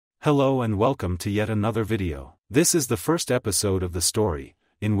Hello and welcome to yet another video. This is the first episode of the story,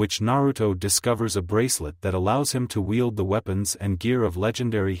 in which Naruto discovers a bracelet that allows him to wield the weapons and gear of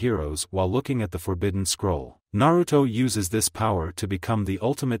legendary heroes while looking at the Forbidden Scroll. Naruto uses this power to become the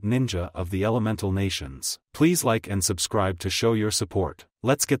ultimate ninja of the elemental nations. Please like and subscribe to show your support.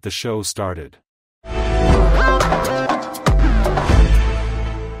 Let's get the show started.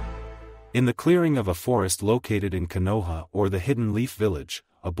 In the clearing of a forest located in Konoha or the Hidden Leaf Village,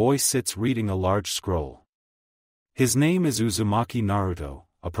 a boy sits reading a large scroll. His name is Uzumaki Naruto,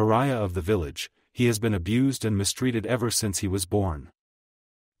 a pariah of the village. He has been abused and mistreated ever since he was born.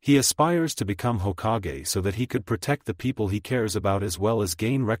 He aspires to become Hokage so that he could protect the people he cares about as well as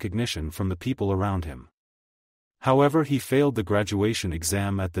gain recognition from the people around him. However, he failed the graduation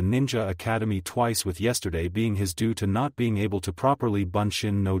exam at the Ninja Academy twice, with yesterday being his due to not being able to properly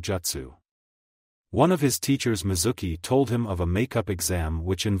Bunshin no Jutsu. One of his teachers, Mizuki, told him of a make-up exam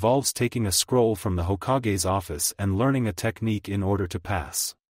which involves taking a scroll from the Hokage's office and learning a technique in order to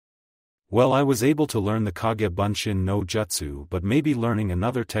pass. Well, I was able to learn the Kage Bunshin no Jutsu, but maybe learning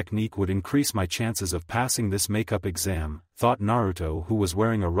another technique would increase my chances of passing this make-up exam, thought Naruto, who was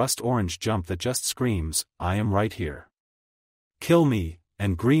wearing a rust-orange jump that just screams, "I am right here. Kill me,"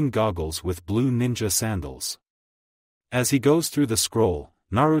 and green goggles with blue ninja sandals. As he goes through the scroll,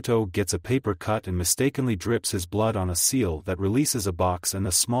 Naruto gets a paper cut and mistakenly drips his blood on a seal that releases a box and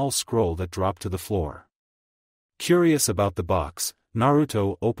a small scroll that drop to the floor. Curious about the box,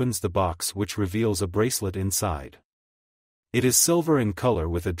 Naruto opens the box, which reveals a bracelet inside. It is silver in color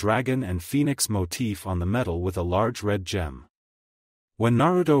with a dragon and phoenix motif on the metal with a large red gem. When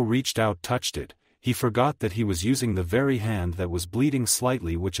Naruto reached out touched it, he forgot that he was using the very hand that was bleeding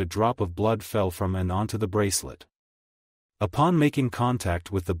slightly, which a drop of blood fell from and onto the bracelet. Upon making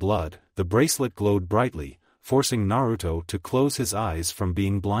contact with the blood, the bracelet glowed brightly, forcing Naruto to close his eyes from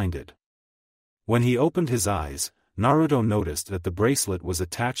being blinded. When he opened his eyes, Naruto noticed that the bracelet was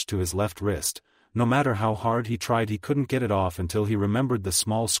attached to his left wrist. No matter how hard he tried, he couldn't get it off until he remembered the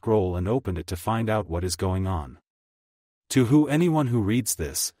small scroll and opened it to find out what is going on. Anyone who reads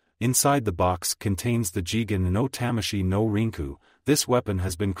this, inside the box contains the Jigen no Tamashi no Rinku. This weapon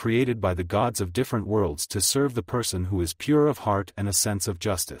has been created by the gods of different worlds to serve the person who is pure of heart and a sense of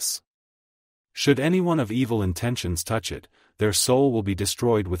justice. Should anyone of evil intentions touch it, their soul will be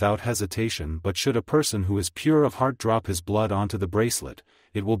destroyed without hesitation, but should a person who is pure of heart drop his blood onto the bracelet,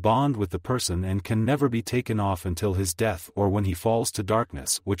 it will bond with the person and can never be taken off until his death or when he falls to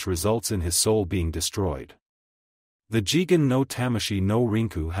darkness, which results in his soul being destroyed. The Jigen no Tamashi no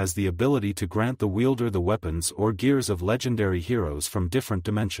Rinku has the ability to grant the wielder the weapons or gears of legendary heroes from different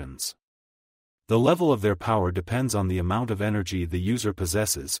dimensions. The level of their power depends on the amount of energy the user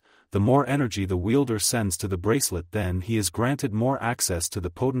possesses. The more energy the wielder sends to the bracelet, then he is granted more access to the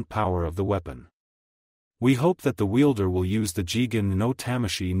potent power of the weapon. We hope that the wielder will use the Jigen no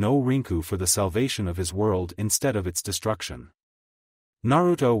Tamashi no Rinku for the salvation of his world instead of its destruction.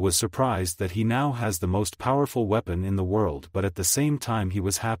 Naruto was surprised that he now has the most powerful weapon in the world, but at the same time he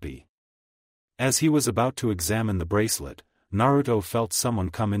was happy. As he was about to examine the bracelet, Naruto felt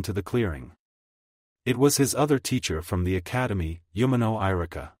someone come into the clearing. It was his other teacher from the academy, Umino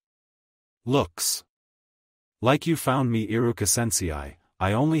Iruka. "Looks like you found me, Iruka-sensei.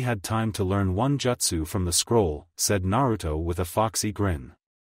 I only had time to learn one jutsu from the scroll," said Naruto with a foxy grin.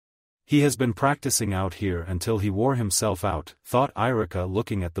 "He has been practicing out here until he wore himself out," thought Iruka,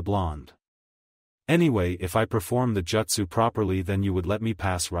 looking at the blonde. "Anyway, if I perform the jutsu properly, then you would let me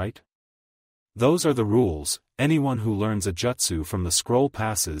pass, right?" "Those are the rules. Anyone who learns a jutsu from the scroll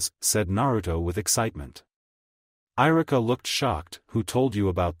passes," said Naruto with excitement. Iruka looked shocked. "Who told you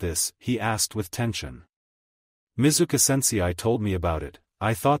about this?" he asked with tension. "Mizuka-sensei told me about it.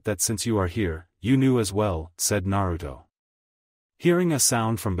 I thought that since you are here, you knew as well," said Naruto. Hearing a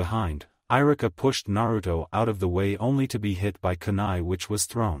sound from behind, Iruka pushed Naruto out of the way only to be hit by kunai, which was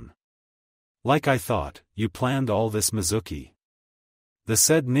thrown. "Like I thought, you planned all this, Mizuki." The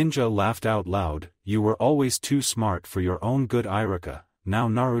said ninja laughed out loud. "You were always too smart for your own good, Iruka." Now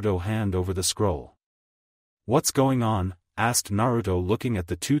Naruto hand over the scroll. "What's going on?" asked Naruto, looking at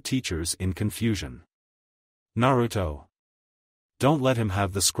the two teachers in confusion. "Naruto, don't let him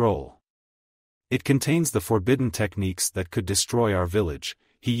have the scroll. It contains the forbidden techniques that could destroy our village.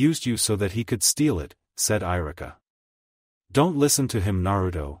 He used you so that he could steal it," said Iruka. "Don't listen to him,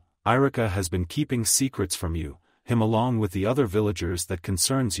 Naruto. Iruka has been keeping secrets from you, him along with the other villagers that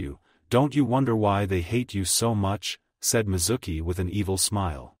concerns you. Don't you wonder why they hate you so much?" said Mizuki with an evil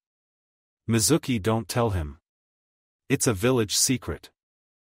smile. "Mizuki, don't tell him. It's a village secret."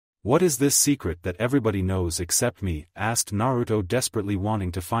 What is this secret that everybody knows except me? Asked Naruto, desperately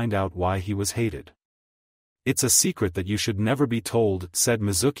wanting to find out why he was hated. It's a secret that you should never be told, said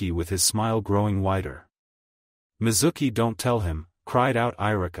Mizuki with his smile growing wider. Mizuki, don't tell him, cried out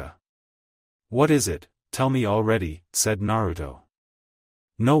Iruka. What is it? Tell me already, said Naruto.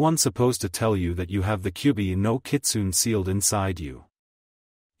 No one's supposed to tell you that you have the Kyuubi no Kitsune sealed inside you.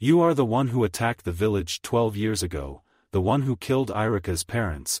 You are the one who attacked the village 12 years ago, the one who killed Iruka's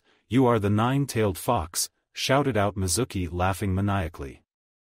parents, you are the nine-tailed fox, shouted out Mizuki, laughing maniacally.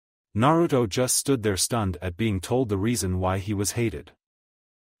 Naruto just stood there stunned at being told the reason why he was hated.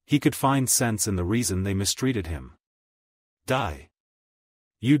 He could find sense in the reason they mistreated him. Die!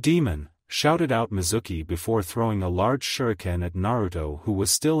 You demon! Shouted out Mizuki before throwing a large shuriken at Naruto, who was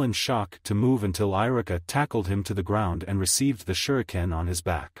still in shock, to move until Iruka tackled him to the ground and received the shuriken on his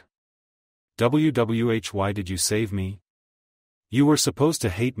back. WWH, why did you save me? You were supposed to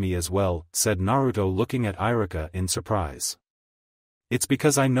hate me as well, said Naruto, looking at Iruka in surprise. It's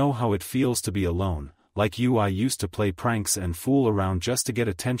because I know how it feels to be alone. Like you, I used to play pranks and fool around just to get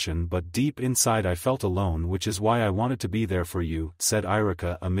attention, but deep inside I felt alone, which is why I wanted to be there for you, said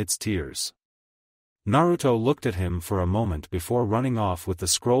Iruka amidst tears. Naruto looked at him for a moment before running off with the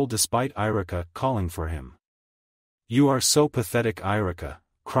scroll despite Iruka calling for him. You are so pathetic, Iruka,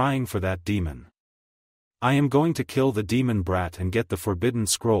 crying for that demon. I am going to kill the demon brat and get the forbidden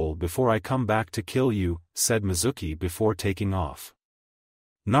scroll before I come back to kill you, said Mizuki before taking off.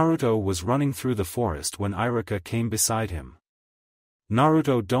 Naruto was running through the forest when Iruka came beside him.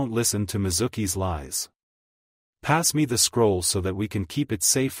 Naruto, don't listen to Mizuki's lies. Pass me the scroll so that we can keep it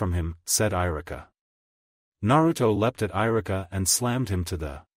safe from him, said Iruka. Naruto leapt at Iruka and slammed him to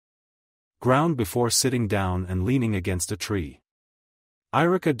the ground before sitting down and leaning against a tree.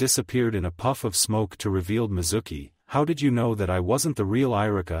 Iruka disappeared in a puff of smoke to reveal Mizuki. How did you know that I wasn't the real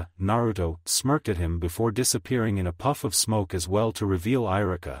Iruka? Naruto smirked at him before disappearing in a puff of smoke as well to reveal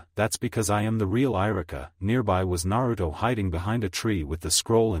Iruka. That's because I am the real Iruka. Nearby was Naruto hiding behind a tree with the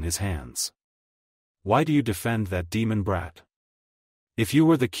scroll in his hands. Why do you defend that demon brat? If you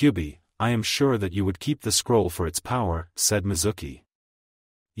were the Kyuubi, I am sure that you would keep the scroll for its power, said Mizuki.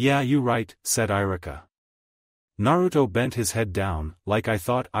 Yeah, you right, said Iruka. Naruto bent his head down. Like I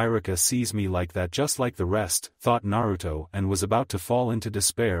thought Iruka sees me like that just like the rest, thought Naruto, and was about to fall into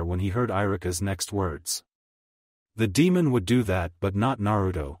despair when he heard Iruka's next words. The demon would do that, but not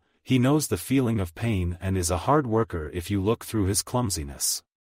Naruto. He knows the feeling of pain and is a hard worker if you look through his clumsiness.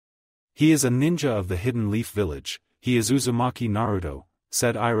 He is a ninja of the Hidden Leaf Village. He is Uzumaki Naruto,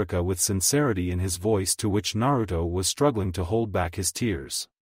 said Iruka with sincerity in his voice, to which Naruto was struggling to hold back his tears.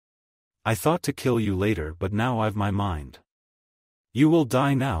 I thought to kill you later, but now I've my mind. You will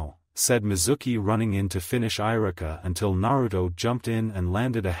die now, said Mizuki, running in to finish Iruka until Naruto jumped in and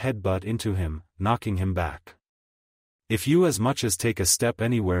landed a headbutt into him, knocking him back. If you as much as take a step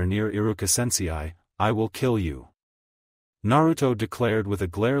anywhere near Iruka-sensei, I will kill you, Naruto declared with a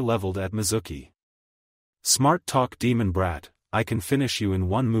glare leveled at Mizuki. Smart talk, demon brat, I can finish you in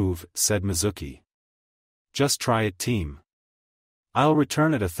one move, said Mizuki. Just try it, team. I'll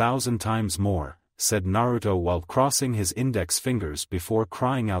return it 1,000 times more, said Naruto while crossing his index fingers before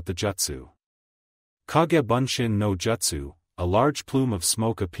crying out the jutsu. Kage Bunshin no Jutsu. A large plume of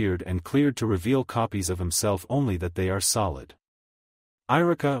smoke appeared and cleared to reveal copies of himself, only that they are solid.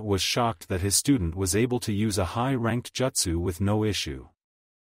 Iruka was shocked that his student was able to use a high-ranked jutsu with no issue.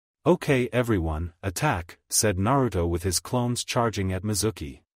 Okay everyone, attack, said Naruto with his clones charging at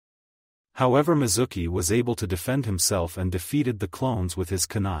Mizuki. However, Mizuki was able to defend himself and defeated the clones with his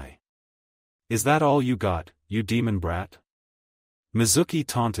kunai. Is that all you got, you demon brat? Mizuki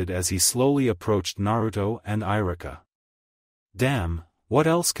taunted as he slowly approached Naruto and Iruka. Damn, what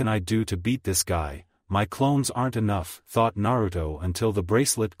else can I do to beat this guy? My clones aren't enough, thought Naruto until the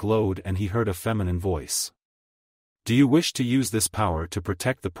bracelet glowed and he heard a feminine voice. Do you wish to use this power to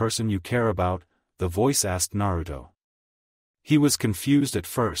protect the person you care about? The voice asked Naruto. He was confused at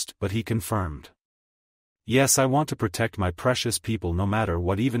first, but he confirmed. Yes, I want to protect my precious people no matter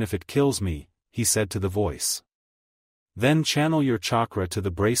what, even if it kills me, he said to the voice. Then channel your chakra to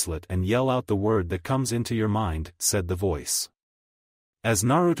the bracelet and yell out the word that comes into your mind, said the voice. As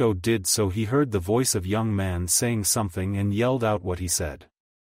Naruto did so, he heard the voice of young man saying something and yelled out what he said.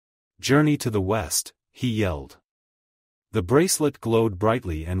 Journey to the west, he yelled. The bracelet glowed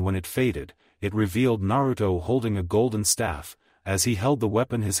brightly, and when it faded, it revealed Naruto holding a golden staff. As he held the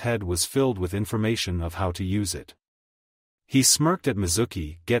weapon, his head was filled with information of how to use it. He smirked at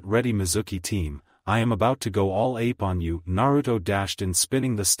Mizuki. Get ready, Mizuki team, I am about to go all ape on you." Naruto dashed in,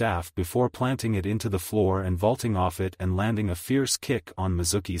 spinning the staff before planting it into the floor and vaulting off it and landing a fierce kick on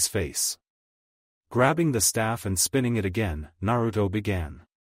Mizuki's face. Grabbing the staff and spinning it again, Naruto began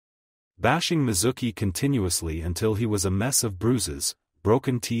bashing Mizuki continuously until he was a mess of bruises,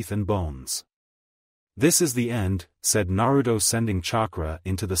 broken teeth and bones. "This is the end," said Naruto, sending chakra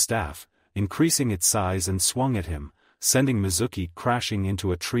into the staff, increasing its size, and swung at him, sending Mizuki crashing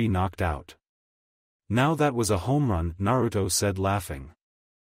into a tree, knocked out. "Now that was a home run," Naruto said, laughing.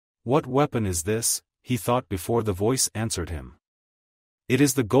 "What weapon is this?" he thought before the voice answered him. "It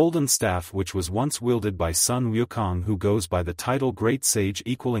is the golden staff which was once wielded by Sun Wukong, who goes by the title Great Sage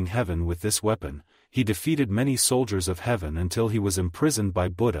equaling heaven. With this weapon, he defeated many soldiers of heaven until he was imprisoned by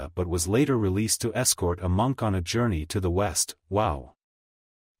Buddha, but was later released to escort a monk on a journey to the west." Wow.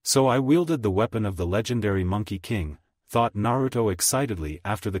 "So I wielded the weapon of the legendary Monkey King," thought Naruto excitedly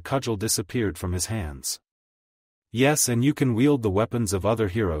after the cudgel disappeared from his hands. "Yes, and you can wield the weapons of other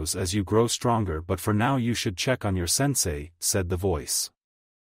heroes as you grow stronger, but for now you should check on your sensei," said the voice.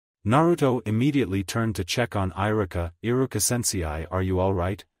 Naruto immediately turned to check on Iruka. "Iruka sensei, are you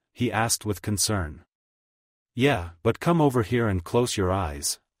alright?" he asked with concern. "Yeah, but come over here and close your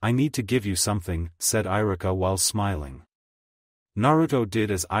eyes, I need to give you something," said Iruka while smiling. Naruto did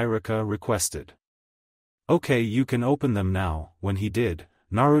as Iruka requested. "Okay, you can open them now." When he did,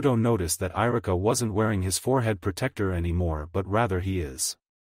 Naruto noticed that Iruka wasn't wearing his forehead protector anymore, but rather he is.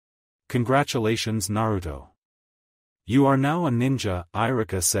 "Congratulations, Naruto. You are now a ninja,"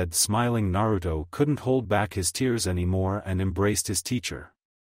 Iruka said, smiling. Naruto couldn't hold back his tears anymore and embraced his teacher.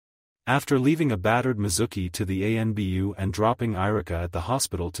 After leaving a battered Mizuki to the ANBU and dropping Iruka at the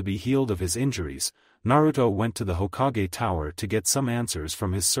hospital to be healed of his injuries, Naruto went to the Hokage Tower to get some answers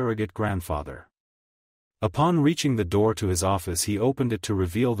from his surrogate grandfather. Upon reaching the door to his office, he opened it to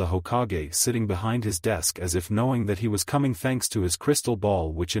reveal the Hokage sitting behind his desk, as if knowing that he was coming, thanks to his crystal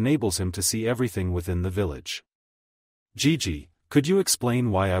ball which enables him to see everything within the village. "Gigi, could you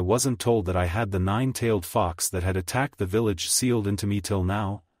explain why I wasn't told that I had the nine-tailed fox that had attacked the village sealed into me till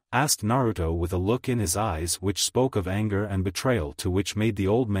now?" asked Naruto with a look in his eyes which spoke of anger and betrayal, to which made the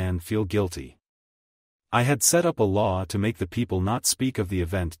old man feel guilty. "I had set up a law to make the people not speak of the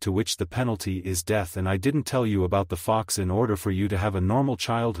event, to which the penalty is death, and I didn't tell you about the fox in order for you to have a normal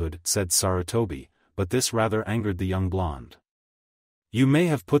childhood," said Sarutobi, but this rather angered the young blonde. "You may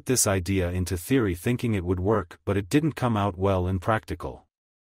have put this idea into theory thinking it would work, but it didn't come out well in practical.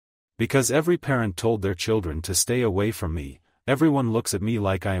 Because every parent told their children to stay away from me, everyone looks at me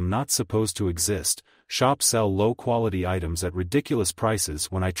like I am not supposed to exist. Shops sell low-quality items at ridiculous prices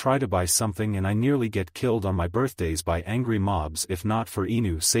when I try to buy something, and I nearly get killed on my birthdays by angry mobs, if not for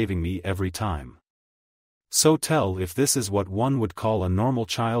Inu saving me every time. So tell if this is what one would call a normal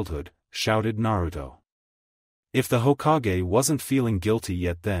childhood," shouted Naruto. If the Hokage wasn't feeling guilty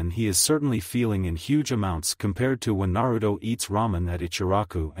yet, then he is certainly feeling in huge amounts compared to when Naruto eats ramen at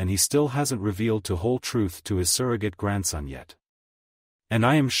Ichiraku, and he still hasn't revealed the whole truth to his surrogate grandson yet. "And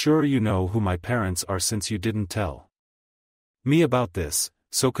I am sure you know who my parents are, since you didn't tell me about this,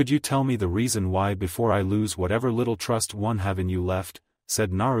 so could you tell me the reason why before I lose whatever little trust one have in you left?"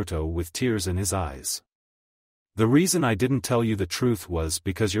 said Naruto with tears in his eyes. "The reason I didn't tell you the truth was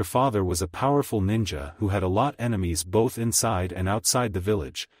because your father was a powerful ninja who had a lot enemies both inside and outside the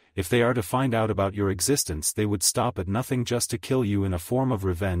village. If they are to find out about your existence, they would stop at nothing just to kill you in a form of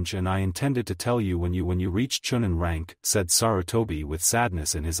revenge, and I intended to tell you when you reached Chunin rank," said Sarutobi with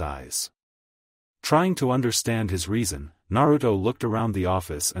sadness in his eyes. Trying to understand his reason, Naruto looked around the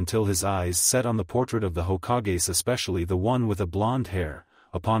office until his eyes set on the portrait of the Hokages, especially the one with a blonde hair.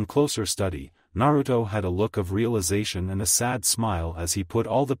 Upon closer study, Naruto had a look of realization and a sad smile as he put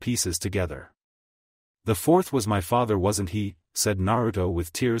all the pieces together. "The fourth was my father, wasn't he?" said Naruto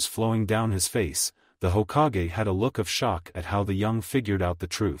with tears flowing down his face. The Hokage had a look of shock at how the young figured out the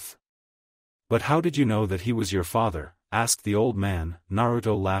truth. "But how did you know that he was your father?" asked the old man.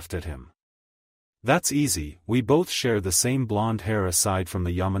 Naruto laughed at him. "That's easy, we both share the same blonde hair aside from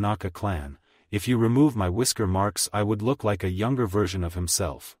the Yamanaka clan. If you remove my whisker marks, I would look like a younger version of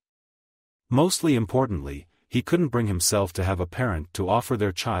himself. Mostly importantly, he couldn't bring himself to have a parent to offer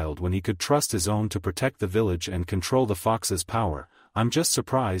their child when he could trust his own to protect the village and control the fox's power. I'm just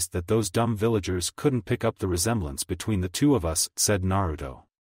surprised that those dumb villagers couldn't pick up the resemblance between the two of us," said Naruto.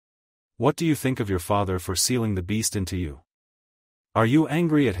 "What do you think of your father for sealing the beast into you? Are you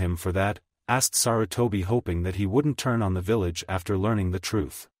angry at him for that?" asked Sarutobi, hoping that he wouldn't turn on the village after learning the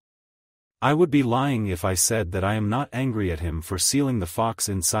truth. "I would be lying if I said that I am not angry at him for sealing the fox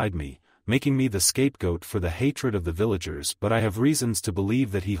inside me," making me the scapegoat for the hatred of the villagers, but I have reasons to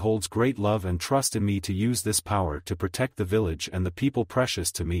believe that he holds great love and trust in me to use this power to protect the village and the people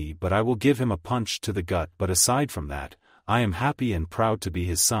precious to me, but I will give him a punch to the gut, but aside from that, I am happy and proud to be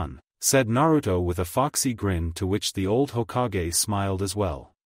his son," said Naruto with a foxy grin, to which the old Hokage smiled as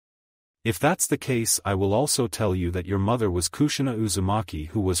well. "If that's the case, I will also tell you that your mother was Kushina Uzumaki,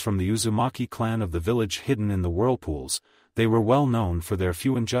 who was from the Uzumaki clan of the village hidden in the whirlpools. They were well known for their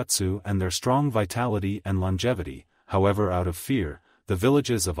fuinjutsu and their strong vitality and longevity. However, out of fear, the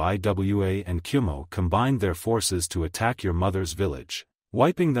villages of Iwa and Kumo combined their forces to attack your mother's village,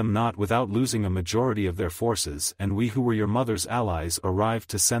 wiping them not without losing a majority of their forces, and we who were your mother's allies arrived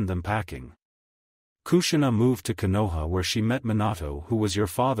to send them packing. Kushina moved to Konoha where she met Minato, who was your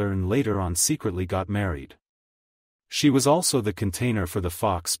father, and later on secretly got married. She was also the container for the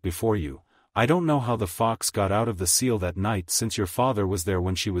fox before you. I don't know how the fox got out of the seal that night since your father was there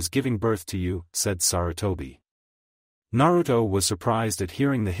when she was giving birth to you," said Sarutobi. Naruto was surprised at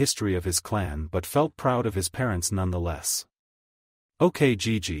hearing the history of his clan but felt proud of his parents nonetheless. "Okay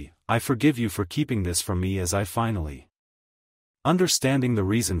Gigi, I forgive you for keeping this from me as I finally understanding the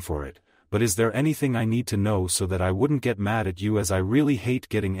reason for it, but is there anything I need to know so that I wouldn't get mad at you, as I really hate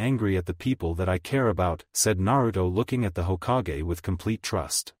getting angry at the people that I care about," said Naruto, looking at the Hokage with complete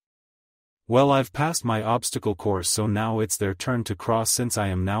trust. "Well, I've passed my obstacle course, so now it's their turn to cross since I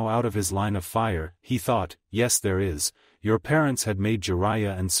am now out of his line of fire," he thought. "Yes, there is. Your parents had made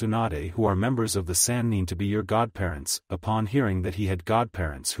Jiraiya and Tsunade, who are members of the Sannin, to be your godparents." Upon hearing that he had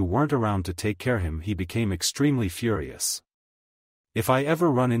godparents who weren't around to take care of him, he became extremely furious. "If I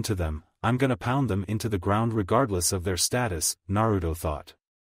ever run into them, I'm gonna pound them into the ground regardless of their status," Naruto thought.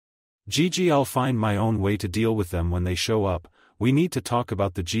 "Gigi, I'll find my own way to deal with them when they show up. We need to talk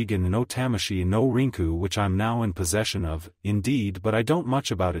about the Jigen no Tamashii no Rinku, which I'm now in possession of." "Indeed, but I don't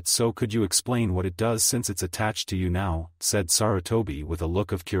much about it, so could you explain what it does since it's attached to you now?" said Sarutobi with a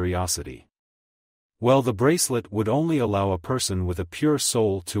look of curiosity. "Well, the bracelet would only allow a person with a pure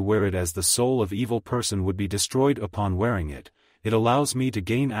soul to wear it, as the soul of evil person would be destroyed upon wearing it. It allows me to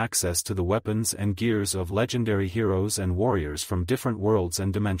gain access to the weapons and gears of legendary heroes and warriors from different worlds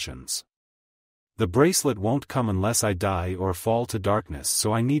and dimensions. The bracelet won't come unless I die or fall to darkness,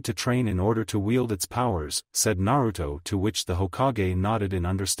 so I need to train in order to wield its powers," said Naruto, to which the Hokage nodded in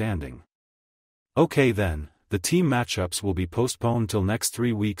understanding. "Okay then, the team matchups will be postponed till next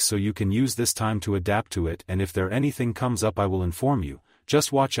 3 weeks, so you can use this time to adapt to it, and if there anything comes up I will inform you.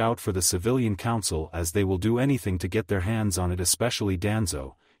 Just watch out for the civilian council, as they will do anything to get their hands on it, especially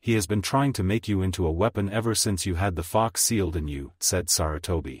Danzo. He has been trying to make you into a weapon ever since you had the fox sealed in you," said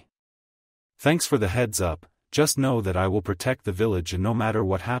Sarutobi. "Thanks for the heads up. Just know that I will protect the village no matter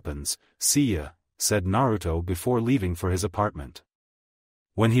what happens. See ya," said Naruto before leaving for his apartment.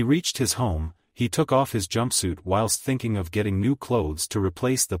 When he reached his home, he took off his jumpsuit whilst thinking of getting new clothes to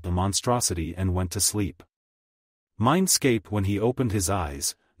replace the monstrosity and went to sleep. Mindscape. When he opened his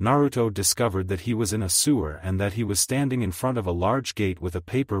eyes, Naruto discovered that he was in a sewer and that he was standing in front of a large gate with a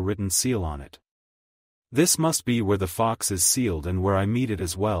paper-written seal on it. "This must be where the fox is sealed and where I meet it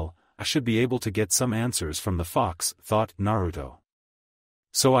as well. I should be able to get some answers from the fox," thought Naruto.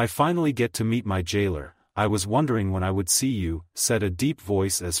 "So I finally get to meet my jailer. I was wondering when I would see you," said a deep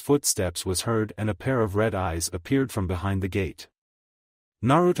voice as footsteps was heard and a pair of red eyes appeared from behind the gate.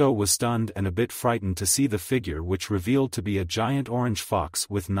 Naruto was stunned and a bit frightened to see the figure, which revealed to be a giant orange fox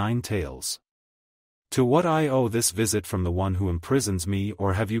with 9 tails. "To what I owe this visit from the one who imprisons me,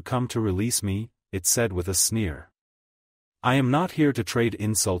 or have you come to release me?" it said with a sneer. "I am not here to trade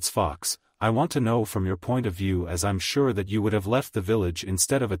insults, fox. I want to know from your point of view, as I'm sure that you would have left the village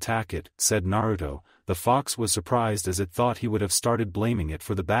instead of attack it," said Naruto. The fox was surprised, as it thought he would have started blaming it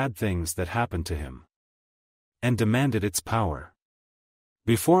for the bad things that happened to him, and demanded its power.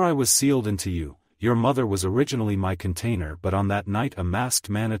 "Before I was sealed into you, your mother was originally my container, but on that night a masked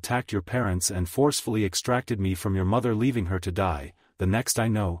man attacked your parents and forcefully extracted me from your mother, leaving her to die. The next I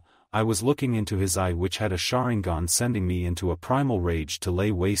know, I was looking into his eye, which had a Sharingan, sending me into a primal rage to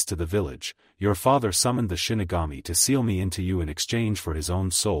lay waste to the village. Your father summoned the Shinigami to seal me into you in exchange for his own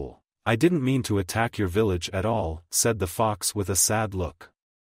soul. I didn't mean to attack your village at all," said the fox with a sad look.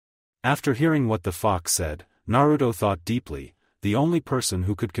 After hearing what the fox said, Naruto thought deeply. The only person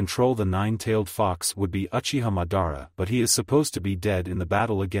who could control the 9-tailed fox would be Uchiha Madara, but he is supposed to be dead in the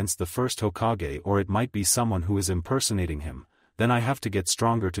battle against the first Hokage, or it might be someone who is impersonating him. Then I have to get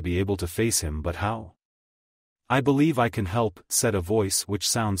stronger to be able to face him, but how? "I believe I can help," said a voice which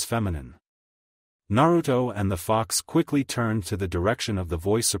sounds feminine. Naruto and the fox quickly turned to the direction of the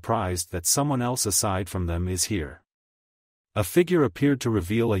voice, surprised that someone else aside from them is here. A figure appeared to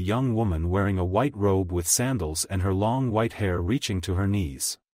reveal a young woman wearing a white robe with sandals and her long white hair reaching to her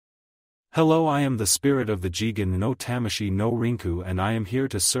knees. "Hello, I am the spirit of the Jigen no Tamashi no Rinku and I am here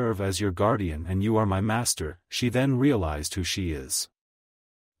to serve as your guardian and you are my master." She then realized who she is.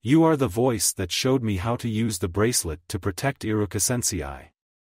 "You are the voice that showed me how to use the bracelet to protect Iruka Sensei.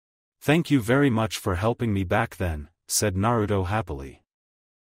 Thank you very much for helping me back then," said Naruto happily.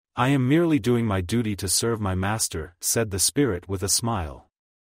 "I am merely doing my duty to serve my master," said the spirit with a smile.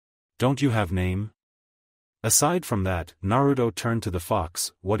 "Don't you have name?" Aside from that, Naruto turned to the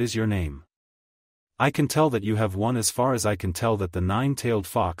fox. "What is your name?" "I can tell that you have one as far as I can tell that the nine-tailed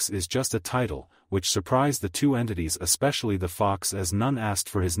fox is just a title," which surprised the two entities, especially the fox, as none asked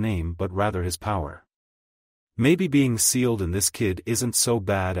for his name but rather his power. Maybe being sealed in this kid isn't so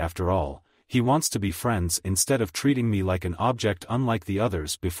bad after all. He wants to be friends instead of treating me like an object unlike the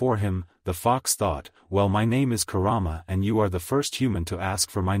others before him, the fox thought. "Well, my name is Kurama and you are the first human to ask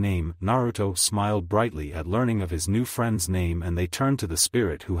for my name." Naruto smiled brightly at learning of his new friend's name and they turned to the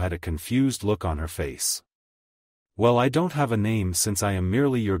spirit who had a confused look on her face. "Well, I don't have a name since I am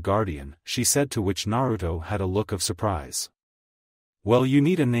merely your guardian," she said, to which Naruto had a look of surprise. "Well, you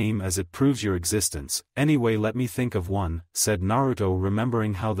need a name as it proves your existence. Anyway, let me think of one," said Naruto,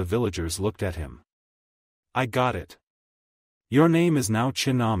 remembering how the villagers looked at him. "I got it. Your name is now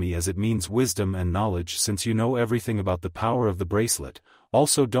Chinami as it means wisdom and knowledge since you know everything about the power of the bracelet.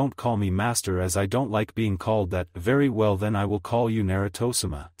 Also don't call me master as I don't like being called that." "Very well, then I will call you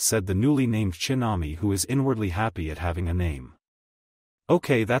Naruto-sama," said the newly named Chinami, who is inwardly happy at having a name.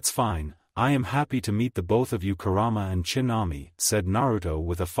 "Okay, that's fine. I am happy to meet the both of you, Kurama and Chinami," said Naruto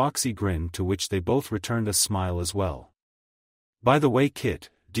with a foxy grin, to which they both returned a smile as well. "By the way, Kit,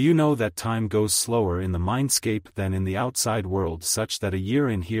 do you know that time goes slower in the mindscape than in the outside world, such that a year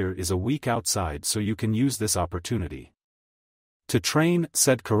in here is a week outside, so you can use this opportunity to train,"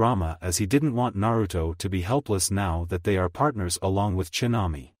 said Kurama, as he didn't want Naruto to be helpless now that they are partners along with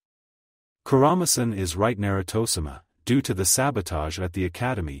Chinami. "Kurama-san is right, Naruto-sama. Due to the sabotage at the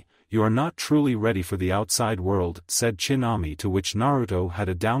academy, you are not truly ready for the outside world," said Chinami, to which Naruto had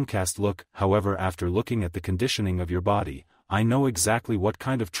a downcast look. "However, after looking at the conditioning of your body, I know exactly what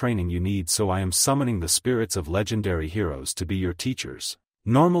kind of training you need, so I am summoning the spirits of legendary heroes to be your teachers.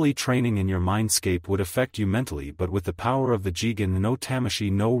 Normally training in your mindscape would affect you mentally, but with the power of the Jigen no Tamashi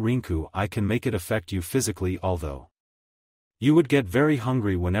no Rinku I can make it affect you physically, although you would get very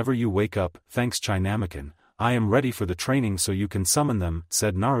hungry whenever you wake up. Thanks, Chinamikan. I am ready for the training so you can summon them,"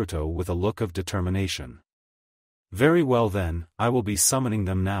 said Naruto with a look of determination. "Very well then, I will be summoning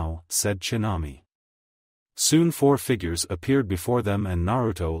them now," said Chinami. Soon 4 figures appeared before them and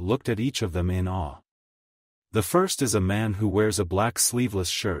Naruto looked at each of them in awe. The first is a man who wears a black sleeveless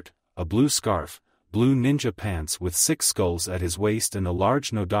shirt, a blue scarf, blue ninja pants with 6 skulls at his waist and a large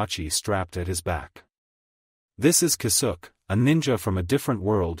nodachi strapped at his back. This is Kasuke, a ninja from a different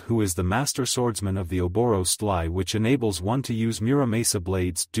world who is the master swordsman of the Oboro style, which enables one to use Muramasa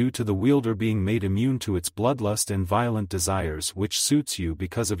blades due to the wielder being made immune to its bloodlust and violent desires, which suits you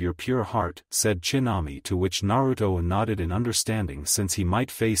because of your pure heart, said Chinami, to which Naruto nodded in understanding since he might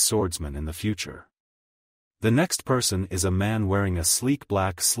face swordsmen in the future. The next person is a man wearing a sleek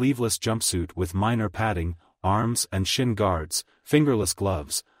black sleeveless jumpsuit with minor padding, arms and shin guards, fingerless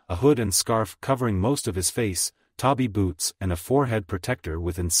gloves, a hood and scarf covering most of his face, tabi boots and a forehead protector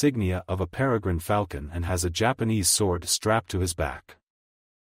with insignia of a peregrine falcon, and has a Japanese sword strapped to his back.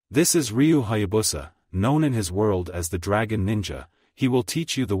 This is Ryu Hayabusa, known in his world as the Dragon Ninja. He will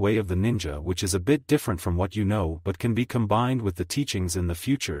teach you the way of the ninja, which is a bit different from what you know but can be combined with the teachings in the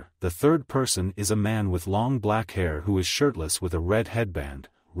future. The third person is a man with long black hair who is shirtless with a red headband,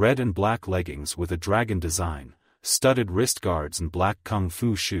 red and black leggings with a dragon design, studded wrist guards and black kung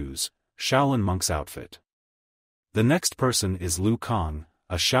fu shoes, Shaolin monk's outfit. The next person is Liu Kang,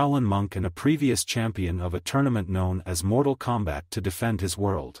 a Shaolin monk and a previous champion of a tournament known as Mortal Kombat to defend his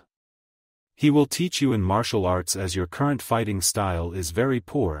world. He will teach you in martial arts as your current fighting style is very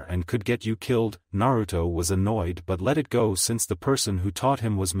poor and could get you killed. Naruto was annoyed but let it go since the person who taught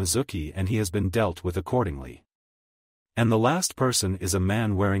him was Mizuki and he has been dealt with accordingly. And the last person is a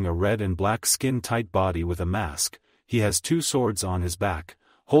man wearing a red and black skin-tight body with a mask. He has 2 swords on his back,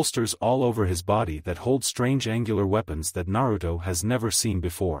 holsters all over his body that hold strange angular weapons that Naruto has never seen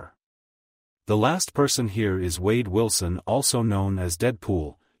before. The last person here is Wade Wilson, also known as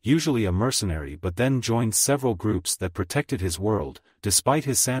Deadpool, usually a mercenary but then joined several groups that protected his world. Despite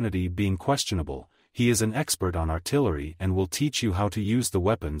his sanity being questionable, he is an expert on artillery and will teach you how to use the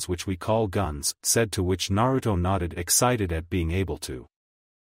weapons which we call guns, said, to which Naruto nodded, excited at being able to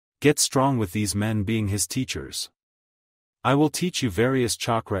get strong with these men being his teachers. I will teach you various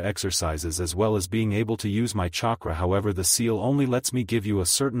chakra exercises as well as being able to use my chakra, however the seal only lets me give you a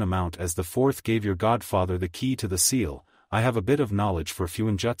certain amount as the fourth gave your godfather the key to the seal. I have a bit of knowledge for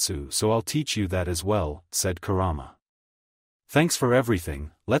Fuinjutsu, so I'll teach you that as well, said Kurama. Thanks for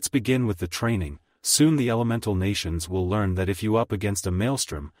everything, let's begin with the training. Soon the elemental nations will learn that if you up against a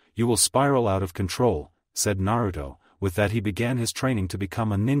maelstrom, you will spiral out of control, said Naruto. With that he began his training to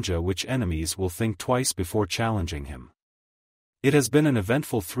become a ninja, which enemies will think twice before challenging him. It has been an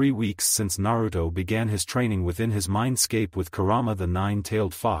eventful 3 weeks since Naruto began his training within his mindscape with Kurama the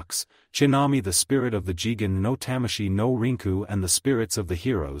nine-tailed fox, Chinami the spirit of the Jigen no Tamashi no Rinku, and the spirits of the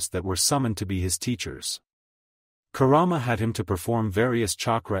heroes that were summoned to be his teachers. Kurama had him to perform various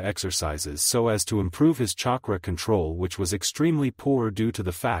chakra exercises so as to improve his chakra control, which was extremely poor due to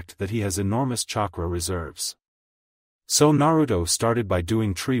the fact that he has enormous chakra reserves. So Naruto started by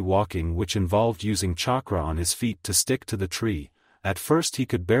doing tree walking, which involved using chakra on his feet to stick to the tree. At first he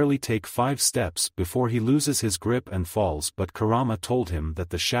could barely take 5 steps before he loses his grip and falls, but Kurama told him that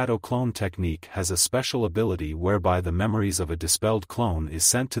the shadow clone technique has a special ability whereby the memories of a dispelled clone is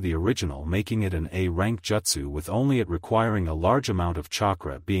sent to the original, making it an A-rank jutsu, with only it requiring a large amount of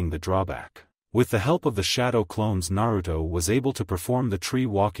chakra being the drawback. With the help of the shadow clones, Naruto was able to perform the tree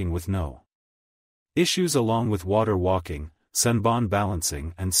walking with no issues, along with water walking, senbon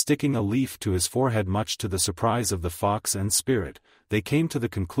balancing, and sticking a leaf to his forehead. Much to the surprise of the fox and spirit, they came to the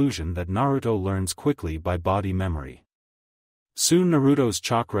conclusion that Naruto learns quickly by body memory. Soon Naruto's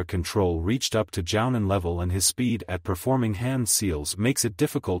chakra control reached up to Jounin level, and his speed at performing hand seals makes it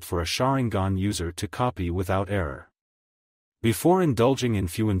difficult for a Sharingan user to copy without error. Before indulging in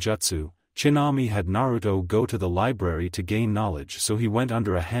Fuinjutsu, Chinami had Naruto go to the library to gain knowledge, so he went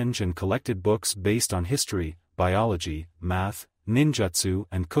under a henge and collected books based on history, biology, math, ninjutsu,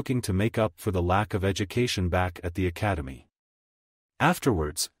 and cooking to make up for the lack of education back at the academy.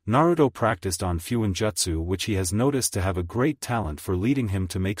 Afterwards, Naruto practiced on Fuinjutsu, which he has noticed to have a great talent for, leading him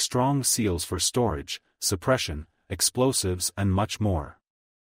to make strong seals for storage, suppression, explosives, and much more.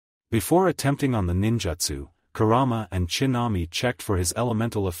 Before attempting on the ninjutsu, Kurama and Chinami checked for his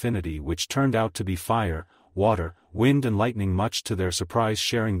elemental affinity, which turned out to be fire, water, wind and lightning. Much to their surprise,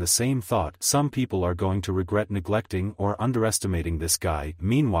 sharing the same thought, some people are going to regret neglecting or underestimating this guy.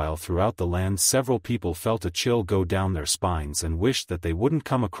 Meanwhile, throughout the land several people felt a chill go down their spines and wished that they wouldn't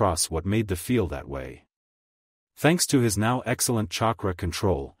come across what made them feel that way. Thanks to his now excellent chakra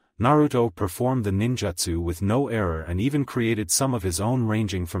control, Naruto performed the ninjutsu with no error and even created some of his own,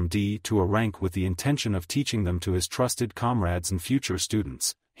 ranging from D to a rank, with the intention of teaching them to his trusted comrades and future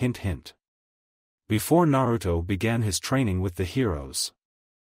students. Hint hint. Before Naruto began his training with the heroes,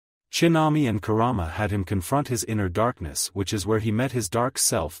 Chinami and Kurama had him confront his inner darkness, which is where he met his dark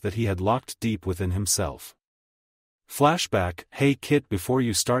self that he had locked deep within himself. Flashback: Hey Kit, before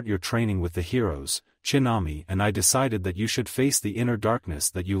you start your training with the heroes, Chinami and I decided that you should face the inner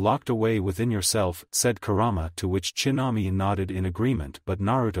darkness that you locked away within yourself, said Kurama, to which Chinami nodded in agreement, but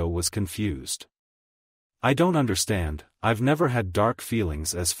Naruto was confused. I don't understand, I've never had dark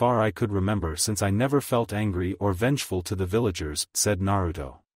feelings as far I could remember, since I never felt angry or vengeful to the villagers, said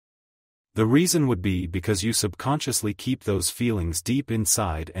Naruto. The reason would be because you subconsciously keep those feelings deep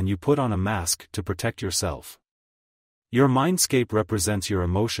inside and you put on a mask to protect yourself. Your mindscape represents your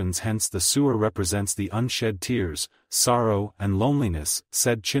emotions, hence the sewer represents the unshed tears, sorrow, and loneliness,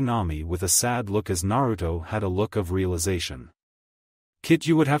 said Chinami with a sad look, as Naruto had a look of realization. Kid,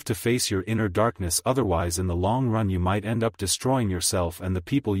 you would have to face your inner darkness, otherwise in the long run you might end up destroying yourself and the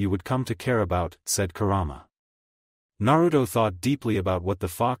people you would come to care about, said Kurama. Naruto thought deeply about what the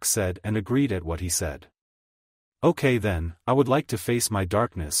fox said and agreed at what he said. Okay then, I would like to face my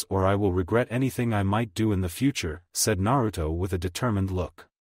darkness or I will regret anything I might do in the future, said Naruto with a determined look.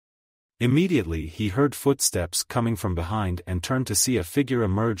 Immediately he heard footsteps coming from behind and turned to see a figure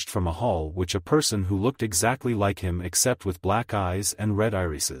emerged from a hall, which a person who looked exactly like him except with black eyes and red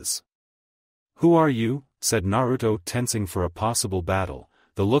irises. Who are you? Said Naruto, tensing for a possible battle.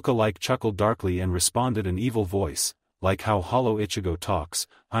 The look-alike chuckled darkly and responded in evil voice, like how Hollow Ichigo talks,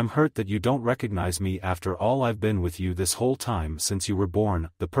 I'm hurt that you don't recognize me after all I've been with you this whole time since you were born.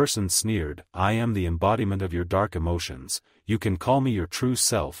 The person sneered, I am the embodiment of your dark emotions, you can call me your true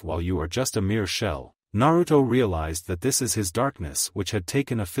self while you are just a mere shell. Naruto realized that this is his darkness which had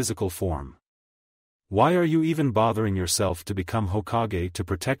taken a physical form. Why are you even bothering yourself to become Hokage to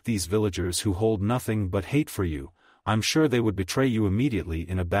protect these villagers who hold nothing but hate for you? I'm sure they would betray you immediately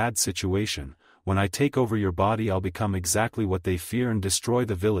in a bad situation. When I take over your body I'll become exactly what they fear and destroy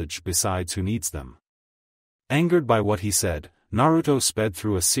the village, besides who needs them. Angered by what he said, Naruto sped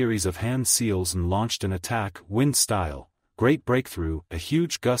through a series of hand seals and launched an attack, wind style, great breakthrough, a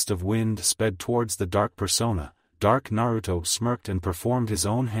huge gust of wind sped towards the dark persona. Dark Naruto smirked and performed his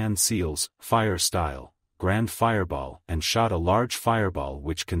own hand seals, fire style, grand fireball, and shot a large fireball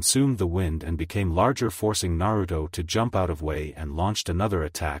which consumed the wind and became larger, forcing Naruto to jump out of way, and launched another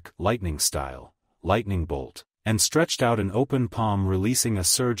attack, lightning style, lightning bolt, and stretched out an open palm releasing a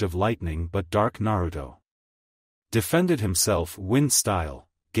surge of lightning, but Dark Naruto defended himself, wind style,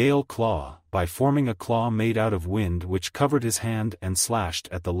 gale claw, by forming a claw made out of wind which covered his hand and slashed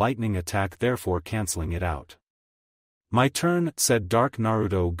at the lightning attack, therefore cancelling it out. My turn, said Dark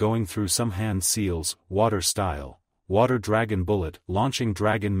Naruto, going through some hand seals, water style, water dragon bullet, launching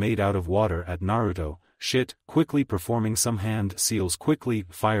dragon made out of water at Naruto, shit, quickly performing some hand seals quickly,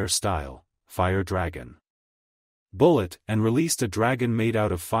 fire style, fire dragon bullet, and released a dragon made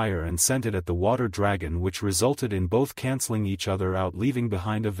out of fire and sent it at the water dragon, which resulted in both cancelling each other out, leaving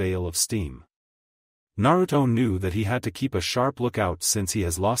behind a veil of steam. Naruto knew that he had to keep a sharp lookout since he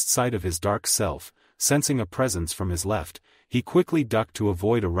has lost sight of his dark self. Sensing a presence from his left, he quickly ducked to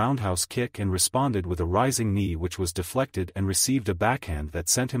avoid a roundhouse kick and responded with a rising knee which was deflected and received a backhand that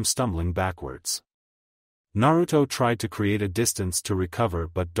sent him stumbling backwards. Naruto tried to create a distance to recover,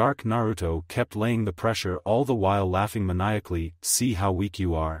 but Dark Naruto kept laying the pressure, all the while laughing maniacally. See how weak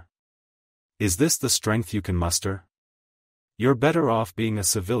you are? Is this the strength you can muster? You're better off being a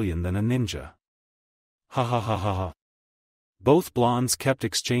civilian than a ninja. Ha ha ha ha ha. Both blondes kept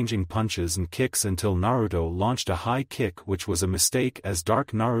exchanging punches and kicks until Naruto launched a high kick, which was a mistake as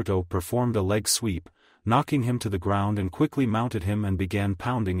Dark Naruto performed a leg sweep, knocking him to the ground, and quickly mounted him and began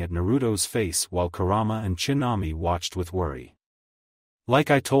pounding at Naruto's face while Kurama and Tsunami watched with worry.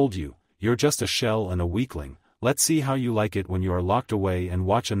 Like I told you, you're just a shell and a weakling. Let's see how you like it when you are locked away and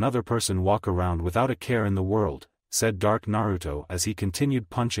watch another person walk around without a care in the world, said Dark Naruto as he continued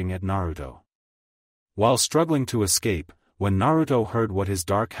punching at Naruto. While struggling to escape, when Naruto heard what his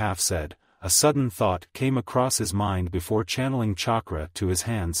dark half said, a sudden thought came across his mind before channeling chakra to his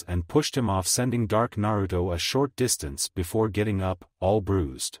hands and pushed him off, sending Dark Naruto a short distance before getting up, all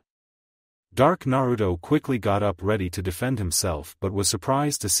bruised. Dark Naruto quickly got up ready to defend himself, but was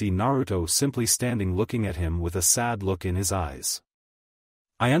surprised to see Naruto simply standing looking at him with a sad look in his eyes.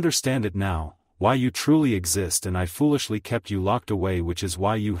 I understand it now, why you truly exist, and I foolishly kept you locked away, which is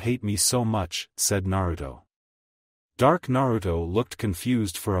why you hate me so much, said Naruto. Dark Naruto looked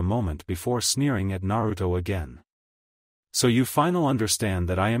confused for a moment before sneering at Naruto again. So you finally understand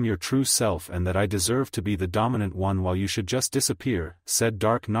that I am your true self and that I deserve to be the dominant one while you should just disappear, said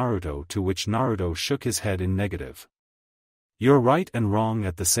Dark Naruto, to which Naruto shook his head in negative. You're right and wrong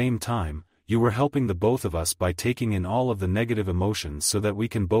at the same time. You were helping the both of us by taking in all of the negative emotions so that we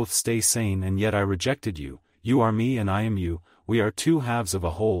can both stay sane, and yet I rejected you. You are me and I am you. We are two halves of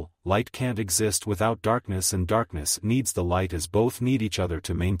a whole. Light can't exist without darkness, and darkness needs the light, as both need each other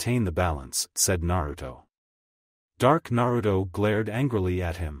to maintain the balance, said Naruto. Dark Naruto glared angrily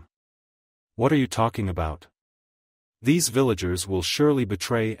at him. What are you talking about? These villagers will surely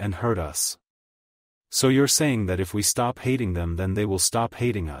betray and hurt us. So you're saying that if we stop hating them then they will stop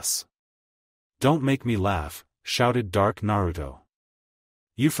hating us? Don't make me laugh, shouted Dark Naruto.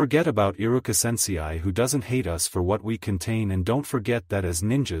 You forget about Iruka Sensei, who doesn't hate us for what we contain, and don't forget that as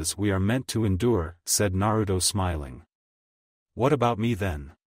ninjas we are meant to endure, said Naruto smiling. What about me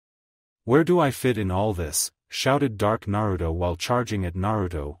then? Where do I fit in all this? Shouted Dark Naruto while charging at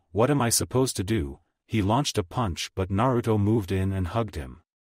Naruto. What am I supposed to do? He launched a punch, but Naruto moved in and hugged him.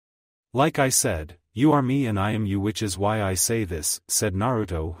 Like I said, you are me and I am you, which is why I say this, said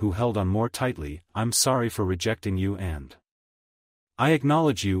Naruto, who held on more tightly. I'm sorry for rejecting you, and I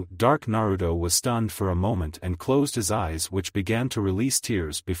acknowledge you. Dark Naruto was stunned for a moment and closed his eyes, which began to release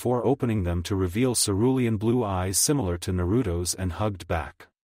tears before opening them to reveal cerulean blue eyes similar to Naruto's, and hugged back.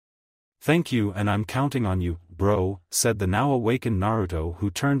 Thank you, and I'm counting on you, bro, said the now awakened Naruto,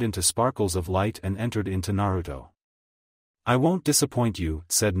 who turned into sparkles of light and entered into Naruto. I won't disappoint you,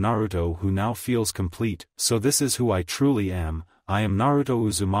 said Naruto, who now feels complete. So this is who I truly am. I am Naruto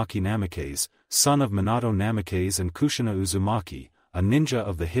Uzumaki Namikaze, son of Minato Namikaze and Kushina Uzumaki, a ninja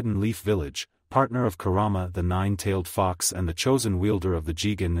of the Hidden Leaf Village, partner of Kurama the Nine-Tailed Fox and the chosen wielder of the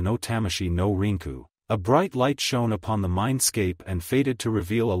Jigen no Tamashi no Rinku. A bright light shone upon the mindscape and faded to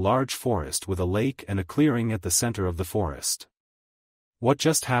reveal a large forest with a lake and a clearing at the center of the forest. What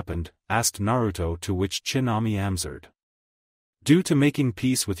just happened? Asked Naruto, to which Tsunami answered. Due to making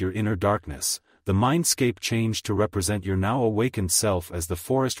peace with your inner darkness, the mindscape changed to represent your now awakened self, as the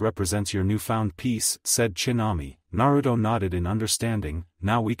forest represents your newfound peace, said Tsunami. Naruto nodded in understanding.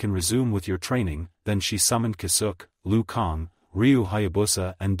 Now we can resume with your training. Then she summoned Kisuke, Liu Kang, Ryu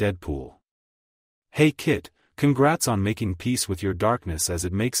Hayabusa and Deadpool. Hey Kit, Congrats on making peace with your darkness, as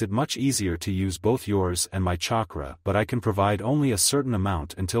it makes it much easier to use both yours and my chakra, but I can provide only a certain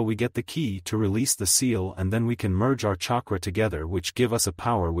amount until we get the key to release the seal, and then we can merge our chakra together, which give us a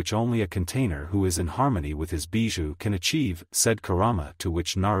power which only a container who is in harmony with his bijou can achieve, said Kurama, to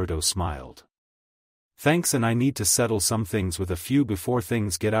which Naruto smiled. Thanks, and I need to settle some things with a few before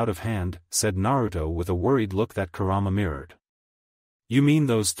things get out of hand, said Naruto with a worried look that Kurama mirrored. You mean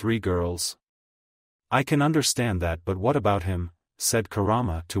those 3 girls? I can understand that, but what about him, said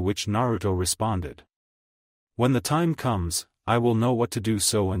Kurama, to which Naruto responded. When the time comes, I will know what to do,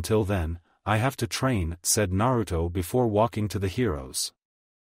 so until then, I have to train, said Naruto before walking to the heroes.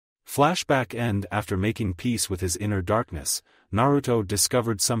 Flashback end. After making peace with his inner darkness, Naruto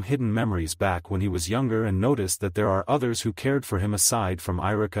discovered some hidden memories back when he was younger and noticed that there are others who cared for him aside from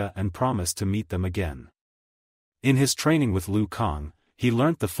Iruka and promised to meet them again. In his training with Liu Kang, he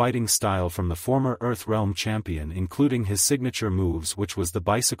learnt the fighting style from the former Earth Realm champion, including his signature moves, which was the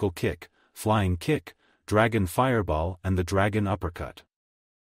bicycle kick, flying kick, dragon fireball and the dragon uppercut.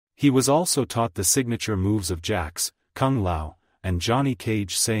 He was also taught the signature moves of Jax, Kung Lao, and Johnny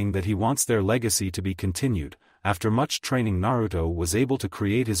Cage, saying that he wants their legacy to be continued. After much training, Naruto was able to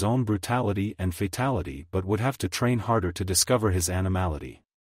create his own brutality and fatality, but would have to train harder to discover his animality.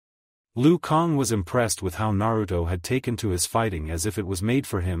 Liu Kang was impressed with how Naruto had taken to his fighting as if it was made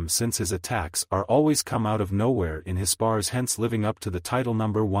for him, since his attacks are always come out of nowhere in his spars, hence living up to the title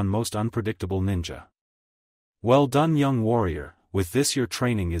 #1 most unpredictable ninja. Well done, young warrior, with this your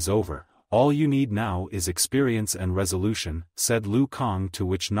training is over, all you need now is experience and resolution, said Liu Kang, to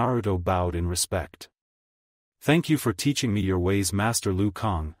which Naruto bowed in respect. Thank you for teaching me your ways, Master Liu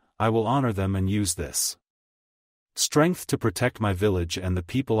Kang, I will honor them and use this strength to protect my village and the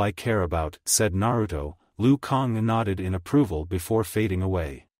people I care about, said Naruto. Liu Kang nodded in approval before fading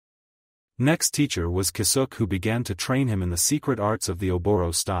away. Next teacher was Kisuke, who began to train him in the secret arts of the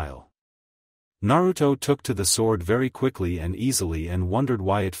Oboro style. Naruto took to the sword very quickly and easily and wondered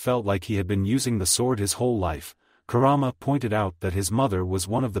why it felt like he had been using the sword his whole life. Kurama pointed out that his mother was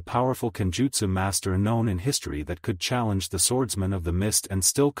one of the powerful kenjutsu master known in history that could challenge the swordsman of the mist and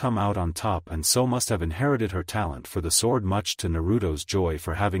still come out on top, and so must have inherited her talent for the sword, much to Naruto's joy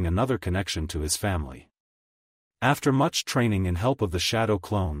for having another connection to his family. After much training and help of the shadow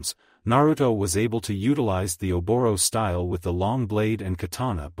clones, Naruto was able to utilize the Oboro style with the long blade and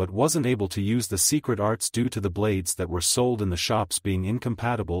katana, but wasn't able to use the secret arts due to the blades that were sold in the shops being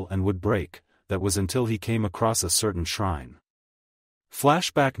incompatible and would break. That was until he came across a certain shrine.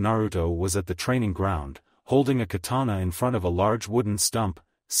 Flashback. Naruto was at the training ground, holding a katana in front of a large wooden stump.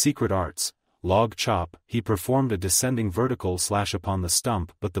 Secret arts, log chop. He performed a descending vertical slash upon the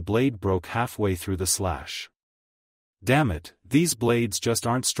stump, but the blade broke halfway through the slash. Damn it, these blades just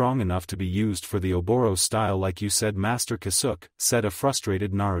aren't strong enough to be used for the Oboro style like you said, Master Kisuke, said a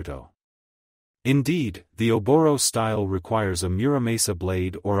frustrated Naruto. Indeed, the Oboro style requires a Muramasa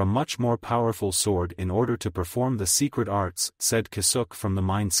blade or a much more powerful sword in order to perform the secret arts, said Kisuke from the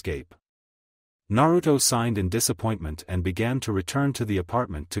mindscape. Naruto sighed in disappointment and began to return to the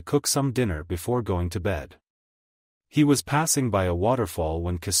apartment to cook some dinner before going to bed. He was passing by a waterfall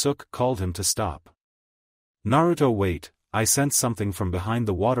when Kisuke called him to stop. Naruto, wait, I sense something from behind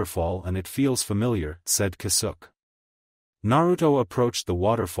the waterfall and it feels familiar, said Kisuke. Naruto approached the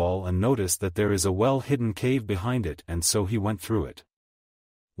waterfall and noticed that there is a well-hidden cave behind it, and so he went through it.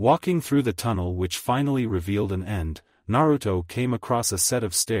 Walking through the tunnel, which finally revealed an end, Naruto came across a set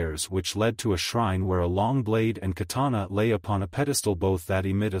of stairs which led to a shrine where a long blade and katana lay upon a pedestal, both that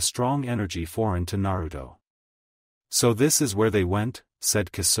emit a strong energy foreign to Naruto. So this is where they went,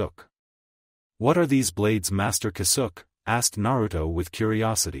 said Kisuke. What are these blades, Master Kisuke? Asked Naruto with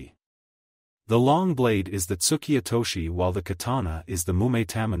curiosity. The long blade is the Tsukiyotoshi while the katana is the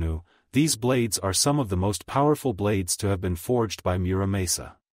Mume-tamanu. These blades are some of the most powerful blades to have been forged by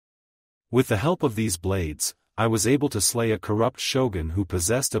Muramasa. With the help of these blades, I was able to slay a corrupt shogun who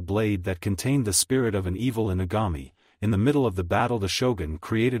possessed a blade that contained the spirit of an evil Inagami. In the middle of the battle the shogun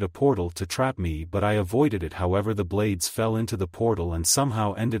created a portal to trap me, but I avoided it. However, the blades fell into the portal and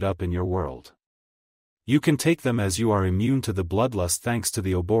somehow ended up in your world. You can take them as you are immune to the bloodlust thanks to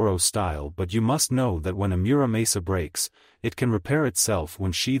the Oboro style, but you must know that when a Muramasa breaks, it can repair itself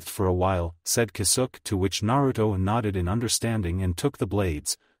when sheathed for a while, said Kisuke, to which Naruto nodded in understanding and took the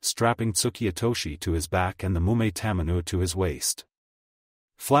blades, strapping Tsukiyotoshi to his back and the Mume-tamanu to his waist.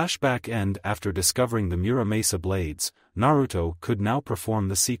 Flashback end. After discovering the Muramasa blades, Naruto could now perform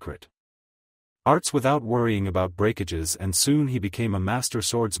the secret arts without worrying about breakages, and soon he became a master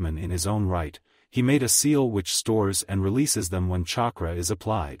swordsman in his own right. He made a seal which stores and releases them when chakra is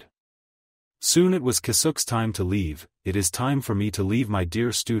applied. Soon it was Kisuke's time to leave. It is time for me to leave, my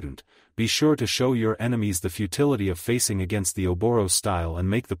dear student. Be sure to show your enemies the futility of facing against the Oboro style and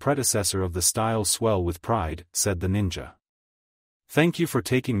make the predecessor of the style swell with pride, said the ninja. Thank you for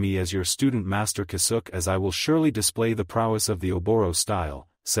taking me as your student, Master Kisuke, as I will surely display the prowess of the Oboro style,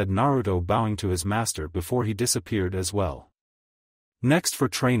 said Naruto, bowing to his master before he disappeared as well. Next for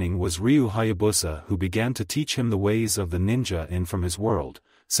training was Ryu Hayabusa, who began to teach him the ways of the ninja in from his world.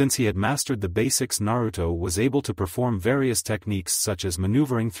 Since he had mastered the basics, Naruto was able to perform various techniques such as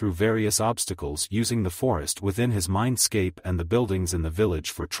maneuvering through various obstacles using the forest within his mindscape and the buildings in the village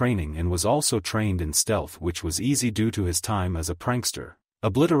for training, and was also trained in stealth, which was easy due to his time as a prankster,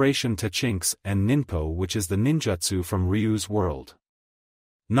 obliteration techniques, and ninpo, which is the ninjutsu from Ryu's world.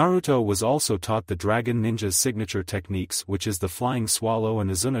 Naruto was also taught the Dragon Ninja's signature techniques, which is the flying swallow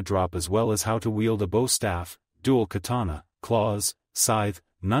and Izuna drop, as well as how to wield a bow staff, dual katana, claws, scythe,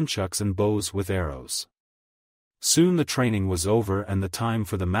 nunchucks and bows with arrows. Soon the training was over and the time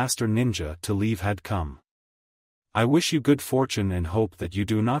for the master ninja to leave had come. I wish you good fortune and hope that you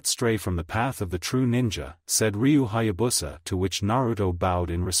do not stray from the path of the true ninja, said Ryu Hayabusa, to which Naruto bowed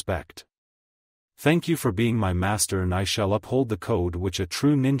in respect. Thank you for being my master, and I shall uphold the code which a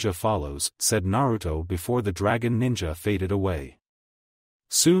true ninja follows, said Naruto before the dragon ninja faded away.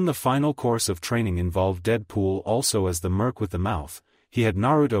 Soon the final course of training involved Deadpool also as the merc with the mouth. He had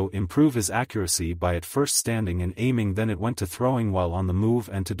Naruto improve his accuracy by at first standing and aiming, then it went to throwing while on the move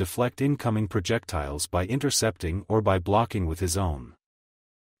and to deflect incoming projectiles by intercepting or by blocking with his own.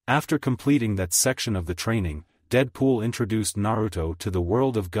 After completing that section of the training, Deadpool introduced Naruto to the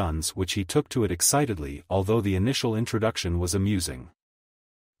world of guns, which he took to it excitedly, although the initial introduction was amusing.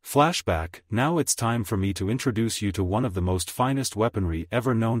 Flashback: now it's time for me to introduce you to one of the most finest weaponry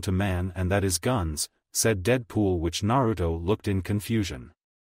ever known to man, and that is guns, said Deadpool, which Naruto looked in confusion.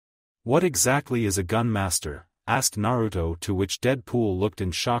 What exactly is a gun, master? Asked Naruto, to which Deadpool looked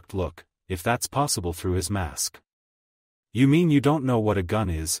in shocked look, if that's possible, through his mask. You mean you don't know what a gun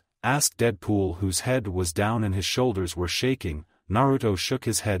is? Asked Deadpool, whose head was down and his shoulders were shaking. Naruto shook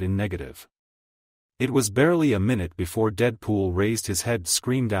his head in negative. It was barely a minute before Deadpool raised his head,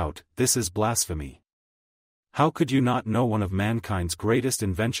 screamed out, "This is blasphemy. How could you not know one of mankind's greatest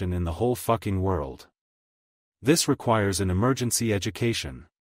invention in the whole fucking world? This requires an emergency education."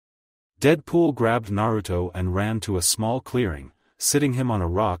 Deadpool grabbed Naruto and ran to a small clearing, sitting him on a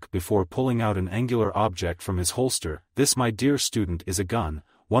rock before pulling out an angular object from his holster. This, my dear student, is a gun,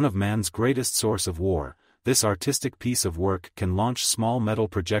 one of man's greatest source of war. This artistic piece of work can launch small metal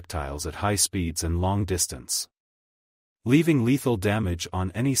projectiles at high speeds and long distance, leaving lethal damage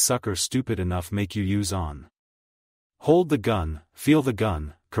on any sucker stupid enough make you use on. Hold the gun, feel the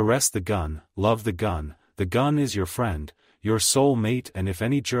gun, caress the gun, love the gun. The gun is your friend, your soul mate, and if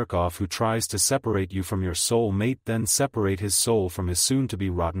any jerk-off who tries to separate you from your soul mate, then separate his soul from his soon-to-be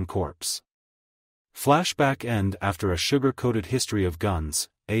rotten corpse. Flashback end: after a sugar-coated history of guns,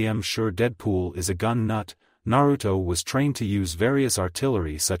 I'm sure Deadpool is a gun nut. Naruto was trained to use various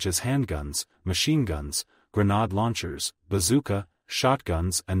artillery such as handguns, machine guns, grenade launchers, bazooka,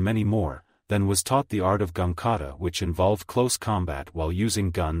 shotguns and many more, then was taught the art of gunkata, which involved close combat while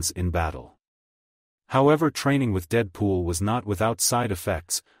using guns in battle. However, training with Deadpool was not without side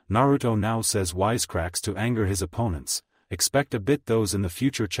effects. Naruto now says wisecracks to anger his opponents, expect a bit those in the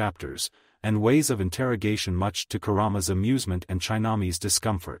future chapters, and ways of interrogation, much to Kurama's amusement and Chinami's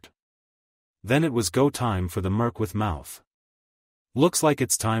discomfort. Then it was go time for the merc with mouth. Looks like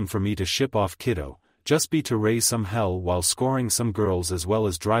it's time for me to ship off, kiddo, just be to raise some hell while scoring some girls as well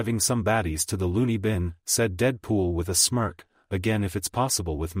as driving some baddies to the loony bin, said Deadpool with a smirk, again if it's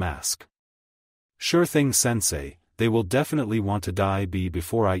possible with mask. Sure thing, sensei, they will definitely want to die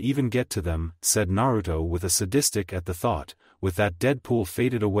before I even get to them, said Naruto with a sadistic at the thought. With that, Deadpool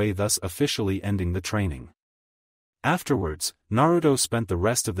faded away, thus officially ending the training. Afterwards, Naruto spent the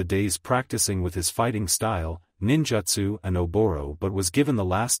rest of the days practicing with his fighting style, ninjutsu and oboro, but was given the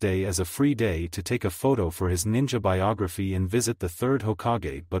last day as a free day to take a photo for his ninja biography and visit the third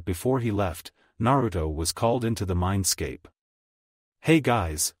Hokage. But before he left, Naruto was called into the mindscape. "Hey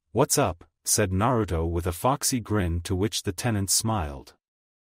guys, what's up?" said Naruto with a foxy grin, to which the tenants smiled.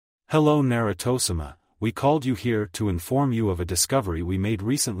 "Hello Naruto-sama, we called you here to inform you of a discovery we made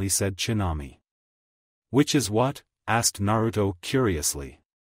recently," said Chinami. "Which is what?" asked Naruto curiously.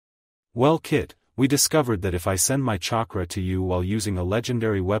 "Well kid, we discovered that if I send my chakra to you while using a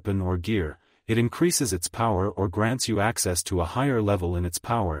legendary weapon or gear, it increases its power or grants you access to a higher level in its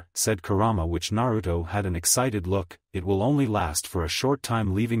power," said Kurama, which Naruto had an excited look. "It will only last for a short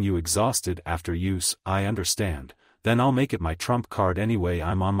time, leaving you exhausted after use." "I understand. then I'll make it my trump card anyway.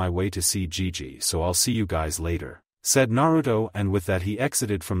 I'm on my way to see Gigi, so I'll see you guys later," said Naruto, and with that he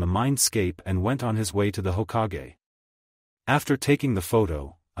exited from the mindscape and went on his way to the Hokage. After taking the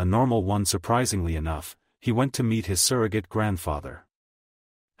photo, a normal one surprisingly enough, he went to meet his surrogate grandfather.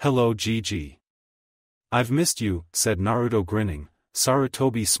 "Hello Gigi. I've missed you," said Naruto grinning.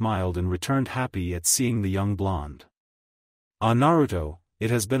 Sarutobi smiled and returned happy at seeing the young blonde. "Ah Naruto,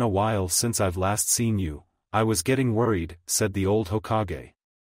 it has been a while since I've last seen you. I was getting worried," said the old Hokage.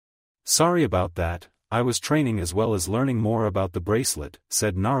 "Sorry about that, I was training as well as learning more about the bracelet,"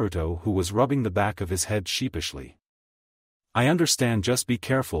 said Naruto, who was rubbing the back of his head sheepishly. "I understand, just be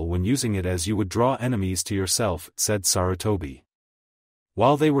careful when using it as you would draw enemies to yourself," said Sarutobi.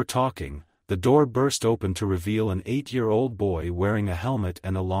 While they were talking, the door burst open to reveal an 8-year-old boy wearing a helmet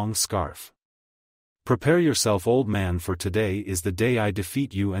and a long scarf. "Prepare yourself, old man, for today is the day I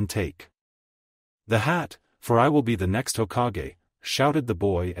defeat you and take the hat, for I will be the next Hokage," shouted the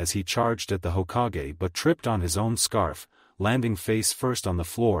boy as he charged at the Hokage but tripped on his own scarf, landing face first on the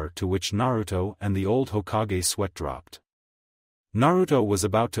floor, to which Naruto and the old Hokage sweat dropped. Naruto was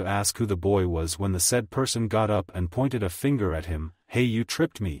about to ask who the boy was when the said person got up and pointed a finger at him. "Hey, you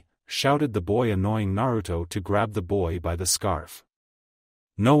tripped me," shouted the boy, annoying Naruto to grab the boy by the scarf.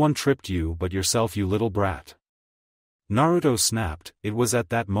 "No one tripped you but yourself, you little brat." Naruto snapped. It was at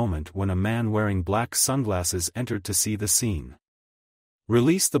that moment when a man wearing black sunglasses entered to see the scene.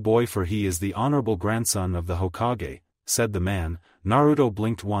 "Release the boy, for he is the honorable grandson of the Hokage," said the man. Naruto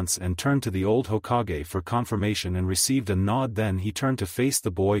blinked once and turned to the old Hokage for confirmation and received a nod. Then he turned to face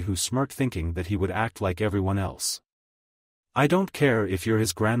the boy, who smirked, thinking that he would act like everyone else. "I don't care if you're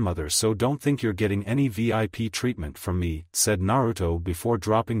his grandmother, so don't think you're getting any VIP treatment from me," said Naruto before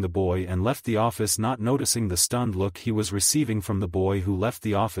dropping the boy and left the office, not noticing the stunned look he was receiving from the boy who left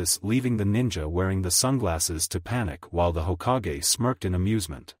the office, leaving the ninja wearing the sunglasses to panic while the Hokage smirked in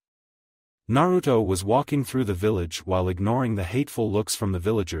amusement. Naruto was walking through the village while ignoring the hateful looks from the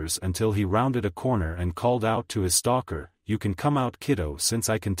villagers until he rounded a corner and called out to his stalker, "You can come out, kiddo, since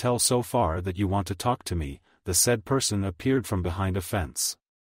I can tell so far that you want to talk to me." The said person appeared from behind a fence.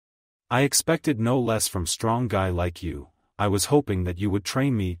 "I expected no less from strong guy like you. I was hoping that you would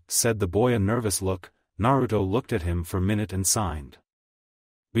train me," said the boy, a nervous look. Naruto looked at him for a minute and signed.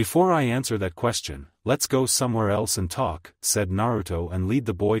 "Before I answer that question, let's go somewhere else and talk," said Naruto, and led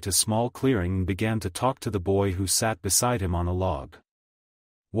the boy to small clearing and began to talk to the boy who sat beside him on a log.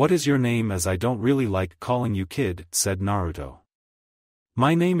 "What is your name, as I don't really like calling you kid," said Naruto.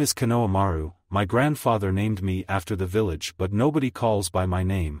 "My name is Konohamaru. My grandfather named me after the village, but nobody calls by my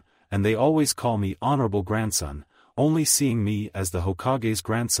name, and they always call me honorable grandson, only seeing me as the Hokage's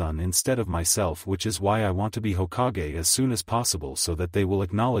grandson instead of myself, which is why I want to be Hokage as soon as possible so that they will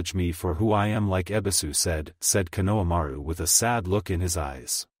acknowledge me for who I am, like Ebisu said Konohamaru with a sad look in his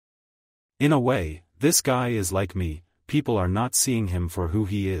eyes. "In a way, this guy is like me. People are not seeing him for who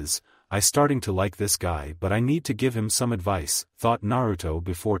he is. I starting to like this guy, but I need to give him some advice," thought Naruto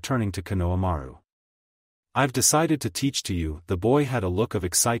before turning to Konohamaru. "I've decided to teach to you." The boy had a look of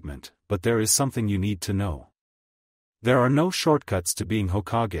excitement, "but there is something you need to know. There are no shortcuts to being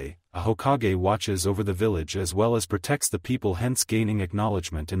Hokage. A Hokage watches over the village as well as protects the people, hence gaining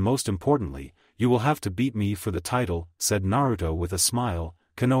acknowledgement, and most importantly, you will have to beat me for the title," said Naruto with a smile.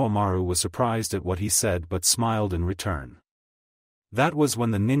 Konohamaru was surprised at what he said but smiled in return. That was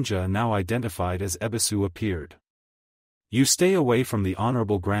when the ninja, now identified as Ebisu, appeared. "You stay away from the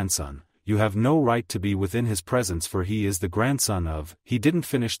honorable grandson. You have no right to be within his presence, for he is the grandson of—" He didn't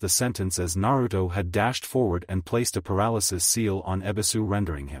finish the sentence as Naruto had dashed forward and placed a paralysis seal on Ebisu,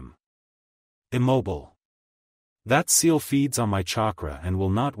 rendering him immobile. "That seal feeds on my chakra and will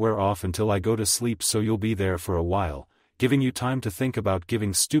not wear off until I go to sleep, so you'll be there for a while, giving you time to think about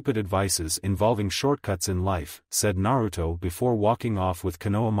giving stupid advices involving shortcuts in life," said Naruto before walking off with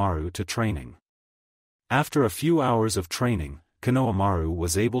Konohamaru to training. After a few hours of training, Konohamaru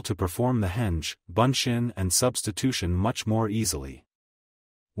was able to perform the henge, bunshin and substitution much more easily.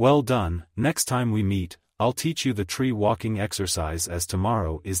 "Well done. Next time we meet, I'll teach you the tree walking exercise, as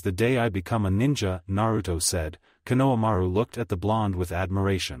tomorrow is the day I become a ninja," Naruto said. Konohamaru looked at the blonde with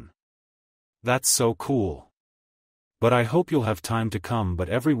admiration. "That's so cool. But I hope you'll have time to come but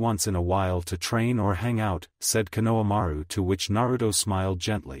every once in a while to train or hang out," said Konohamaru, to which Naruto smiled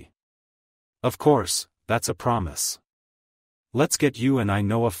gently. "Of course, that's a promise. Let's get you and I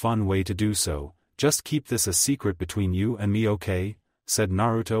know a fun way to do so. Just keep this a secret between you and me, okay?" said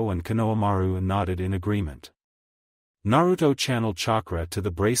Naruto, and Konohamaru nodded in agreement. Naruto channeled chakra to the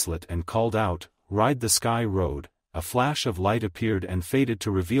bracelet and called out, "Ride the Sky Road." A flash of light appeared and faded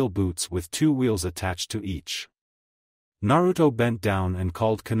to reveal boots with 2 wheels attached to each. Naruto bent down and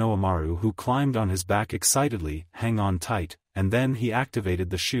called Konohamaru, who climbed on his back excitedly, "Hang on tight," and then he activated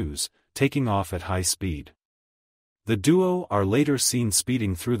the shoes, taking off at high speed. The duo are later seen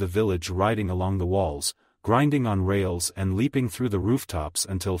speeding through the village, riding along the walls, grinding on rails and leaping through the rooftops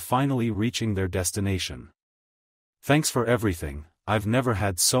until finally reaching their destination. "Thanks for everything, I've never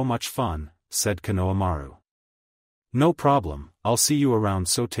had so much fun," said Konohamaru. "No problem, I'll see you around,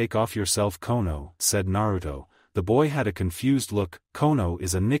 so take off yourself, Kono," said Naruto. The boy had a confused look. "Kono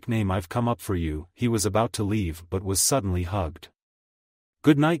is a nickname I've come up for you." He was about to leave but was suddenly hugged.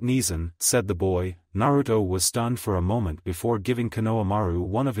 "Good night, Nizan," said the boy. Naruto was stunned for a moment before giving Konohamaru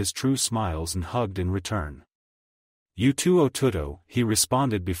one of his true smiles and hugged in return. "You too, Otuto," he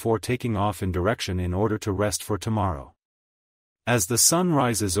responded before taking off in direction in order to rest for tomorrow. As the sun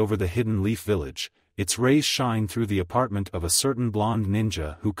rises over the hidden leaf village, its rays shine through the apartment of a certain blonde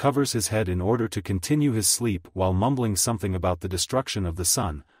ninja who covers his head in order to continue his sleep while mumbling something about the destruction of the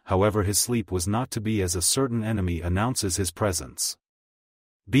sun. However, his sleep was not to be, as a certain enemy announces his presence.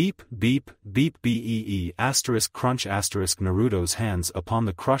 Beep, beep, beep, bee, asterisk crunch asterisk. Naruto's hands upon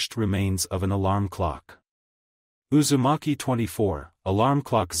the crushed remains of an alarm clock. "Uzumaki 24, alarm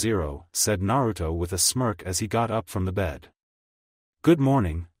clock 0, said Naruto with a smirk as he got up from the bed. "Good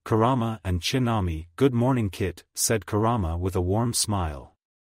morning, Kurama and Chinami." "Good morning, Kit," said Kurama with a warm smile.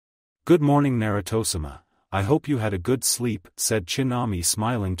 "Good morning, Naruto-sama. I hope you had a good sleep," said Chinami,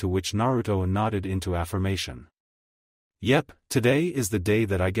 smiling, to which Naruto nodded into affirmation. "Yep, today is the day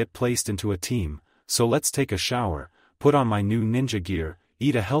that I get placed into a team, so let's take a shower, put on my new ninja gear,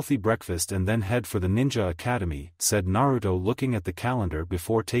 eat a healthy breakfast and then head for the Ninja Academy," said Naruto, looking at the calendar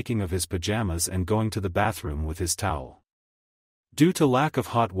before taking off his pajamas and going to the bathroom with his towel. Due to lack of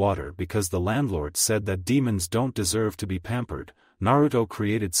hot water, because the landlord said that demons don't deserve to be pampered, Naruto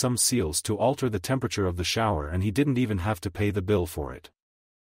created some seals to alter the temperature of the shower, and he didn't even have to pay the bill for it.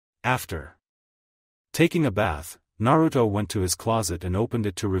 After taking a bath, Naruto went to his closet and opened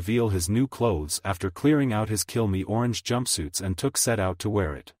it to reveal his new clothes after clearing out his Kill Me orange jumpsuits and set out to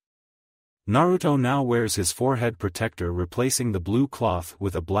wear it. Naruto now wears his forehead protector, replacing the blue cloth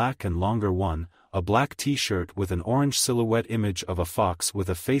with a black and longer one, a black t-shirt with an orange silhouette image of a fox with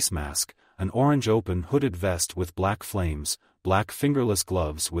a face mask, an orange open hooded vest with black flames, black fingerless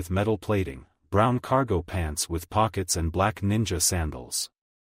gloves with metal plating, brown cargo pants with pockets and black ninja sandals.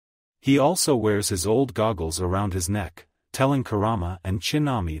 He also wears his old goggles around his neck, telling Kurama and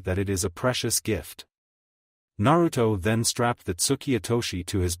Chinami that it is a precious gift. Naruto then strapped the Tsuki Itoshi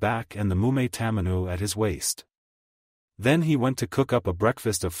to his back and the Mume Tamino at his waist. Then he went to cook up a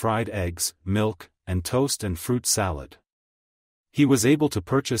breakfast of fried eggs, milk, and toast and fruit salad. He was able to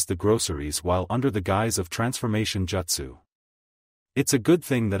purchase the groceries while under the guise of transformation jutsu. "It's a good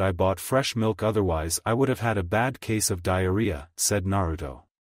thing that I bought fresh milk, otherwise I would have had a bad case of diarrhea," said Naruto.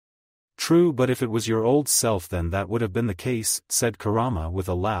 "True, but if it was your old self then that would have been the case," said Kurama with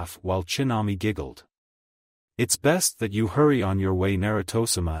a laugh while Chinami giggled. "It's best that you hurry on your way,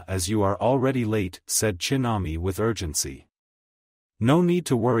 Naruto-sama, as you are already late," said Chinami with urgency. "No need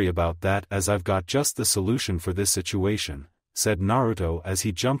to worry about that, as I've got just the solution for this situation," said Naruto as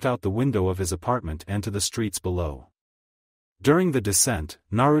he jumped out the window of his apartment and to the streets below. During the descent,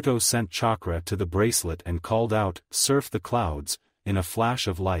 Naruto sent chakra to the bracelet and called out, "Surf the clouds." In a flash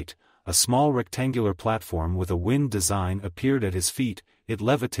of light, a small rectangular platform with a wind design appeared at his feet. It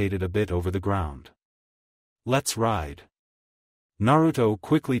levitated a bit over the ground. "Let's ride." Naruto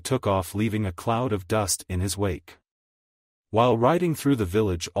quickly took off, leaving a cloud of dust in his wake. While riding through the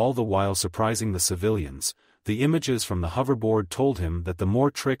village, all the while surprising the civilians, the images from the hoverboard told him that the more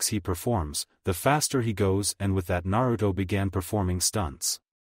tricks he performs, the faster he goes, and with that Naruto began performing stunts.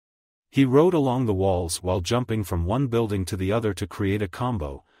 He rode along the walls while jumping from one building to the other to create a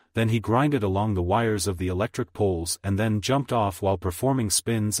combo. Then he grinded along the wires of the electric poles and then jumped off while performing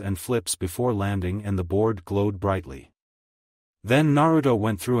spins and flips before landing, and the board glowed brightly. Then Naruto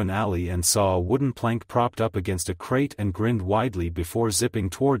went through an alley and saw a wooden plank propped up against a crate and grinned widely before zipping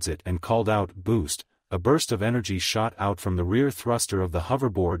towards it and called out, "Boost!" A burst of energy shot out from the rear thruster of the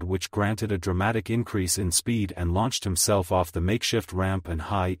hoverboard, which granted a dramatic increase in speed and launched himself off the makeshift ramp and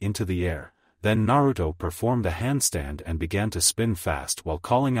high into the air. Then Naruto performed a handstand and began to spin fast while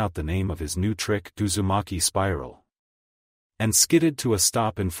calling out the name of his new trick, Uzumaki Spiral, and skidded to a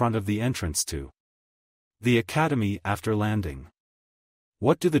stop in front of the entrance to the academy after landing.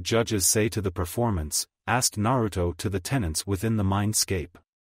 "What do the judges say to the performance?" asked Naruto to the tenants within the mindscape.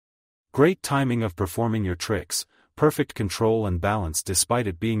 "Great timing of performing your tricks, perfect control and balance despite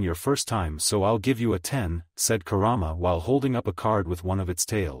it being your first time, so I'll give you a 10, said Kurama while holding up a card with one of its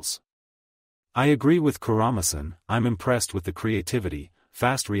tails. I agree with Kurama-san. I'm impressed with the creativity,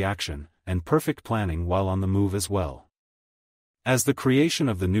 fast reaction, and perfect planning while on the move as well. As the creation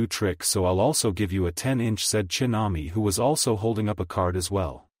of the new trick, so I'll also give you a 10-inch, said Chinami, who was also holding up a card as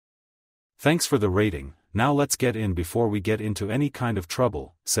well. Thanks for the rating. Now let's get in before we get into any kind of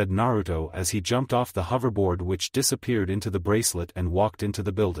trouble, said Naruto as he jumped off the hoverboard, which disappeared into the bracelet, and walked into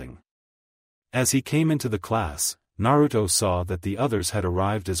the building. As he came into the class, Naruto saw that the others had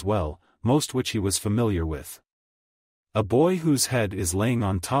arrived as well, most which he was familiar with. A boy whose head is laying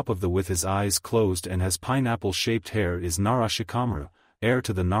on top of the with his eyes closed and has pineapple-shaped hair is Nara Shikamaru, heir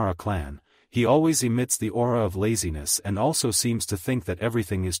to the Nara clan. He always emits the aura of laziness and also seems to think that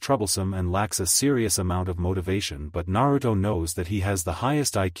everything is troublesome and lacks a serious amount of motivation, but Naruto knows that he has the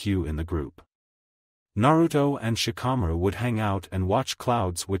highest IQ in the group. Naruto and Shikamaru would hang out and watch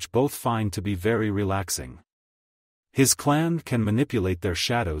clouds, which both find to be very relaxing. His clan can manipulate their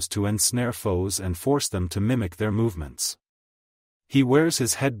shadows to ensnare foes and force them to mimic their movements. He wears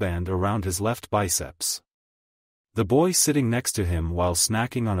his headband around his left biceps. The boy sitting next to him while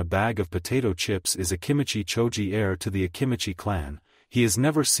snacking on a bag of potato chips is Akimichi Choji, heir to the Akimichi clan. He is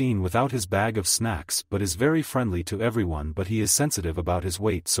never seen without his bag of snacks but is very friendly to everyone, but he is sensitive about his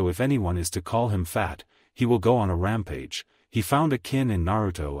weight, so if anyone is to call him fat, he will go on a rampage. He found a kin in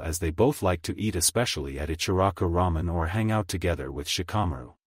Naruto as they both like to eat, especially at Ichiraku Ramen, or hang out together with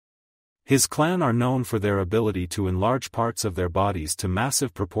Shikamaru. His clan are known for their ability to enlarge parts of their bodies to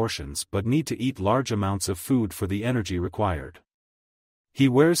massive proportions but need to eat large amounts of food for the energy required. He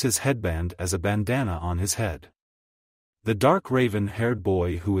wears his headband as a bandana on his head. The dark raven-haired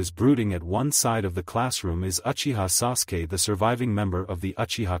boy who is brooding at one side of the classroom is Uchiha Sasuke, the surviving member of the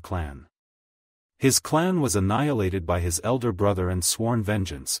Uchiha clan. His clan was annihilated by his elder brother and sworn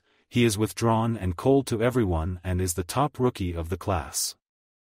vengeance. He is withdrawn and cold to everyone and is the top rookie of the class.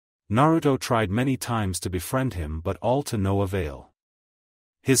 Naruto tried many times to befriend him but all to no avail.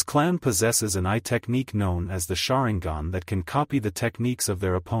 His clan possesses an eye technique known as the Sharingan that can copy the techniques of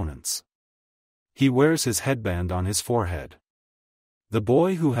their opponents. He wears his headband on his forehead. The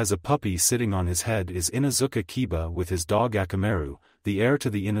boy who has a puppy sitting on his head is Inuzuka Kiba with his dog Akamaru, the heir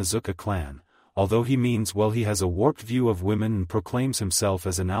to the Inuzuka clan. Although he means well, he has a warped view of women and proclaims himself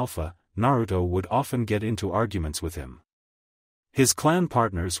as an alpha. Naruto would often get into arguments with him. His clan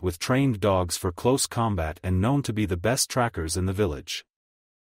partners with trained dogs for close combat and known to be the best trackers in the village.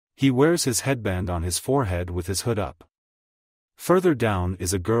 He wears his headband on his forehead with his hood up. Further down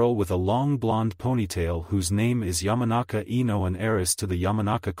is a girl with a long blonde ponytail whose name is Yamanaka Ino, an heiress to the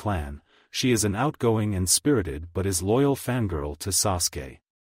Yamanaka clan. She is an outgoing and spirited but is loyal fangirl to Sasuke.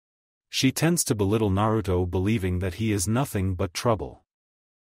 She tends to belittle Naruto, believing that he is nothing but trouble.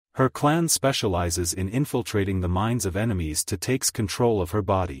 Her clan specializes in infiltrating the minds of enemies to take control of her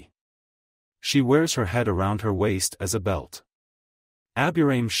body. She wears her head around her waist as a belt.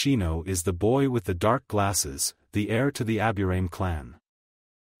 Aburame Shino is the boy with the dark glasses, the heir to the Aburame clan.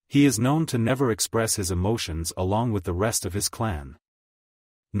 He is known to never express his emotions along with the rest of his clan.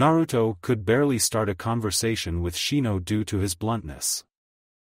 Naruto could barely start a conversation with Shino due to his bluntness.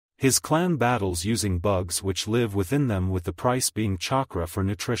 His clan battles using bugs which live within them, with the price being chakra for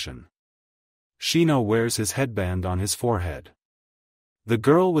nutrition. Shino wears his headband on his forehead. The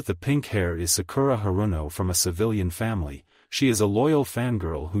girl with the pink hair is Sakura Haruno from a civilian family. She is a loyal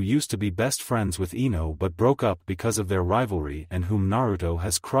fangirl who used to be best friends with Ino but broke up because of their rivalry, and whom Naruto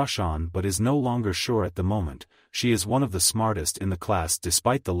has crush on but is no longer sure at the moment. She is one of the smartest in the class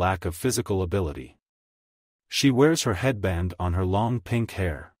despite the lack of physical ability. She wears her headband on her long pink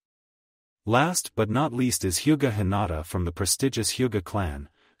hair. Last but not least is Hyuga Hinata from the prestigious Hyuga clan.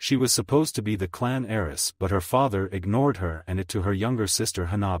 She was supposed to be the clan heiress, but her father ignored her and it to her younger sister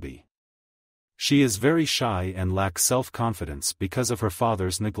Hanabi. She is very shy and lacks self-confidence because of her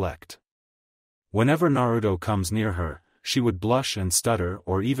father's neglect. Whenever Naruto comes near her, she would blush and stutter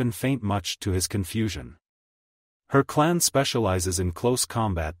or even faint, much to his confusion. Her clan specializes in close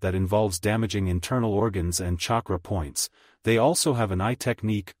combat that involves damaging internal organs and chakra points. They also have an eye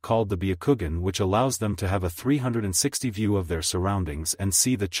technique called the Byakugan, which allows them to have a 360 view of their surroundings and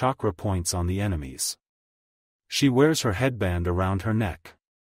see the chakra points on the enemies. She wears her headband around her neck.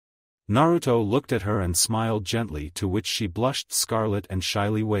 Naruto looked at her and smiled gently, to which she blushed scarlet and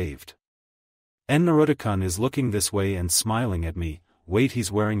shyly waved. Naruto-kun is looking this way and smiling at me. Wait,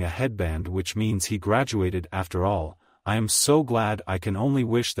 he's wearing a headband, which means he graduated after all. I am so glad. I can only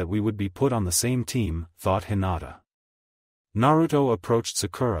wish that we would be put on the same team, thought Hinata. Naruto approached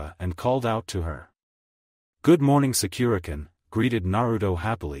Sakura and called out to her. Good morning, Sakura-kun, greeted Naruto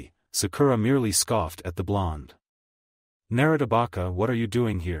happily. Sakura merely scoffed at the blonde. Naruto-baka, what are you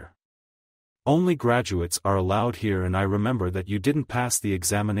doing here? Only graduates are allowed here and I remember that you didn't pass the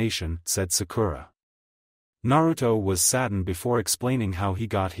examination, said Sakura. Naruto was saddened before explaining how he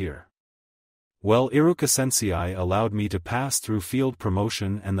got here. Well, Iruka-sensei allowed me to pass through field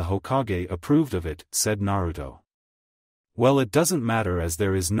promotion and the Hokage approved of it, said Naruto. Well, it doesn't matter as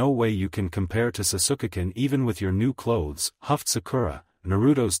there is no way you can compare to Sasuke-kun even with your new clothes, huffed Sakura.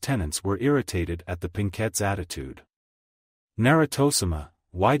 Naruto's tenants were irritated at the Pinkette's attitude. Naruto-sama,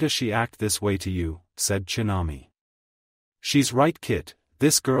 why does she act this way to you, said Tsunami. She's right, Kit,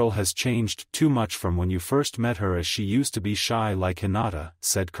 this girl has changed too much from when you first met her as she used to be shy like Hinata,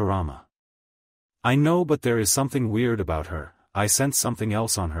 said Kurama. I know, but there is something weird about her, I sense something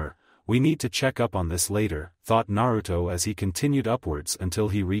else on her, we need to check up on this later, thought Naruto as he continued upwards until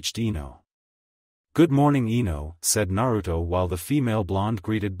he reached Ino. Good morning, Ino, said Naruto while the female blonde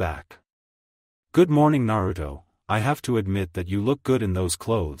greeted back. Good morning, Naruto, I have to admit that you look good in those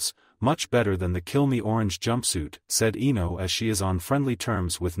clothes, much better than the Kill Me orange jumpsuit, said Ino as she is on friendly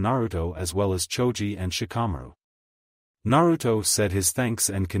terms with Naruto as well as Choji and Shikamaru. Naruto said his thanks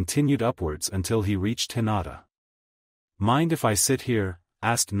and continued upwards until he reached Hinata. Mind if I sit here?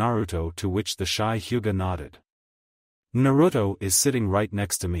 Asked Naruto, to which the shy Hyuga nodded. Naruto is sitting right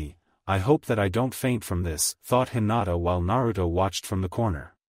next to me, I hope that I don't faint from this, thought Hinata while Naruto watched from the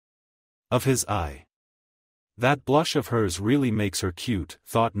corner of his eye. That blush of hers really makes her cute,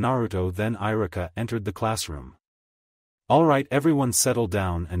 thought Naruto. Then Iruka entered the classroom. Alright, everyone settle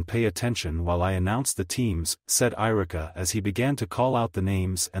down and pay attention while I announce the teams, said Iruka as he began to call out the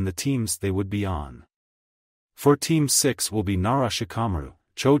names and the teams they would be on. For Team 6 will be Nara Shikamaru,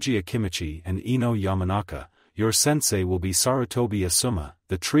 Choji Akimichi and Ino Yamanaka, your sensei will be Sarutobi Asuma.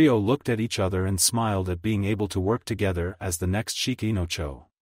 The trio looked at each other and smiled at being able to work together as the next Shikinocho.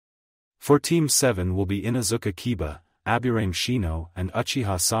 For Team 7 will be Inazuka Kiba, Aburame Shino and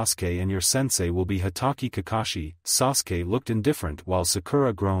Uchiha Sasuke, and your sensei will be Hatake Kakashi. Sasuke looked indifferent while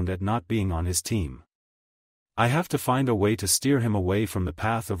Sakura groaned at not being on his team. I have to find a way to steer him away from the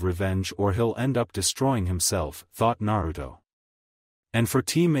path of revenge or he'll end up destroying himself, thought Naruto. And for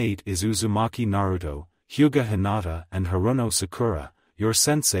Team 8 is Uzumaki Naruto, Hyuga Hinata and Haruno Sakura, your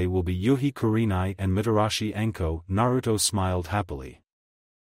sensei will be Yuhi Kurenai and Mitarashi Anko. Naruto smiled happily.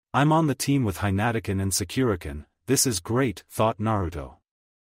 I'm on the team with Hinata-kun and Sakura-kun, this is great, thought Naruto.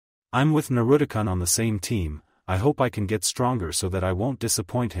 I'm with Naruto-kun on the same team, I hope I can get stronger so that I won't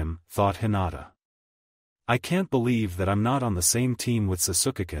disappoint him, thought Hinata. I can't believe that I'm not on the same team with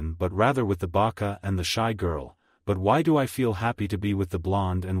Sasuke-kun but rather with the baka and the shy girl, but why do I feel happy to be with the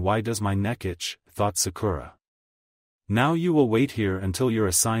blonde and why does my neck itch, thought Sakura. Now you will wait here until your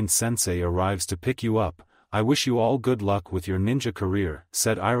assigned sensei arrives to pick you up, I wish you all good luck with your ninja career,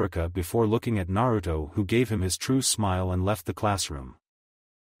 said Iruka before looking at Naruto, who gave him his true smile and left the classroom.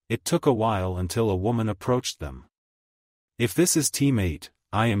 It took a while until a woman approached them. If this is Team 8,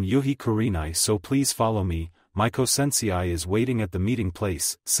 I am Yuhi Kurenai, so please follow me, Maiko Sensei is waiting at the meeting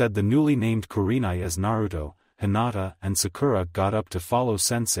place, said the newly named Kurenai as Naruto, Hinata and Sakura got up to follow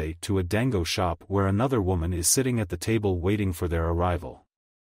Sensei to a dango shop where another woman is sitting at the table waiting for their arrival.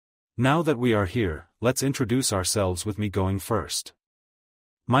 Now that we are here, let's introduce ourselves with me going first.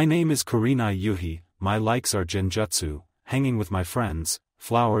 My name is Kurenai Yuhi, my likes are genjutsu, hanging with my friends,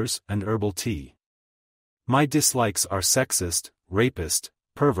 flowers and herbal tea. My dislikes are sexist, rapist,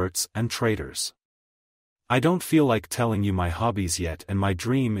 perverts and traitors. I don't feel like telling you my hobbies yet and my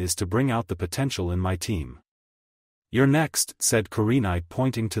dream is to bring out the potential in my team. You're next, said Kurenai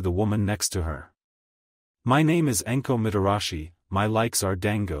pointing to the woman next to her. My name is Anko Mitarashi, my likes are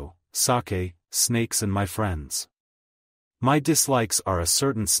dango, sake, snakes and my friends. My dislikes are a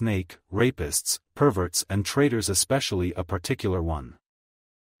certain snake, rapists, perverts and traitors, especially a particular one.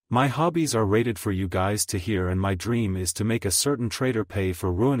 My hobbies are rated for you guys to hear and my dream is to make a certain traitor pay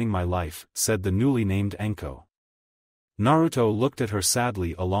for ruining my life, said the newly named Anko. Naruto looked at her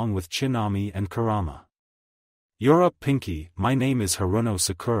sadly along with Tsunami and Kurama. You're up, Pinky. My name is Haruno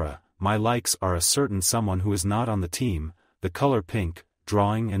Sakura, my likes are a certain someone who is not on the team, the color pink,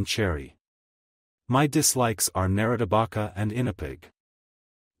 drawing and cherry. My dislikes are Naruto and Inapig.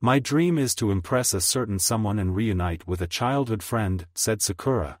 My dream is to impress a certain someone and reunite with a childhood friend, said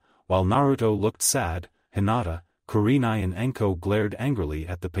Sakura, while Naruto looked sad. Hinata, Kurenai and Anko glared angrily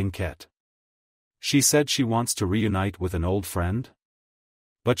at the Pinkette. She said she wants to reunite with an old friend?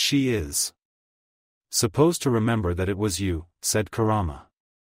 But she is supposed to remember that it was you, said Kurama.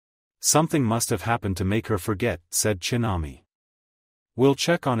 Something must have happened to make her forget, said Tsunami. We'll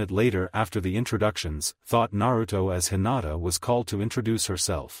check on it later after the introductions, thought Naruto as Hinata was called to introduce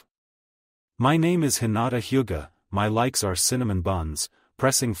herself. My name is Hinata Hyuga, my likes are cinnamon buns,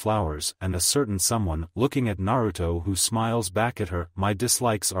 pressing flowers, and a certain someone looking at Naruto who smiles back at her. My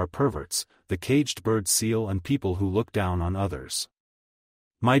dislikes are perverts, the caged bird seal, and people who look down on others.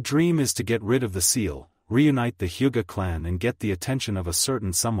 My dream is to get rid of the seal, reunite the Hyuga clan, and get the attention of a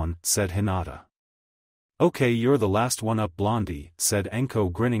certain someone, said Hinata. Okay, you're the last one up, Blondie, said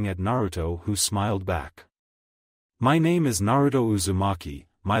Enko, grinning at Naruto, who smiled back. My name is Naruto Uzumaki,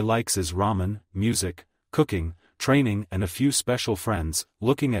 my likes is ramen, music, cooking, training, and a few special friends.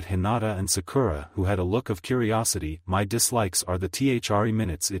 Looking at Hinata and Sakura, who had a look of curiosity. My dislikes are the 3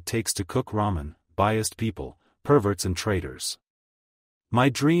 minutes it takes to cook ramen, biased people, perverts and traitors. My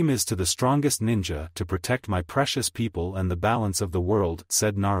dream is to the strongest ninja to protect my precious people and the balance of the world,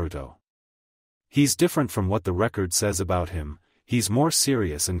 said Naruto. He's different from what the record says about him, he's more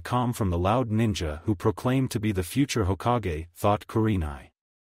serious and calm from the loud ninja who proclaimed to be the future Hokage, thought Kurenai.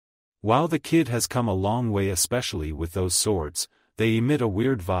 Wow, the kid has come a long way, especially with those swords, they emit a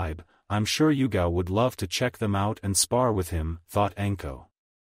weird vibe. I'm sure Yugao would love to check them out and spar with him, thought Enko.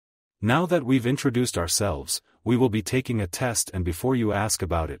 Now that we've introduced ourselves, we will be taking a test, and before you ask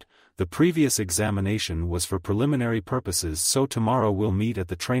about it, the previous examination was for preliminary purposes, so tomorrow we'll meet at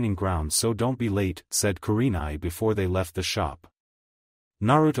the training ground, so don't be late, said Kurenai before they left the shop.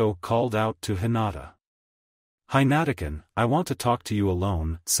 Naruto called out to Hinata. Hinata-kun, I want to talk to you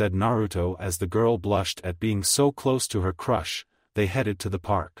alone, said Naruto as the girl blushed at being so close to her crush. They headed to the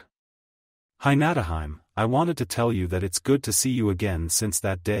park. Hinata-hime, I wanted to tell you that it's good to see you again since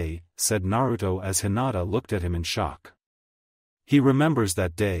that day, said Naruto as Hinata looked at him in shock. He remembers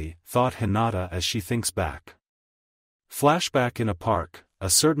that day, thought Hinata as she thinks back. Flashback in a park, a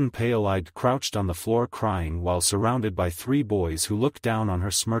certain pale-eyed crouched on the floor crying while surrounded by 3 boys who looked down on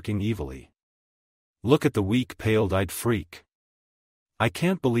her smirking evilly. Look at the weak pale-eyed freak. I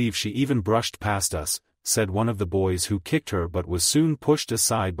can't believe she even brushed past us, said one of the boys who kicked her but was soon pushed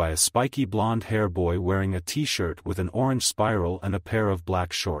aside by a spiky blonde-hair boy wearing a t-shirt with an orange spiral and a pair of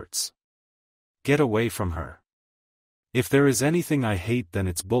black shorts. Get away from her. If there is anything I hate then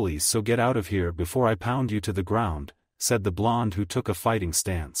it's bullies, so get out of here before I pound you to the ground, said the blonde who took a fighting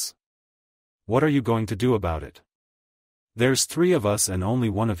stance. What are you going to do about it? There's 3 of us and only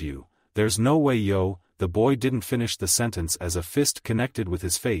one of you, there's no way yo. The boy didn't finish the sentence as a fist connected with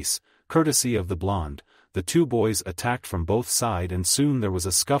his face, courtesy of the blonde. The 2 boys attacked from both sides and soon there was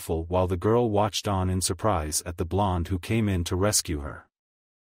a scuffle while the girl watched on in surprise at the blonde who came in to rescue her.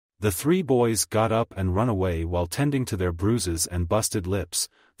 The 3 boys got up and run away while tending to their bruises and busted lips.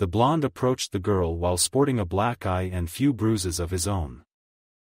 The blonde approached the girl while sporting a black eye and few bruises of his own.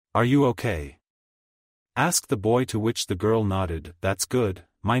 Are you okay? Asked the boy, to which the girl nodded. That's good,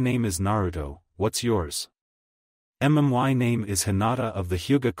 my name is Naruto, what's yours? My name is Hinata of the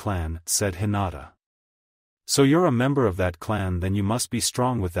Hyuga clan, said Hinata. So you're a member of that clan, then you must be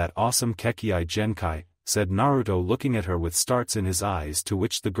strong with that awesome Kekkai Genkai, said Naruto looking at her with starts in his eyes, to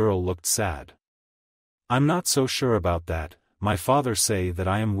which the girl looked sad. I'm not so sure about that, my father say that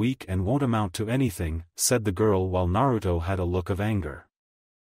I am weak and won't amount to anything, said the girl while Naruto had a look of anger.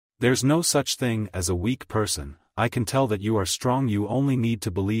 There's no such thing as a weak person, I can tell that you are strong, you only need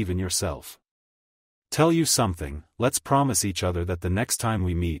to believe in yourself. Tell you something, let's promise each other that the next time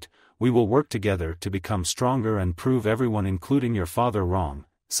we meet, we will work together to become stronger and prove everyone including your father wrong,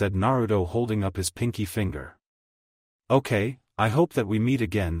 said Naruto holding up his pinky finger. Okay, I hope that we meet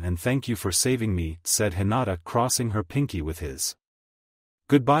again and thank you for saving me, said Hinata crossing her pinky with his.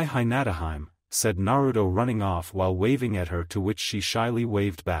 Goodbye Hinata-hime, said Naruto running off while waving at her, to which she shyly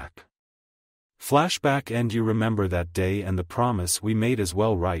waved back. Flashback, and you remember that day and the promise we made as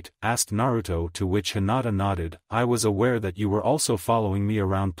well, right? Asked Naruto, to which Hinata nodded. I was aware that you were also following me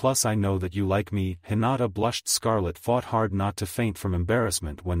around, plus I know that you like me. Hinata blushed scarlet, fought hard not to faint from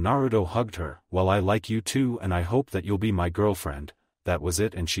embarrassment when Naruto hugged her. Well, I like you too and I hope that you'll be my girlfriend. That was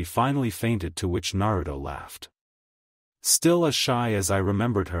it, and she finally fainted, to which Naruto laughed. Still as shy as I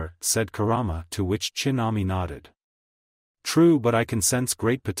remembered her, said Kurama, to which Tsunami nodded. True, but I can sense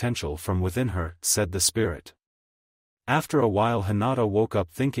great potential from within her, said the spirit. After a while Hinata woke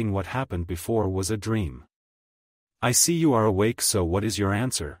up thinking what happened before was a dream. I see you are awake, so what is your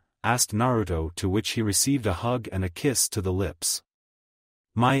answer? Asked Naruto, to which he received a hug and a kiss to the lips.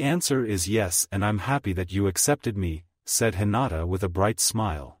 My answer is yes, and I'm happy that you accepted me, said Hinata with a bright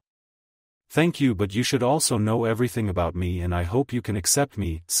smile. Thank you, but you should also know everything about me and I hope you can accept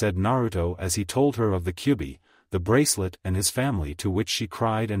me, said Naruto as he told her of the Kyuubi, the bracelet and his family, to which she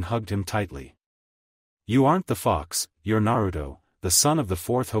cried and hugged him tightly. You aren't the fox, you're Naruto, the son of the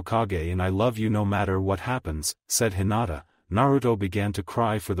 4th Hokage, and I love you no matter what happens, said Hinata. Naruto began to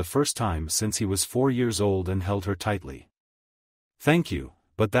cry for the first time since he was 4 years old and held her tightly. Thank you,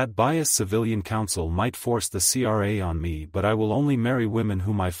 but that biased civilian council might force the CRA on me, but I will only marry women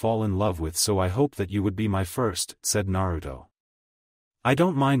whom I fall in love with, so I hope that you would be my first, said Naruto. I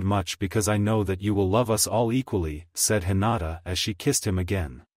don't mind much because I know that you will love us all equally, said Hinata as she kissed him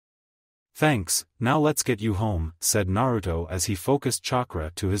again. Thanks, now let's get you home, said Naruto as he focused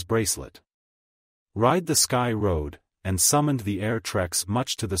chakra to his bracelet. Ride the Sky Road, and summoned the air treks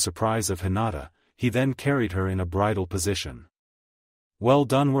much to the surprise of Hinata. He then carried her in a bridle position. Well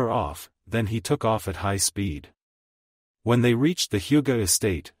done, we're off. Then he took off at high speed. When they reached the Hyuga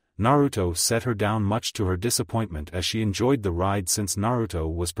estate, Naruto set her down much to her disappointment as she enjoyed the ride since Naruto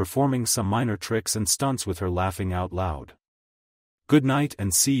was performing some minor tricks and stunts with her laughing out loud. Good night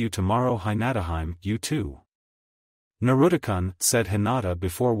and see you tomorrow Hinataheim, you too. Naruto-kun, said Hinata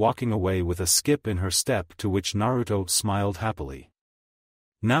before walking away with a skip in her step, to which Naruto smiled happily.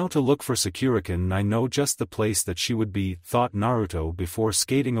 Now to look for Sakura-kun, I know just the place that she would be, thought Naruto before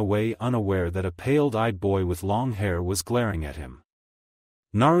skating away, unaware that a pale-eyed boy with long hair was glaring at him.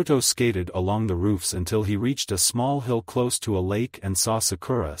 Naruto skated along the roofs until he reached a small hill close to a lake and saw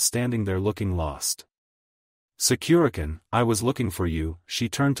Sakura standing there looking lost. Sakura-kun, I was looking for you. She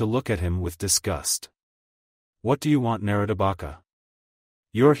turned to look at him with disgust. What do you want, Naruto-baka?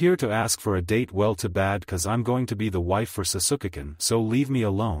 You're here to ask for a date? Well, too bad, cause I'm going to be the wife for Sasuke-kun, so leave me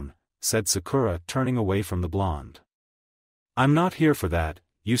alone, said Sakura, turning away from the blonde. I'm not here for that.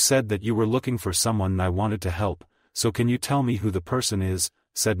 You said that you were looking for someone and I wanted to help, so can you tell me who the person is,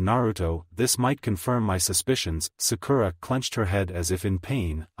 said Naruto. This might confirm my suspicions. Sakura clenched her head as if in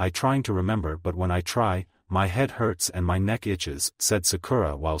pain. I'm trying to remember, but when I try, my head hurts and my neck itches, said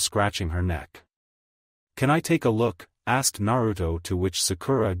Sakura while scratching her neck. Can I take a look? Asked Naruto, to which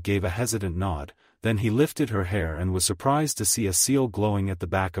Sakura gave a hesitant nod. Then he lifted her hair and was surprised to see a seal glowing at the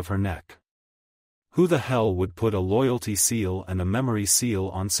back of her neck. Who the hell would put a loyalty seal and a memory seal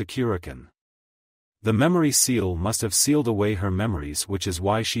on Sakura-kun? The memory seal must have sealed away her memories, which is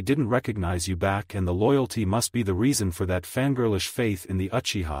why she didn't recognize you back, and the loyalty must be the reason for that fangirlish faith in the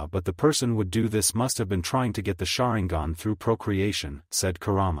Uchiha, but the person would do this must have been trying to get the Sharingan through procreation, said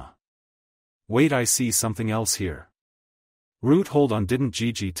Kurama. Wait, I see something else here. Root, hold on, didn't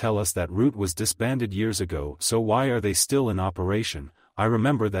Gigi tell us that Root was disbanded years ago, so why are they still in operation? I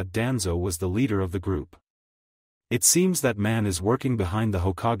remember that Danzo was the leader of the group. It seems that man is working behind the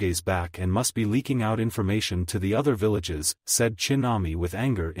Hokage's back and must be leaking out information to the other villages, said Chinami with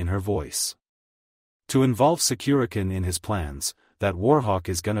anger in her voice. To involve Sakura-kun in his plans, that Warhawk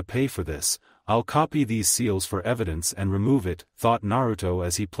is gonna pay for this. I'll copy these seals for evidence and remove it, thought Naruto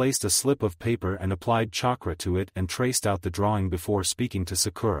as he placed a slip of paper and applied chakra to it and traced out the drawing before speaking to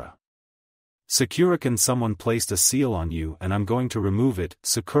Sakura. Sakura-kun, someone placed a seal on you and I'm going to remove it.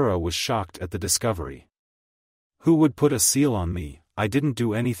 Sakura was shocked at the discovery. Who would put a seal on me? I didn't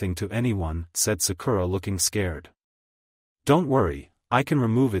do anything to anyone, said Sakura looking scared. Don't worry, I can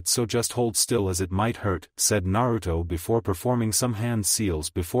remove it, so just hold still as it might hurt, said Naruto before performing some hand seals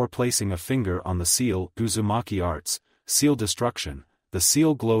before placing a finger on the seal. Uzumaki Arts, Seal Destruction. The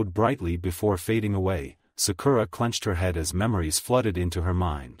seal glowed brightly before fading away. Sakura clenched her head as memories flooded into her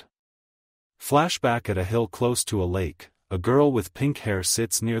mind. Flashback at a hill close to a lake. A girl with pink hair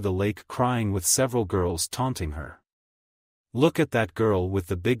sits near the lake crying with several girls taunting her. Look at that girl with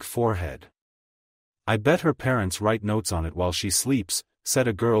the big forehead. I bet her parents write notes on it while she sleeps, said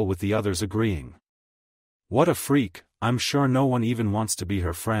a girl with the others agreeing. What a freak, I'm sure no one even wants to be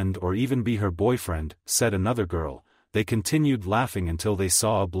her friend or even be her boyfriend, said another girl. They continued laughing until they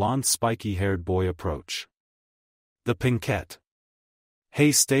saw a blonde spiky-haired boy approach. The pinkette.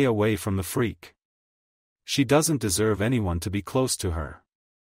 Hey, stay away from the freak. She doesn't deserve anyone to be close to her.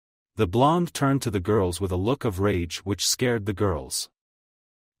 The blonde turned to the girls with a look of rage which scared the girls.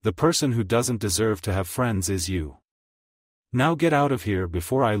 The person who doesn't deserve to have friends is you. Now get out of here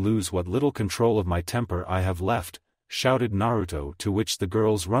before I lose what little control of my temper I have left, shouted Naruto, to which the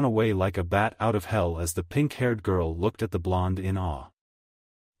girls run away like a bat out of hell as the pink-haired girl looked at the blonde in awe.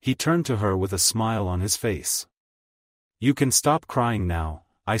 He turned to her with a smile on his face. You can stop crying now.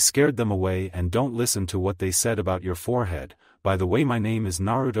 I scared them away, and don't listen to what they said about your forehead. By the way, my name is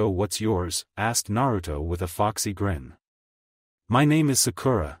Naruto. What's yours? Asked Naruto with a foxy grin. My name is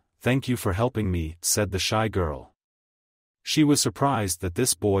Sakura, thank you for helping me, said the shy girl. She was surprised that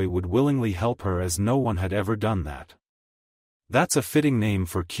this boy would willingly help her, as no one had ever done that. That's a fitting name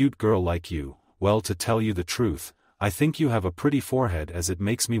for a cute girl like you. Well, to tell you the truth, I think you have a pretty forehead, as it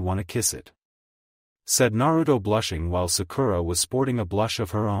makes me want to kiss it, said Naruto, blushing while Sakura was sporting a blush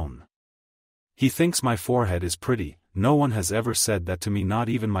of her own. He thinks my forehead is pretty. No one has ever said that to me, not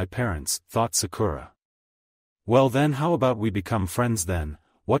even my parents, thought Sakura. Well then, how about we become friends then,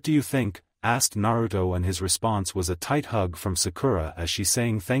 what do you think? Asked Naruto, and his response was a tight hug from Sakura as she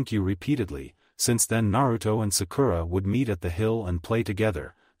sang thank you repeatedly. Since then Naruto and Sakura would meet at the hill and play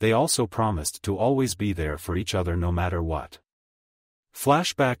together. They also promised to always be there for each other no matter what.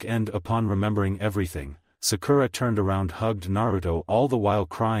 Flashback end. Upon remembering everything, Sakura turned around, hugged Naruto, all the while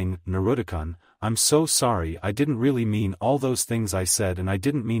crying, Naruto-kun, I'm so sorry, I didn't really mean all those things I said, and I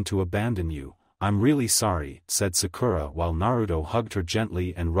didn't mean to abandon you. I'm really sorry, said Sakura while Naruto hugged her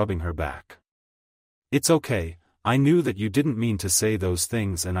gently and rubbing her back. It's okay, I knew that you didn't mean to say those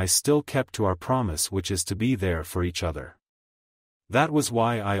things, and I still kept to our promise, which is to be there for each other. That was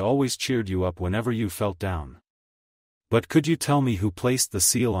why I always cheered you up whenever you felt down. But could you tell me who placed the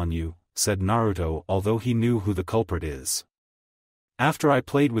seal on you? Said Naruto, although he knew who the culprit is. After I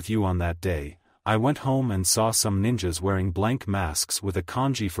played with you on that day, I went home and saw some ninjas wearing blank masks with a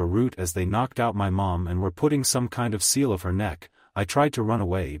kanji for root as they knocked out my mom and were putting some kind of seal of her neck. I tried to run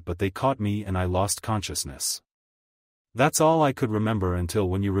away, but they caught me and I lost consciousness. That's all I could remember until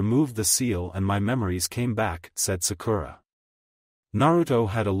when you removed the seal and my memories came back, said Sakura. Naruto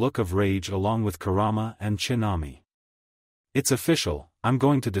had a look of rage along with Kurama and Tsunami. It's official, I'm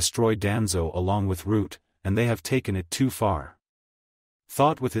going to destroy Danzo along with Root, and they have taken it too far.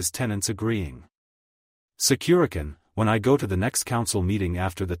 Thought with his tenants agreeing. Sakura-kun, when I go to the next council meeting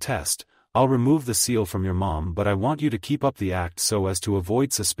after the test, I'll remove the seal from your mom, but I want you to keep up the act so as to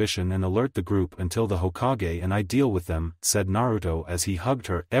avoid suspicion and alert the group until the Hokage and I deal with them, said Naruto as he hugged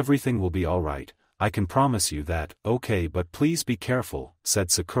her. Everything will be alright, I can promise you that. Okay, but please be careful, said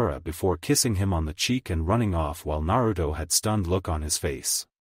Sakura before kissing him on the cheek and running off while Naruto had stunned look on his face.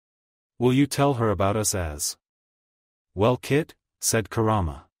 Will you tell her about us as well, Kit? Said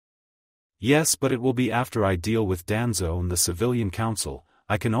Kurama. Yes, but it will be after I deal with Danzo and the civilian council.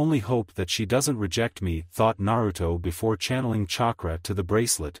 I can only hope that she doesn't reject me, thought Naruto before channeling chakra to the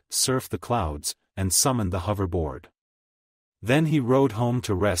bracelet, surf the clouds, and summoned the hoverboard. Then he rode home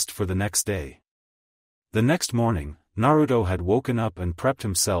to rest for the next day. The next morning, Naruto had woken up and prepped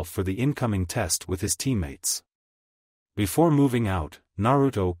himself for the incoming test with his teammates. Before moving out,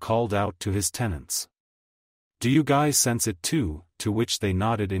 Naruto called out to his tenants. Do you guys sense it too? To which they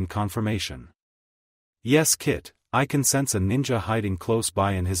nodded in confirmation. Yes, Kit, I can sense a ninja hiding close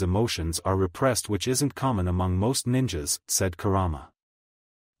by and his emotions are repressed, which isn't common among most ninjas, said Kurama.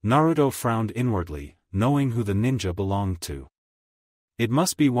 Naruto frowned inwardly, knowing who the ninja belonged to. It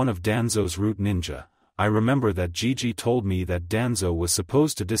must be one of Danzo's root ninja. I remember that Gigi told me that Danzo was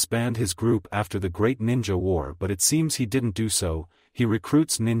supposed to disband his group after the Great Ninja War, but it seems he didn't do so. He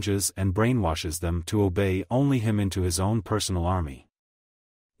recruits ninjas and brainwashes them to obey only him into his own personal army.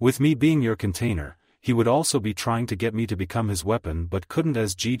 With me being your container, he would also be trying to get me to become his weapon but couldn't,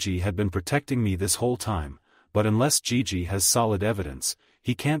 as Gigi had been protecting me this whole time. But unless Gigi has solid evidence,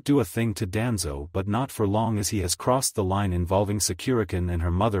 he can't do a thing to Danzo, but not for long, as he has crossed the line involving Sakura-kun and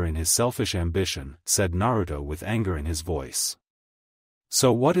her mother in his selfish ambition, said Naruto with anger in his voice.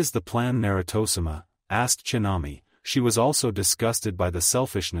 So what is the plan, Naruto-sama? Asked Tsunami. She was also disgusted by the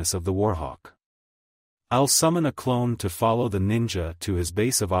selfishness of the Warhawk. I'll summon a clone to follow the ninja to his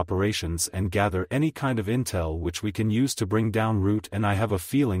base of operations and gather any kind of intel which we can use to bring down Root, and I have a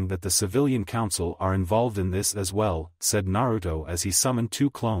feeling that the civilian council are involved in this as well, said Naruto as he summoned 2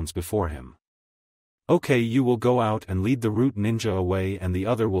 clones before him. Okay, you will go out and lead the Root ninja away and the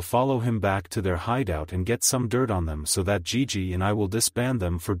other will follow him back to their hideout and get some dirt on them so that Gigi and I will disband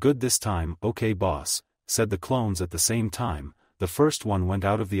them for good this time. Okay, boss, said the clones at the same time. The first one went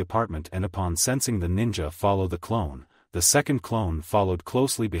out of the apartment and upon sensing the ninja follow the clone, the second clone followed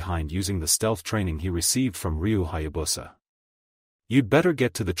closely behind using the stealth training he received from Ryu Hayabusa. You'd better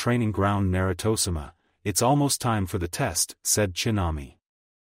get to the training ground, Naruto-sama, it's almost time for the test, said Tsunami.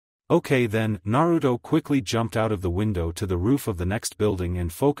 Okay then. Naruto quickly jumped out of the window to the roof of the next building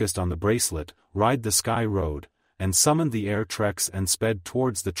and focused on the bracelet, ride the Sky Road, and summoned the air treks and sped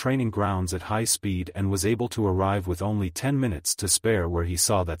towards the training grounds at high speed and was able to arrive with only 10 minutes to spare, where he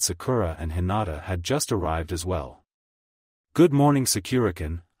saw that Sakura and Hinata had just arrived as well. Good morning,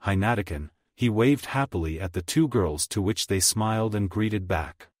 Sakura-kun, Hinata-kun, he waved happily at the 2 girls, to which they smiled and greeted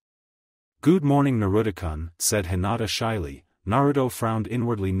back. Good morning, Naruto-kun, said Hinata shyly. Naruto frowned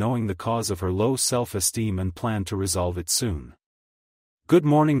inwardly, knowing the cause of her low self-esteem and planned to resolve it soon. Good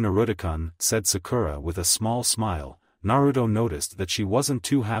morning, Naruto-kun, said Sakura with a small smile. Naruto noticed that she wasn't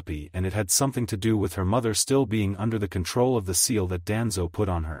too happy, and it had something to do with her mother still being under the control of the seal that Danzo put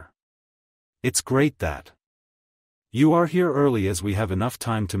on her. It's great that you are here early, as we have enough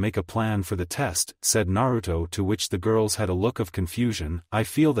time to make a plan for the test, said Naruto, to which the girls had a look of confusion. I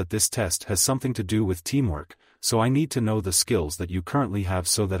feel that this test has something to do with teamwork, so I need to know the skills that you currently have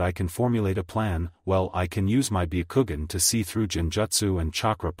so that I can formulate a plan. Well, I can use my Byakugan to see through Genjutsu and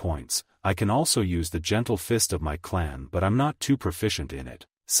chakra points. I can also use the gentle fist of my clan, but I'm not too proficient in it,"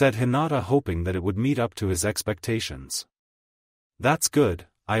 said Hinata, hoping that it would meet up to his expectations. "That's good.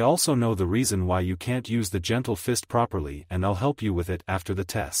 I also know the reason why you can't use the gentle fist properly, and I'll help you with it after the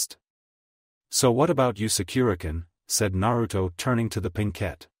test." "So what about you, Sakura-kun?" said Naruto, turning to the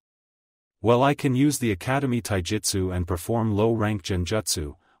Pinkette. "Well, I can use the Academy Taijutsu and perform low-rank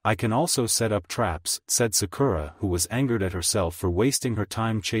Genjutsu. I can also set up traps," said Sakura, who was angered at herself for wasting her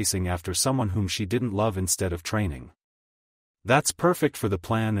time chasing after someone whom she didn't love instead of training. "That's perfect for the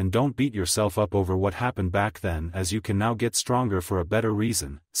plan, and don't beat yourself up over what happened back then, as you can now get stronger for a better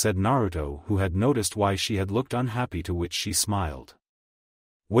reason," said Naruto, who had noticed why she had looked unhappy, to which she smiled.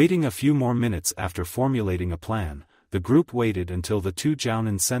 Waiting a few more minutes after formulating a plan, the group waited until the two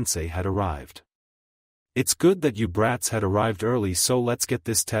Jounin sensei had arrived. "It's good that you brats had arrived early, so let's get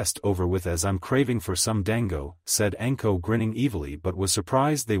this test over with, as I'm craving for some dango," said Anko, grinning evilly, but was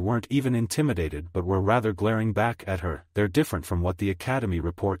surprised they weren't even intimidated but were rather glaring back at her. "They're different from what the academy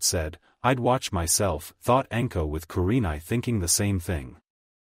report said. I'd watch myself," thought Anko, with Kurenai thinking the same thing.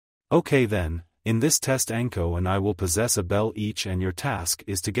 "Okay then, in this test Anko and I will possess a bell each, and your task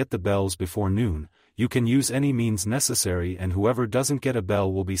is to get the bells before noon. You can use any means necessary, and whoever doesn't get a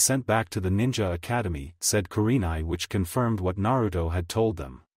bell will be sent back to the Ninja Academy," said Kurenai, which confirmed what Naruto had told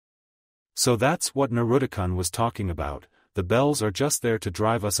them. "So that's what Naruto-kun was talking about. The bells are just there to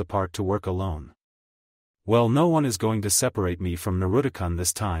drive us apart to work alone. Well, no one is going to separate me from Naruto-kun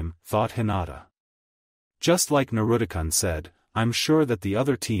this time," thought Hinata. Just like Naruto-kun said, I'm sure that the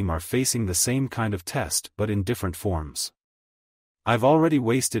other team are facing the same kind of test but in different forms. I've already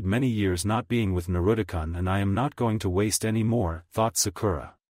wasted many years not being with Naruto-kun, and I am not going to waste any more, thought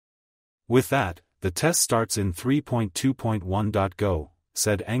Sakura. "With that, the test starts in 3.2.1. Go,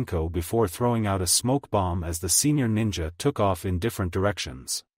 said Anko before throwing out a smoke bomb as the senior ninja took off in different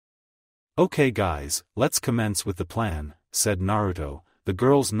directions. "Okay guys, let's commence with the plan," said Naruto. The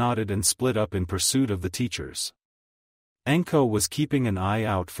girls nodded and split up in pursuit of the teachers. Anko was keeping an eye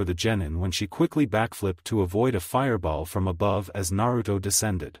out for the genin when she quickly backflipped to avoid a fireball from above as Naruto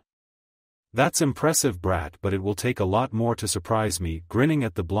descended. "That's impressive, brat, but it will take a lot more to surprise me," grinning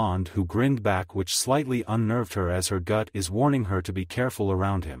at the blonde, who grinned back, which slightly unnerved her as her gut is warning her to be careful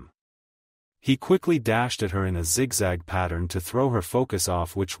around him. He quickly dashed at her in a zigzag pattern to throw her focus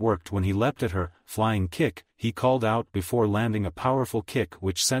off, which worked when he leapt at her. "Flying kick," he called out before landing a powerful kick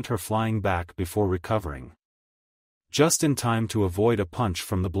which sent her flying back before recovering. Just in time to avoid a punch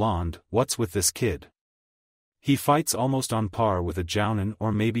from the blonde. "What's with this kid? He fights almost on par with a jounin,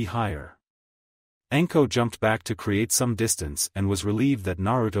 or maybe higher." Anko jumped back to create some distance and was relieved that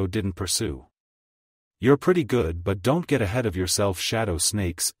Naruto didn't pursue. "You're pretty good, but don't get ahead of yourself, shadow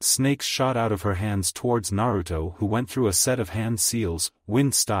snakes." Snakes shot out of her hands towards Naruto, who went through a set of hand seals,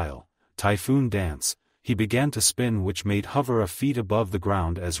 wind style, typhoon dance. He began to spin, which made hover a feet above the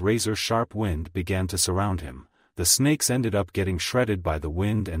ground as razor-sharp wind began to surround him. The snakes ended up getting shredded by the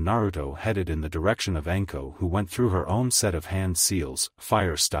wind, and Naruto headed in the direction of Anko, who went through her own set of hand seals,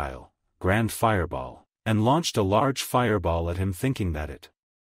 fire style, grand fireball, and launched a large fireball at him, thinking that it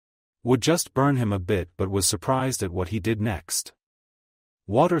would just burn him a bit, but was surprised at what he did next.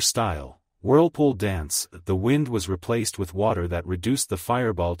 Water style, whirlpool dance. The wind was replaced with water that reduced the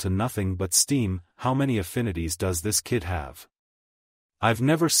fireball to nothing but steam. How many affinities does this kid have? I've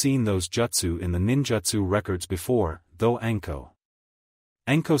never seen those jutsu in the ninjutsu records before, though. Anko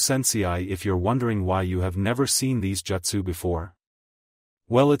sensei, if you're wondering why you have never seen these jutsu before,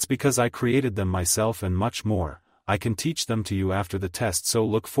 well, it's because I created them myself and much more. I can teach them to you after the test, so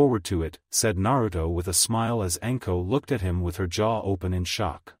look forward to it, said Naruto with a smile as Anko looked at him with her jaw open in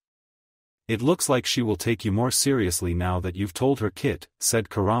shock. "It looks like she will take you more seriously now that you've told her, Kit," said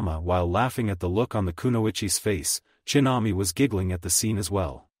Kurama while laughing at the look on the kunoichi's face. Tsunami was giggling at the scene as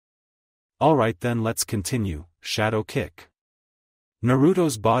well. "Alright then, let's continue, shadow kick."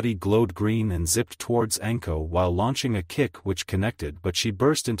 Naruto's body glowed green and zipped towards Anko while launching a kick which connected, but she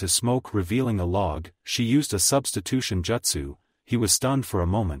burst into smoke, revealing a log. She used a substitution jutsu. He was stunned for a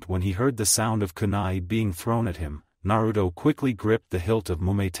moment when he heard the sound of kunai being thrown at him. Naruto quickly gripped the hilt of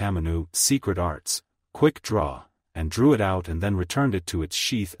Mumetamanu, secret arts, quick draw, and drew it out and then returned it to its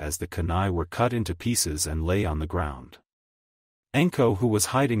sheath as the kunai were cut into pieces and lay on the ground. Anko, who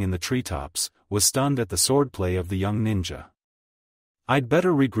was hiding in the treetops, was stunned at the swordplay of the young ninja. "I'd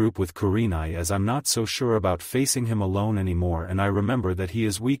better regroup with Kurenai, as I'm not so sure about facing him alone anymore, and I remember that he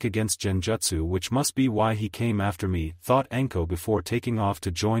is weak against genjutsu, which must be why he came after me," thought Anko before taking off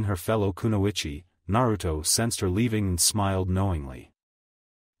to join her fellow kunoichi. Naruto sensed her leaving and smiled knowingly.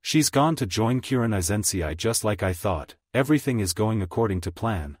 She's gone to join Kirin Izensei just like I thought. Everything is going according to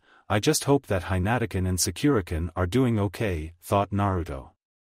plan. I just hope that Hinataken and Sakuraken are doing okay, thought Naruto.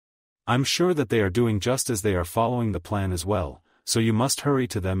 I'm sure that they are doing just as they are following the plan as well, so you must hurry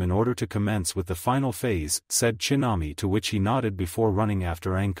to them in order to commence with the final phase, said Tsunami, to which he nodded before running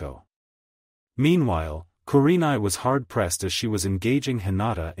after Anko. Meanwhile, Kurenai was hard-pressed as she was engaging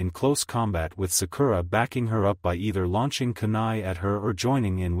Hinata in close combat with Sakura backing her up by either launching kunai at her or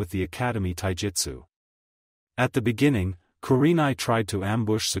joining in with the Academy Taijutsu. At the beginning, Kurenai tried to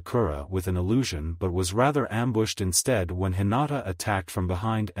ambush Sakura with an illusion but was rather ambushed instead when Hinata attacked from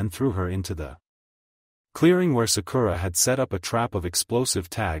behind and threw her into the clearing where Sakura had set up a trap of explosive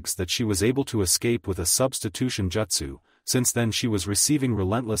tags that she was able to escape with a substitution jutsu. Since then she was receiving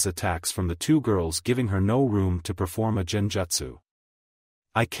relentless attacks from the two girls, giving her no room to perform a genjutsu.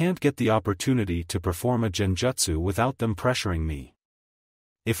 I can't get the opportunity to perform a genjutsu without them pressuring me.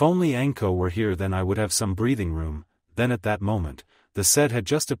 If only Anko were here, then I would have some breathing room. Then at that moment, the Zed had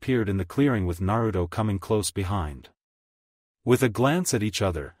just appeared in the clearing with Naruto coming close behind. With a glance at each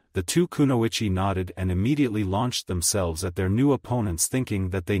other, the two kunoichi nodded and immediately launched themselves at their new opponents,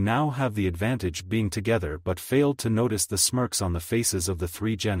 thinking that they now have the advantage being together, but failed to notice the smirks on the faces of the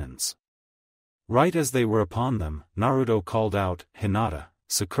three genins. Right as they were upon them, Naruto called out, "Hinata,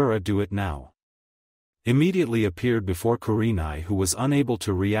 Sakura, do it now." Immediately appeared before Kurenai, who was unable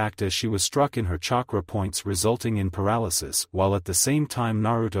to react as she was struck in her chakra points, resulting in paralysis, while at the same time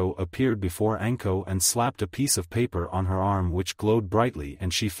Naruto appeared before Anko and slapped a piece of paper on her arm which glowed brightly,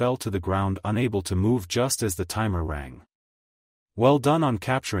 and she fell to the ground unable to move just as the timer rang. "Well done on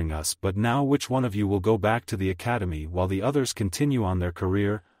capturing us, but now which one of you will go back to the academy while the others continue on their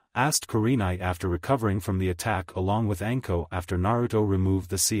career?" asked Kurenai after recovering from the attack along with Anko after Naruto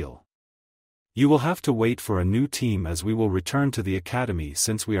removed the seal. "You will have to wait for a new team as we will return to the academy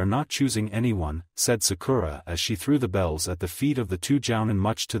since we are not choosing anyone," said Sakura as she threw the bells at the feet of the two jounin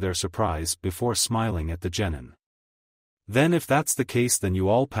much to their surprise before smiling at the genin. "Then if that's the case, then you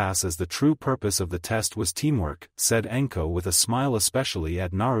all pass, as the true purpose of the test was teamwork," said Anko with a smile, especially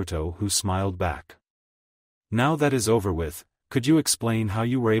at Naruto, who smiled back. "Now that is over with, could you explain how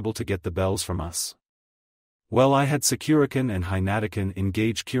you were able to get the bells from us?" "Well, I had Sakuraken and Hinataken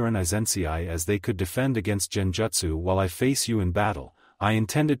engage Kirin Izensei as they could defend against genjutsu while I face you in battle. I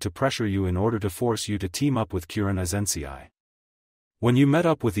intended to pressure you in order to force you to team up with Kirin Izensei. When you met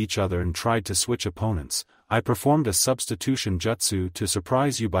up with each other and tried to switch opponents, I performed a substitution jutsu to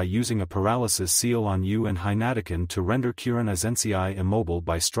surprise you by using a paralysis seal on you and Hinataken to render Kirin Izensei immobile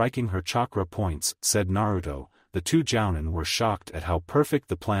by striking her chakra points," said Naruto. The two jounin were shocked at how perfect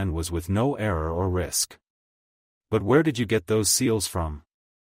the plan was with no error or risk. "But where did you get those seals from?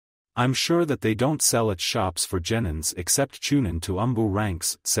 I'm sure that they don't sell at shops for genins except chunin to umbu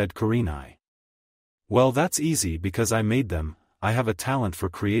ranks," said Kurenai. "Well, that's easy because I made them. I have a talent for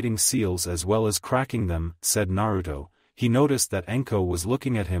creating seals as well as cracking them," said Naruto. He noticed that Anko was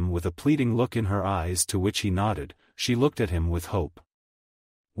looking at him with a pleading look in her eyes, to which he nodded. She looked at him with hope.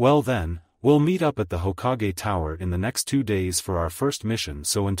 "Well then, we'll meet up at the Hokage Tower in the next 2 days for our first mission,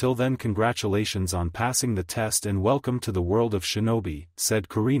 so until then congratulations on passing the test and welcome to the world of shinobi," said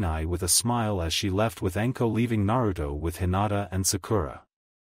Kurenai with a smile as she left with Anko, leaving Naruto with Hinata and Sakura.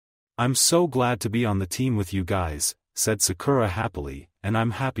 "I'm so glad to be on the team with you guys," said Sakura happily, "and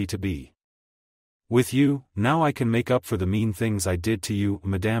I'm happy to be with you. Now I can make up for the mean things I did to you,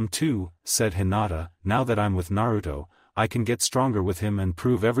 madame, too," said Hinata. "Now that I'm with Naruto, I can get stronger with him and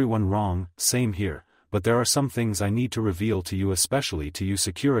prove everyone wrong." "Same here, but there are some things I need to reveal to you, especially to you,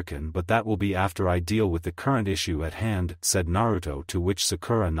 Sakuraken, but that will be after I deal with the current issue at hand," said Naruto, to which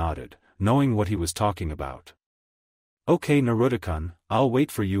Sakura nodded, knowing what he was talking about. "Okay, Naruto-kun, I'll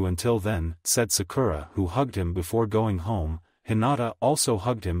wait for you until then," said Sakura, who hugged him before going home. Hinata also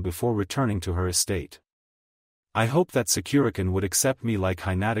hugged him before returning to her estate. "I hope that Sakuraken would accept me like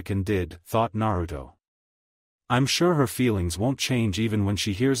Hinataken did," thought Naruto. "I'm sure her feelings won't change even when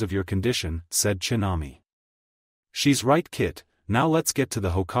she hears of your condition," said Tsunami. "She's right, Kit. Now let's get to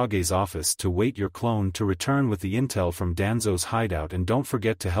the Hokage's office to wait your clone to return with the intel from Danzo's hideout, and don't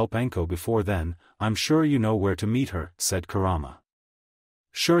forget to help Anko before then. I'm sure you know where to meet her," said Kurama.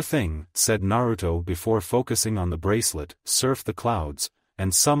 "Sure thing," said Naruto before focusing on the bracelet, surfed the clouds,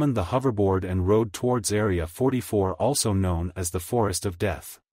 and summoned the hoverboard and rode towards Area 44, also known as the Forest of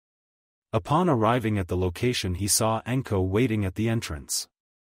Death. Upon arriving at the location, he saw Anko waiting at the entrance.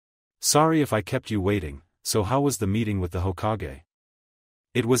 "Sorry if I kept you waiting, so how was the meeting with the Hokage?"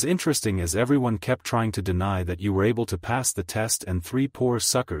 It was interesting as everyone kept trying to deny that you were able to pass the test and 3 poor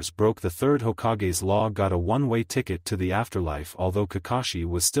suckers broke the 3rd Hokage's law got a one-way ticket to the afterlife although Kakashi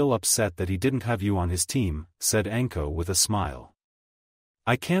was still upset that he didn't have you on his team, said Anko with a smile.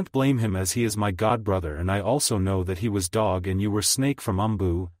 I can't blame him as he is my god brother and I also know that he was dog and you were snake from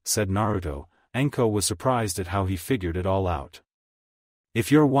Umbu, said Naruto. Anko was surprised at how he figured it all out. If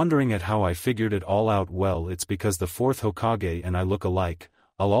you're wondering at how I figured it all out, well, it's because the 4th Hokage and I look alike.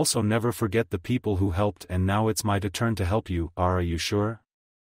 I'll also never forget the people who helped and now it's my turn to help you. Are you sure?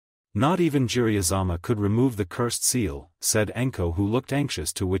 Not even Jiraiya could remove the cursed seal, said Anko who looked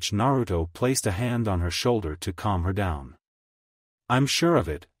anxious, to which Naruto placed a hand on her shoulder to calm her down. I'm sure of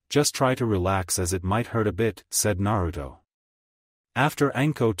it, just try to relax as it might hurt a bit, said Naruto. After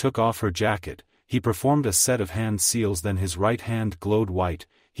Anko took off her jacket, he performed a set of hand seals, then his right hand glowed white,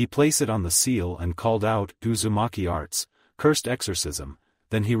 he placed it on the seal and called out, Uzumaki arts, cursed exorcism.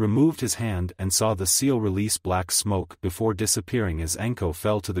 Then he removed his hand and saw the seal release black smoke before disappearing as Anko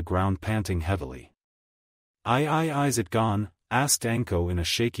fell to the ground panting heavily. Is it gone? Asked Anko in a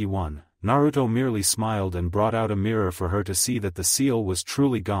shaky one. Naruto merely smiled and brought out a mirror for her to see that the seal was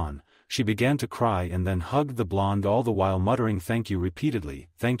truly gone. She began to cry and then hugged the blonde, all the while muttering thank you repeatedly.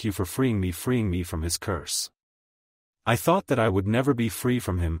 Thank you for freeing me from his curse. I thought that I would never be free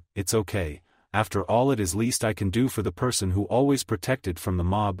from him. It's okay. After all, it is least I can do for the person who always protected from the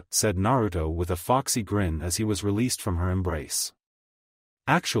mob, said Naruto with a foxy grin as he was released from her embrace.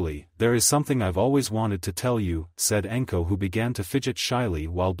 Actually, there is something I've always wanted to tell you, said Anko who began to fidget shyly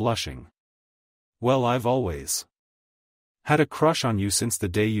while blushing. Well, I've always had a crush on you since the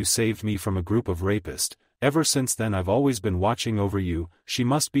day you saved me from a group of rapists. Ever since then I've always been watching over you. She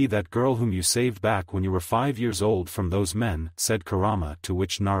must be that girl whom you saved back when you were 5 years old from those men, said Kurama, to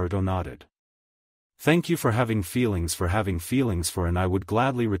which Naruto nodded. Thank you for having feelings for, and I would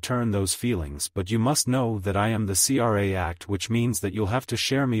gladly return those feelings, but you must know that I am the CRA Act, which means that you'll have to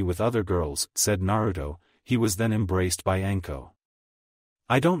share me with other girls, said Naruto. He was then embraced by Anko.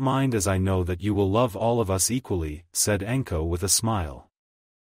 I don't mind as I know that you will love all of us equally, said Anko with a smile.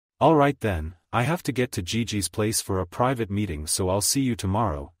 Alright then, I have to get to Gigi's place for a private meeting, so I'll see you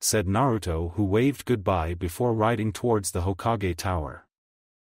tomorrow, said Naruto, who waved goodbye before riding towards the Hokage Tower.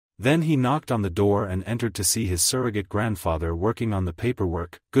 Then he knocked on the door and entered to see his surrogate grandfather working on the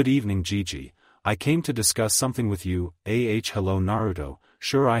paperwork. Good evening, Gigi. I came to discuss something with you. Hello Naruto.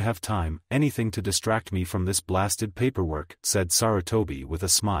 Sure, I have time. Anything to distract me from this blasted paperwork, said Sarutobi with a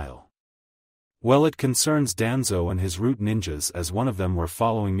smile. Well, it concerns Danzo and his root ninjas, as one of them were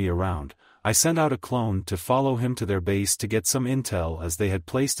following me around. I sent out a clone to follow him to their base to get some intel, as they had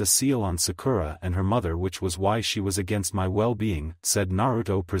placed a seal on Sakura and her mother, which was why she was against my well-being, said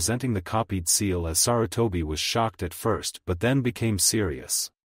Naruto, presenting the copied seal as Sarutobi was shocked at first but then became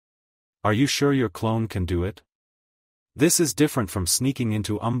serious. Are you sure your clone can do it? This is different from sneaking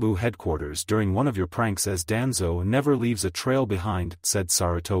into Umbu headquarters during one of your pranks, as Danzo never leaves a trail behind, said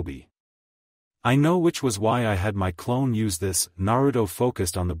Sarutobi. I know, which was why I had my clone use this. Naruto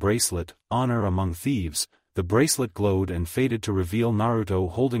focused on the bracelet, honor among thieves. The bracelet glowed and faded to reveal Naruto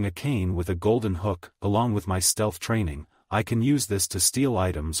holding a cane with a golden hook. Along with my stealth training, I can use this to steal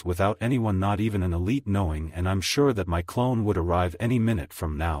items without anyone, not even an elite, knowing, and I'm sure that my clone would arrive any minute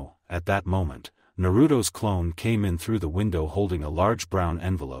from now. At that moment, Naruto's clone came in through the window holding a large brown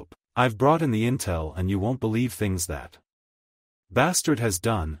envelope. I've brought in the intel and you won't believe things that bastard has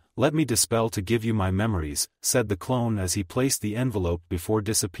done. Let me dispel to give you my memories, said the clone as he placed the envelope before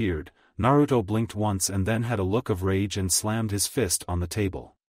disappeared. Naruto blinked once and then had a look of rage and slammed his fist on the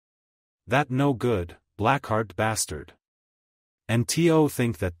table. That no good, Blackheart bastard. And to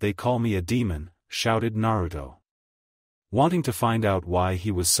think that they call me a demon, shouted Naruto. Wanting to find out why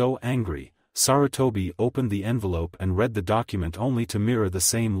he was so angry, Sarutobi opened the envelope and read the document only to mirror the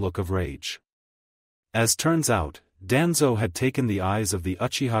same look of rage. As turns out, Danzo had taken the eyes of the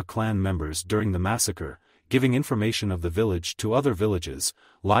Uchiha clan members during the massacre, giving information of the village to other villages,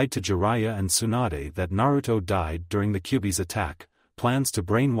 lied to Jiraiya and Tsunade that Naruto died during the Kyuubi's attack, plans to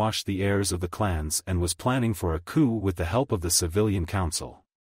brainwash the heirs of the clans, and was planning for a coup with the help of the civilian council.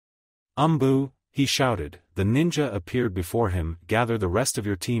 Umbu, he shouted. The ninja appeared before him. Gather the rest of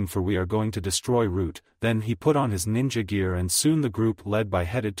your team, for we are going to destroy Root. Then he put on his ninja gear and soon the group led by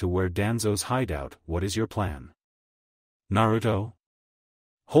headed to where Danzo's hideout. What is your plan, Naruto?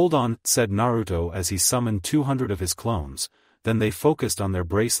 Hold on, said Naruto as he summoned 200 of his clones. Then they focused on their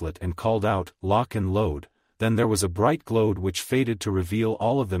bracelet and called out, lock and load. then there was a bright glow which faded to reveal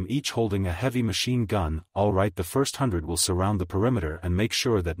all of them each holding a heavy machine gun. All right, the first 100 will surround the perimeter and make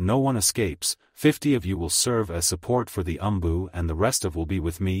sure that no one escapes, 50 of you will serve as support for the Umbu and the rest of will be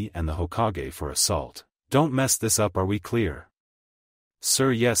with me and the Hokage for assault. Don't mess this up, are we clear?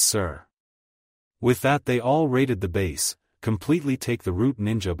 Sir, yes sir. With that they all raided the base, completely take the root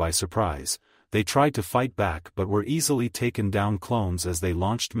ninja by surprise. They tried to fight back but were easily taken down clones as they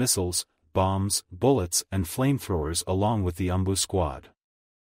launched missiles, bombs, bullets and flamethrowers along with the Umbu squad.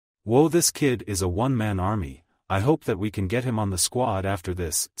 Whoa, this kid is a one-man army, I hope that we can get him on the squad after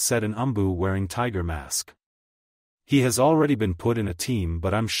this, said an Umbu wearing tiger mask. He has already been put in a team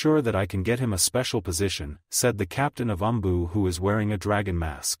but I'm sure that I can get him a special position, said the captain of Umbu who is wearing a dragon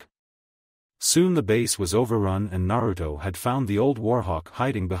mask. Soon the base was overrun and Naruto had found the old Warhawk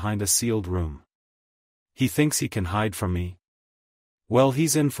hiding behind a sealed room. He thinks he can hide from me? Well,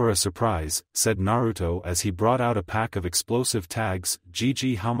 he's in for a surprise, said Naruto as he brought out a pack of explosive tags.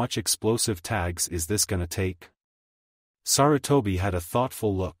 GG, how much explosive tags is this gonna take? Sarutobi had a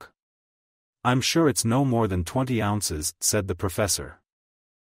thoughtful look. I'm sure it's no more than 20 ounces, said the professor.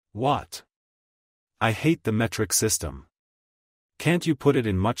 What? I hate the metric system. Can't you put it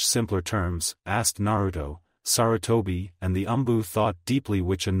in much simpler terms? Asked Naruto. Sarutobi and the Umbu thought deeply,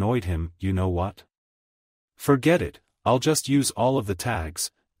 which annoyed him. You know what? Forget it, I'll just use all of the tags.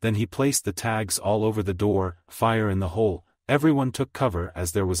 Then he placed the tags all over the door. Fire in the hole. Everyone took cover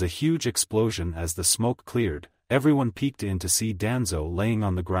as there was a huge explosion. As the smoke cleared, everyone peeked in to see Danzo laying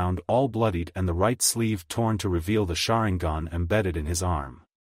on the ground all bloodied and the right sleeve torn to reveal the Sharingan embedded in his arm.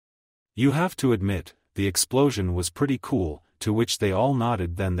 You have to admit, the explosion was pretty cool, to which they all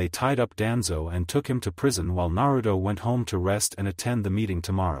nodded. Then they tied up Danzo and took him to prison while Naruto went home to rest and attend the meeting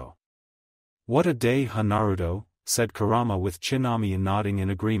tomorrow. What a day, huh, Naruto? Said Kurama with Tsunami nodding in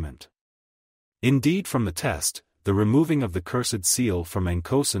agreement. Indeed, from the test, the removing of the cursed seal from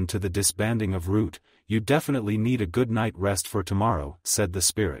Ankosen to the disbanding of Root, you definitely need a good night rest for tomorrow, said the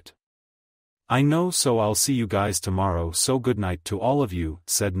spirit. I know, so I'll see you guys tomorrow, so good night to all of you,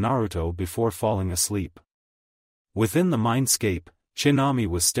 said Naruto before falling asleep. Within the mindscape, Tsunami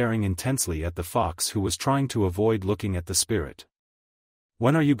was staring intensely at the fox who was trying to avoid looking at the spirit.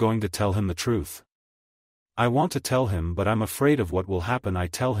 When are you going to tell him the truth? I want to tell him but I'm afraid of what will happen. I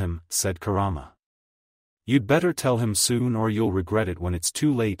tell him, said Kurama. You'd better tell him soon or you'll regret it when it's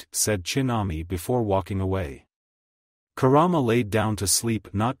too late, said Tsunami before walking away. Kurama laid down to sleep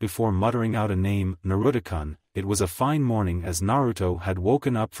not before muttering out a name, Naruto-kun. It was a fine morning as Naruto had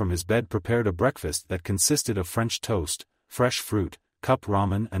woken up from his bed, prepared a breakfast that consisted of French toast, fresh fruit, cup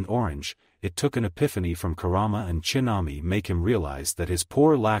ramen and orange. It took an epiphany from Kurama and Tsunami make him realize that his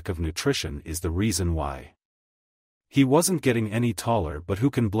poor lack of nutrition is the reason why he wasn't getting any taller, but who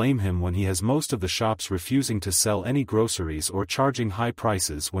can blame him when he has most of the shops refusing to sell any groceries or charging high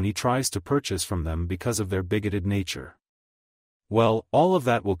prices when he tries to purchase from them because of their bigoted nature. Well, all of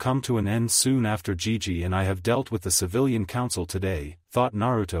that will come to an end soon after Gigi and I have dealt with the civilian council today, thought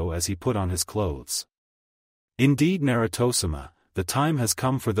Naruto as he put on his clothes. Indeed, Naruto-sama, the time has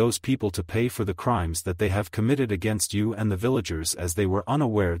come for those people to pay for the crimes that they have committed against you and the villagers, as they were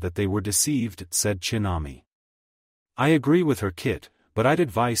unaware that they were deceived, said Tsunami. I agree with her, Kit, but I'd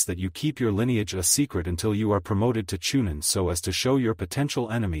advise that you keep your lineage a secret until you are promoted to Chunin so as to show your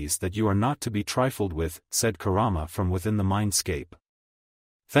potential enemies that you are not to be trifled with, said Kurama from within the mindscape.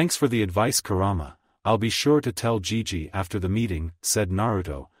 Thanks for the advice, Kurama. I'll be sure to tell Gigi after the meeting, said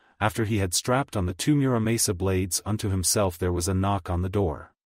Naruto. After he had strapped on the two Muramasa blades unto himself, there was a knock on the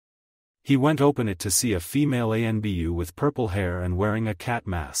door. He went open it to see a female Anbu with purple hair and wearing a cat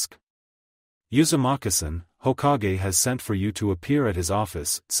mask. Uzumaki-san, Hokage has sent for you to appear at his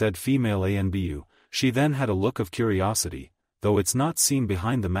office, said female Anbu. She then had a look of curiosity, though it's not seen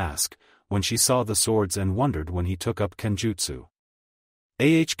behind the mask, when she saw the swords and wondered when he took up Kenjutsu.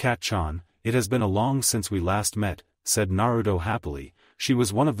 Kat-chan, it has been a long since we last met, said Naruto happily. She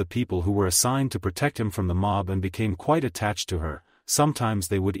was one of the people who were assigned to protect him from the mob and became quite attached to her. Sometimes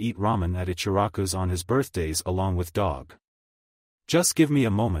they would eat ramen at Ichiraku's on his birthdays along with dog. Just give me a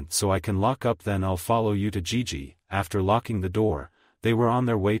moment so I can lock up, then I'll follow you to Gigi. After locking the door, they were on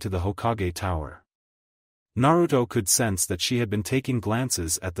their way to the Hokage Tower. Naruto could sense that she had been taking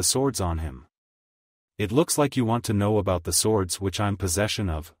glances at the swords on him. It looks like you want to know about the swords which I'm possession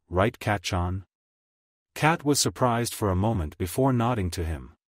of, right, Kat-chan? Kat was surprised for a moment before nodding to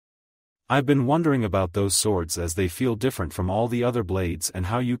him. I've been wondering about those swords as they feel different from all the other blades and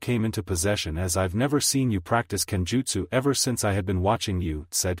how you came into possession, as I've never seen you practice Kenjutsu ever since I had been watching you,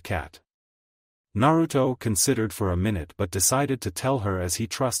 said Kat. Naruto considered for a minute but decided to tell her as he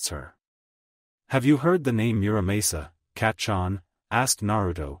trusts her. Have you heard the name Muramasa, Kat-chan? Asked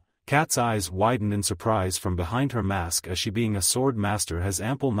Naruto. Kat's eyes widened in surprise from behind her mask as she being a sword master has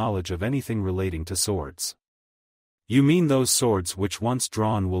ample knowledge of anything relating to swords. You mean those swords which once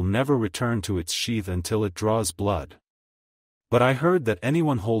drawn will never return to its sheath until it draws blood? But I heard that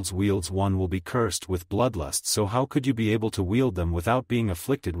anyone holds wields one will be cursed with bloodlust, so how could you be able to wield them without being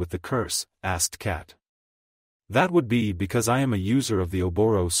afflicted with the curse? Asked Kat. That would be because I am a user of the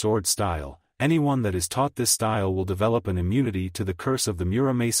Oboro sword style. Anyone that is taught this style will develop an immunity to the curse of the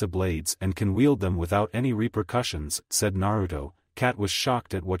Muramasa blades and can wield them without any repercussions, said Naruto. Kat was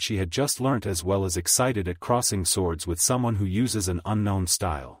shocked at what she had just learnt as well as excited at crossing swords with someone who uses an unknown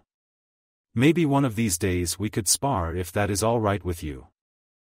style. Maybe one of these days we could spar if that is all right with you.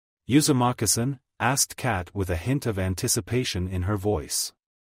 Uzumaki-san? Asked Kat with a hint of anticipation in her voice.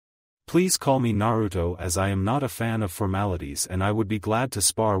 Please call me Naruto, as I am not a fan of formalities and I would be glad to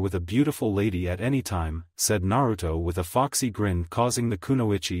spar with a beautiful lady at any time, said Naruto with a foxy grin causing the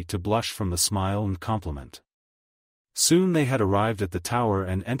kunoichi to blush from the smile and compliment. Soon they had arrived at the tower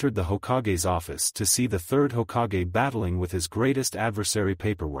and entered the Hokage's office to see the third Hokage battling with his greatest adversary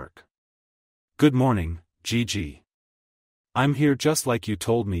paperwork. Good morning, Gigi. I'm here just like you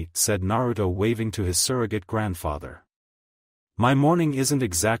told me, said Naruto waving to his surrogate grandfather. My morning isn't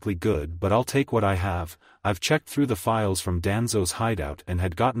exactly good, but I'll take what I have. I've checked through the files from Danzo's hideout and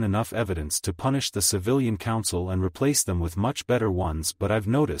had gotten enough evidence to punish the civilian council and replace them with much better ones, but I've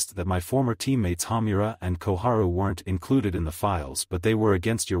noticed that my former teammates Hamura and Koharu weren't included in the files, but they were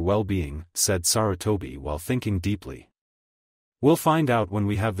against your well-being, said Sarutobi while thinking deeply. We'll find out when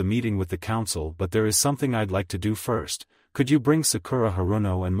we have the meeting with the council, but there is something I'd like to do first. Could you bring Sakura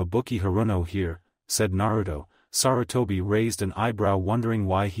Haruno and Mabuki Haruno here? Said Naruto. Sarutobi raised an eyebrow wondering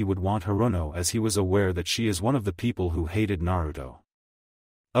why he would want Haruno, as he was aware that she is one of the people who hated Naruto.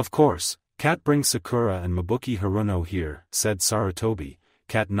 Of course, Kat, bring Sakura and Mabuki Haruno here, said Sarutobi.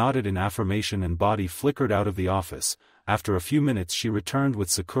 Kat nodded in affirmation and body flickered out of the office. After a few minutes she returned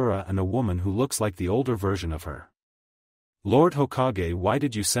with Sakura and a woman who looks like the older version of her. Lord Hokage, why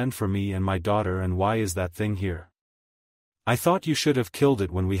did you send for me and my daughter, and why is that thing here? I thought you should have killed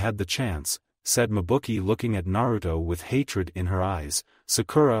it when we had the chance, said Mabuki looking at Naruto with hatred in her eyes.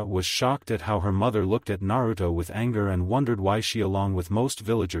 Sakura was shocked at how her mother looked at Naruto with anger and wondered why she, along with most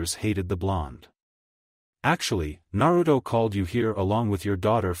villagers, hated the blonde. Actually, Naruto called you here along with your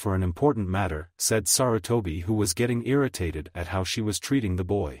daughter for an important matter, said Sarutobi, who was getting irritated at how she was treating the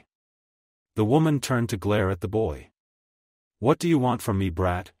boy. The woman turned to glare at the boy. What do you want from me,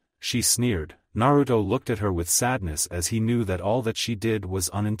 brat? She sneered. Naruto looked at her with sadness as he knew that all that she did was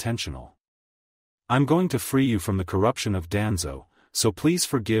unintentional. I'm going to free you from the corruption of Danzo, so please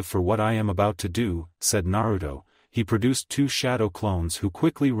forgive for what I am about to do, said Naruto. He produced two shadow clones who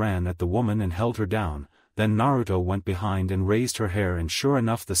quickly ran at the woman and held her down. Then Naruto went behind and raised her hair, and sure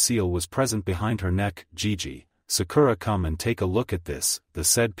enough the seal was present behind her neck. Gigi, Sakura, come and take a look at this. The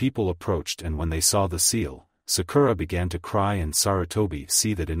said people approached, and when they saw the seal, Sakura began to cry and Sarutobi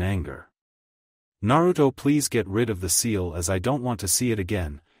seethed in anger. Naruto, please get rid of the seal, as I don't want to see it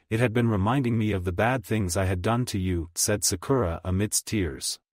again. It had been reminding me of the bad things I had done to you, said Sakura amidst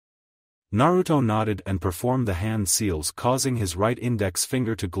tears. Naruto nodded and performed the hand seals, causing his right index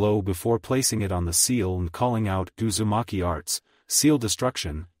finger to glow before placing it on the seal and calling out Uzumaki arts, seal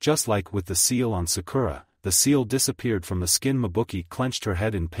destruction. Just like with the seal on Sakura, the seal disappeared from the skin. Mabuki clenched her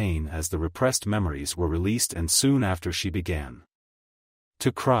head in pain as the repressed memories were released, and soon after she began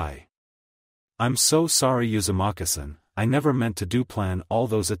to cry. I'm so sorry, Uzumaki-san. I never meant to plan all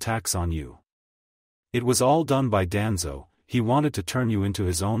those attacks on you. It was all done by Danzo. He wanted to turn you into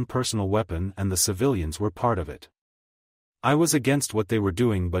his own personal weapon, and the civilians were part of it. I was against what they were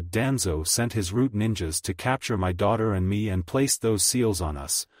doing, but Danzo sent his root ninjas to capture my daughter and me and placed those seals on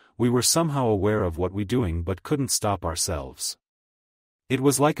us. We were somehow aware of what we doing but couldn't stop ourselves. It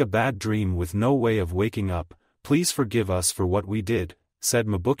was like a bad dream with no way of waking up. Please forgive us for what we did, said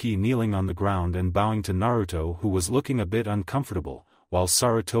Mabuki, kneeling on the ground and bowing to Naruto, who was looking a bit uncomfortable, while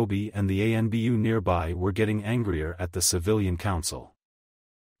Sarutobi and the ANBU nearby were getting angrier at the civilian council.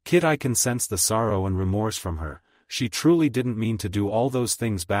 Kid, I can sense the sorrow and remorse from her. She truly didn't mean to do all those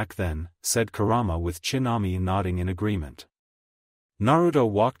things back then, said Kurama, with Chinami nodding in agreement. Naruto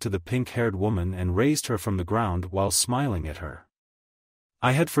walked to the pink-haired woman and raised her from the ground while smiling at her.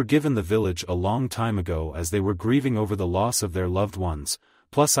 I had forgiven the village a long time ago, as they were grieving over the loss of their loved ones,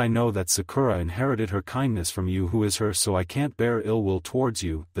 plus I know that Sakura inherited her kindness from you, who is her, so I can't bear ill will towards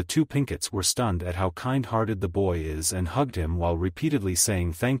you. The two Pinkets were stunned at how kind-hearted the boy is and hugged him while repeatedly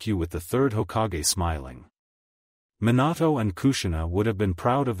saying thank you, with the third Hokage smiling. Minato and Kushina would have been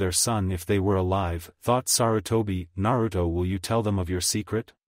proud of their son if they were alive, thought Sarutobi. Naruto, will you tell them of your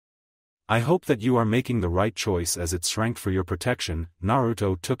secret? I hope that you are making the right choice as it's ranked for your protection.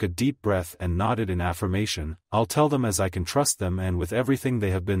 Naruto took a deep breath and nodded in affirmation. I'll tell them as I can trust them, and with everything they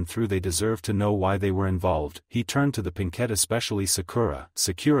have been through they deserve to know why they were involved. He turned to the Pinkette, especially Sakura.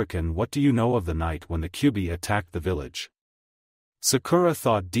 Sakura-kun, what do you know of the night when the Kyuubi attacked the village? Sakura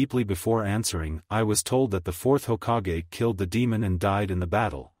thought deeply before answering. I was told that the fourth Hokage killed the demon and died in the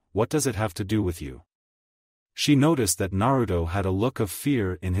battle. What does it have to do with you? She noticed that Naruto had a look of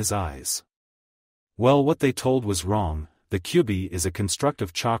fear in his eyes. Well, what they told was wrong. The Kyuubi is a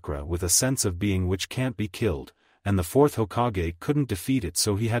constructive chakra with a sense of being which can't be killed, and the fourth Hokage couldn't defeat it,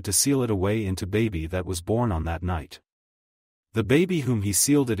 so he had to seal it away into baby that was born on that night. The baby whom he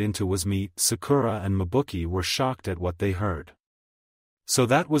sealed it into was me. Sakura and Mabuki were shocked at what they heard. So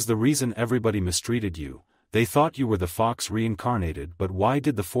that was the reason everybody mistreated you. They thought you were the fox reincarnated, but why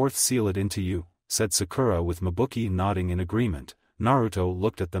did the fourth seal it into you? Said Sakura, with Mabuki nodding in agreement. Naruto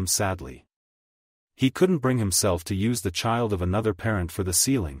looked at them sadly. He couldn't bring himself to use the child of another parent for the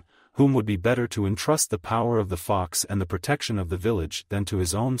sealing, whom would be better to entrust the power of the fox and the protection of the village than to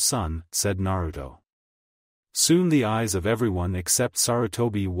his own son, said Naruto. Soon the eyes of everyone except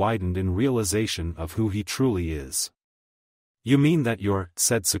Sarutobi widened in realization of who he truly is. You mean that you're,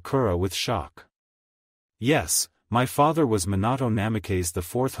 said Sakura with shock. Yes. My father was Minato Namikaze, the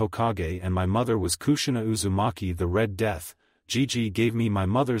fourth Hokage, and my mother was Kushina Uzumaki, the Red Death. Gigi gave me my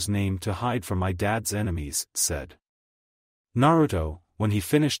mother's name to hide from my dad's enemies, said Naruto. When he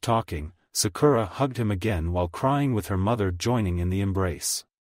finished talking, Sakura hugged him again while crying, with her mother joining in the embrace.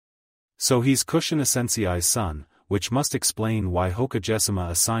 So he's Kushina Sensei's son, which must explain why Hokage-sama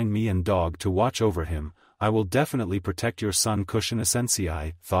assigned me and Dog to watch over him. I will definitely protect your son Kushina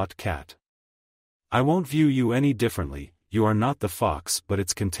Sensei, thought Kat. I won't view you any differently. You are not the fox but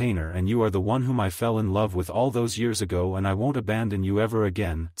its container, and you are the one whom I fell in love with all those years ago, and I won't abandon you ever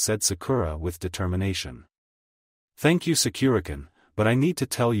again, said Sakura with determination. Thank you, Sakura-kun, but I need to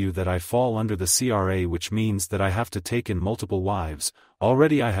tell you that I fall under the CRA, which means that I have to take in multiple wives.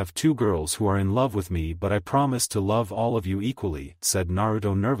 Already I have 2 girls who are in love with me, but I promise to love all of you equally, said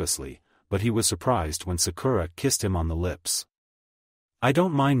Naruto nervously, but he was surprised when Sakura kissed him on the lips. I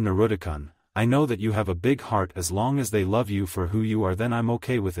don't mind, Naruto-kun. I know that you have a big heart. As long as they love you for who you are, then I'm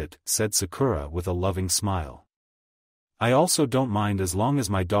okay with it, said Sakura with a loving smile. I also don't mind as long as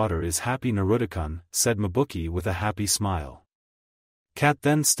my daughter is happy, Naruto-kun, said Mabuki with a happy smile. Kat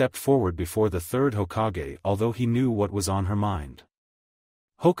then stepped forward before the third Hokage, although he knew what was on her mind.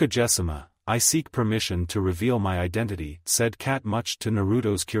 Hokage-sama, I seek permission to reveal my identity, said Kat, much to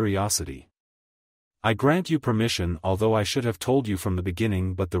Naruto's curiosity. I grant you permission, although I should have told you from the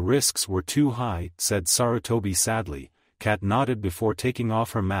beginning, but the risks were too high, said Sarutobi sadly. Kat nodded before taking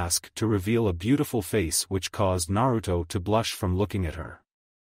off her mask to reveal a beautiful face which caused Naruto to blush from looking at her.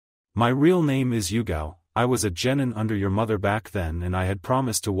 My real name is Yugao. I was a genin under your mother back then, and I had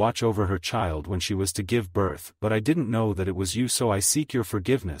promised to watch over her child when she was to give birth, but I didn't know that it was you, so I seek your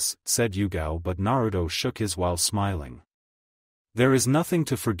forgiveness, said Yugao, but Naruto shook his while smiling. There is nothing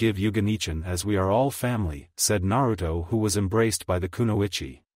to forgive, Yugen-chan, as we are all family, said Naruto, who was embraced by the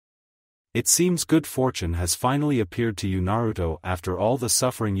kunoichi. It seems good fortune has finally appeared to you, Naruto, after all the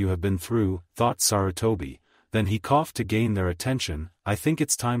suffering you have been through, thought Sarutobi. Then he coughed to gain their attention. I think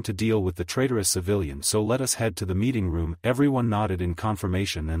it's time to deal with the traitorous civilian, so let us head to the meeting room. Everyone nodded in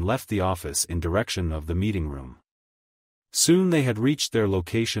confirmation and left the office in direction of the meeting room. Soon they had reached their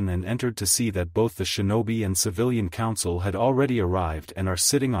location and entered to see that both the shinobi and civilian council had already arrived and are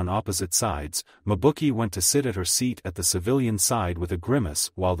sitting on opposite sides. Mabuki went to sit at her seat at the civilian side with a grimace,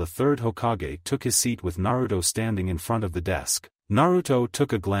 while the third Hokage took his seat with Naruto standing in front of the desk. Naruto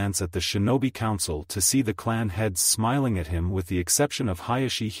took a glance at the shinobi council to see the clan heads smiling at him with the exception of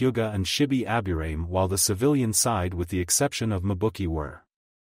Hayashi Hyuga and Shibi Aburame, while the civilian side with the exception of Mabuki were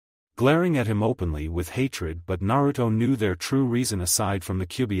glaring at him openly with hatred, but Naruto knew their true reason aside from the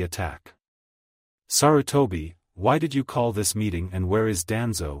Kyuubi attack. Sarutobi, why did you call this meeting, and where is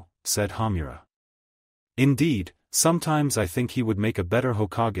Danzo? Said Hamura. Indeed, sometimes I think he would make a better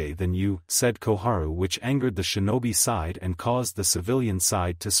Hokage than you, said Koharu, which angered the shinobi side and caused the civilian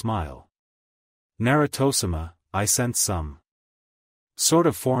side to smile. Naruto-sama, I sense some sort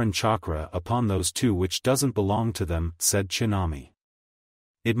of foreign chakra upon those two which doesn't belong to them, said Tsunami.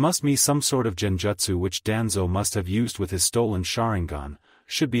 It must be some sort of genjutsu which Danzo must have used with his stolen Sharingan,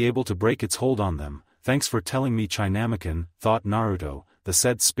 should be able to break its hold on them. Thanks for telling me, Tsunami-kun, thought Naruto. The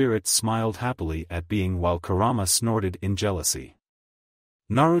said spirit smiled happily at being while Kurama snorted in jealousy.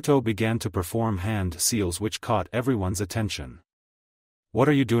 Naruto began to perform hand seals which caught everyone's attention. "What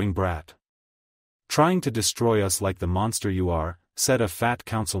are you doing, brat? Trying to destroy us like the monster you are," said a fat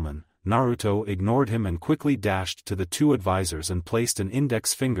councilman. Naruto ignored him and quickly dashed to the two advisors and placed an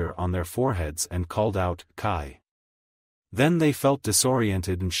index finger on their foreheads and called out, "Kai." Then they felt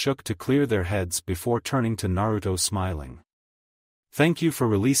disoriented and shook to clear their heads before turning to Naruto smiling. "Thank you for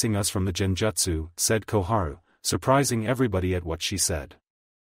releasing us from the genjutsu," said Koharu, surprising everybody at what she said.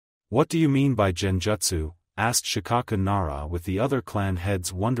 "What do you mean by genjutsu?" asked Shikaku Nara, with the other clan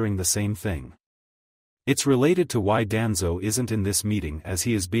heads wondering the same thing. "It's related to why Danzo isn't in this meeting, as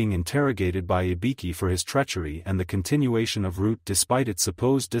he is being interrogated by Ibiki for his treachery and the continuation of Root despite its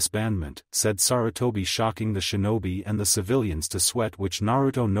supposed disbandment," said Sarutobi, shocking the shinobi and the civilians to sweat, which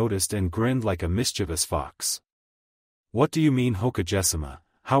Naruto noticed and grinned like a mischievous fox. "What do you mean, Hokage-sama?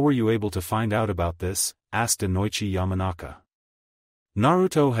 How were you able to find out about this?" asked Inoichi Yamanaka.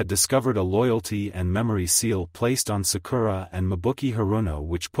 Naruto had discovered a loyalty and memory seal placed on Sakura and Mabuki Haruno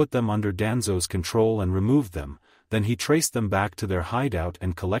which put them under Danzo's control and removed them. Then he traced them back to their hideout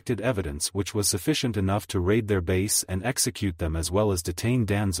and collected evidence which was sufficient enough to raid their base and execute them as well as detain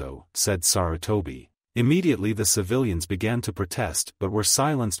Danzo, said Sarutobi. Immediately the civilians began to protest but were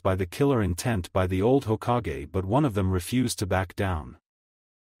silenced by the killer intent by the old Hokage, but one of them refused to back down.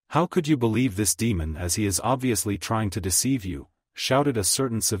 "How could you believe this demon, as he is obviously trying to deceive you?" shouted a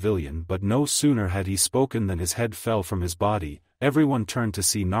certain civilian, but no sooner had he spoken than his head fell from his body. Everyone turned to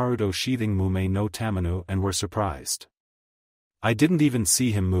see Naruto sheathing Mume no Tamino and were surprised. "I didn't even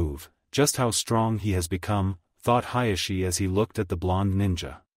see him move, just how strong he has become," thought Hayashi as he looked at the blonde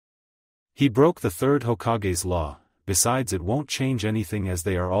ninja. "He broke the third Hokage's law, besides it won't change anything as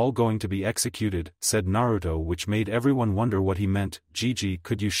they are all going to be executed," said Naruto, which made everyone wonder what he meant. "Gigi,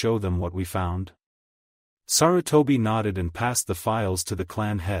 could you show them what we found?" Sarutobi nodded and passed the files to the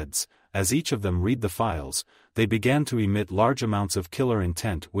clan heads. As each of them read the files, they began to emit large amounts of killer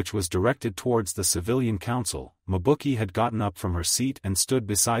intent which was directed towards the civilian council. Mabuki had gotten up from her seat and stood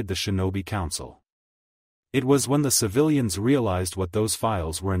beside the shinobi council. It was when the civilians realized what those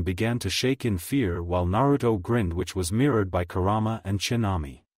files were and began to shake in fear, while Naruto grinned, which was mirrored by Kurama and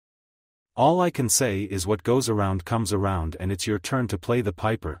Shinami. "All I can say is what goes around comes around, and it's your turn to play the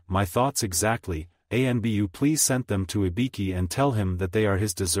piper." "My thoughts exactly. Anbu please send them to Ibiki and tell him that they are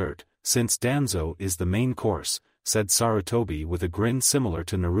his dessert, since Danzo is the main course," said Sarutobi with a grin similar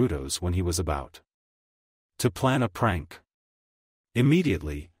to Naruto's when he was about to plan a prank.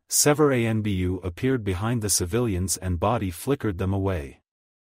 Immediately, Sever Anbu appeared behind the civilians and body flickered them away.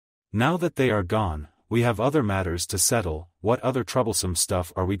 "Now that they are gone, we have other matters to settle. What other troublesome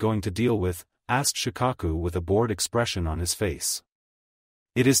stuff are we going to deal with?" asked Shikaku with a bored expression on his face.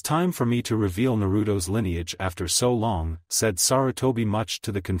 "It is time for me to reveal Naruto's lineage after so long," said Sarutobi, much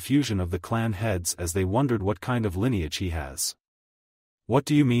to the confusion of the clan heads as they wondered what kind of lineage he has. "What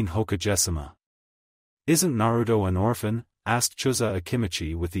do you mean, Hokage-sama? Isn't Naruto an orphan?" asked Chusa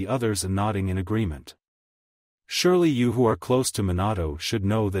Akimichi, with the others nodding in agreement. "Surely you who are close to Minato should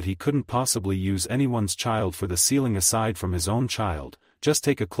know that he couldn't possibly use anyone's child for the sealing aside from his own child. Just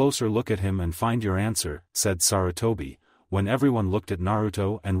take a closer look at him and find your answer," said Sarutobi, when everyone looked at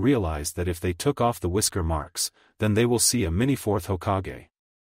Naruto and realized that if they took off the whisker marks, then they will see a mini-fourth Hokage.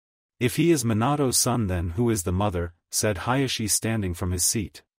 "If he is Minato's son, then who is the mother?" said Hayashi, standing from his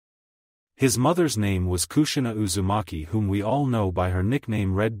seat. "His mother's name was Kushina Uzumaki, whom we all know by her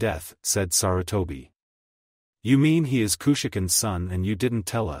nickname Red Death," said Sarutobi. "You mean he is Kushiken's son and you didn't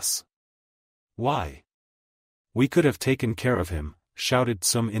tell us? Why? We could have taken care of him," shouted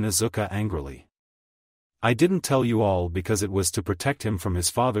Tsum Inuzuka angrily. "I didn't tell you all because it was to protect him from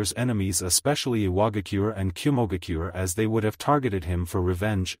his father's enemies, especially Iwagakure and Kumogakure, as they would have targeted him for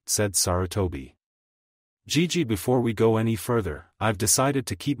revenge," said Sarutobi. "Gigi, before we go any further, I've decided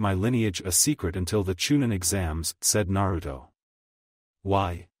to keep my lineage a secret until the Chunin exams," said Naruto.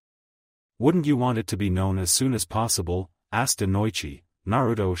 "Why? Wouldn't you want it to be known as soon as possible?" asked Inoichi.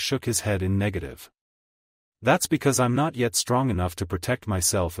 Naruto shook his head in negative. "That's because I'm not yet strong enough to protect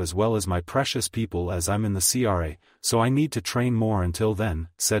myself as well as my precious people as I'm in the CRA, so I need to train more until then,"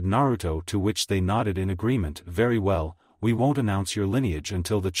 said Naruto, to which they nodded in agreement. "Very well, we won't announce your lineage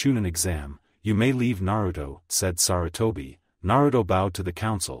until the Chunin exam. You may leave, Naruto," said Sarutobi. Naruto bowed to the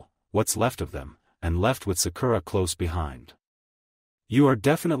council, what's left of them, and left with Sakura close behind. "You are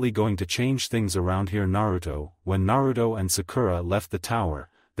definitely going to change things around here, Naruto." When Naruto and Sakura left the tower,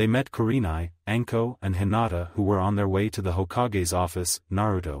 they met Kurenai, Anko and Hinata, who were on their way to the Hokage's office.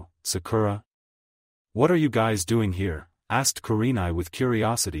 "Naruto, Sakura, what are you guys doing here?" asked Kurenai with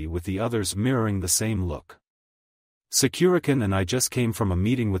curiosity, with the others mirroring the same look. Sakura-kun and I just came from a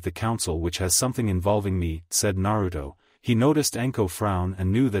meeting with the council which has something involving me, said Naruto. He noticed Anko frown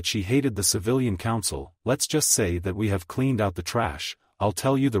and knew that she hated the civilian council. Let's just say that we have cleaned out the trash. I'll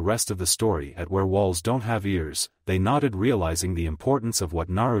tell you the rest of the story at where walls don't have ears. They nodded, realizing the importance of what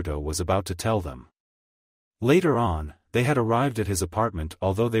Naruto was about to tell them. Later on, they had arrived at his apartment,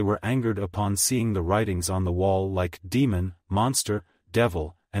 although they were angered upon seeing the writings on the wall like demon, monster,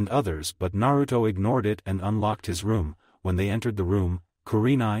 devil, and others, but Naruto ignored it and unlocked his room. When they entered the room,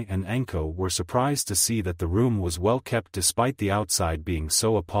 Kurenai and Anko were surprised to see that the room was well kept despite the outside being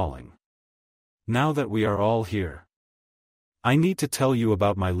so appalling. Now that we are all here, I need to tell you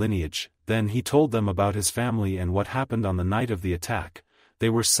about my lineage. Then he told them about his family and what happened on the night of the attack. They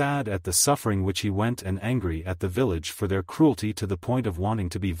were sad at the suffering which he went and angry at the village for their cruelty to the point of wanting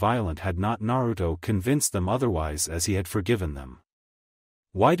to be violent had not Naruto convinced them otherwise, as he had forgiven them.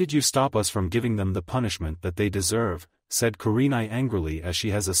 Why did you stop us from giving them the punishment that they deserve? Said Kurenai angrily, as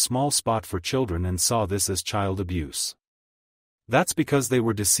she has a small spot for children and saw this as child abuse. That's because they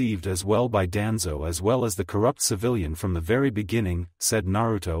were deceived as well by Danzo as well as the corrupt civilian from the very beginning, said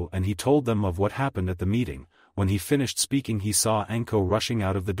Naruto, and he told them of what happened at the meeting. When he finished speaking he saw Anko rushing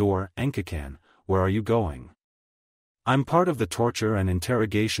out of the door. Anko-kan, where are you going? I'm part of the torture and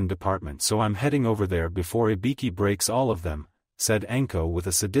interrogation department, so I'm heading over there before Ibiki breaks all of them, said Anko with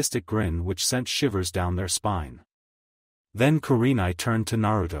a sadistic grin which sent shivers down their spine. Then Kurenai turned to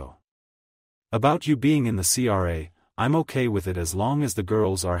Naruto. About you being in the CRA, I'm okay with it as long as the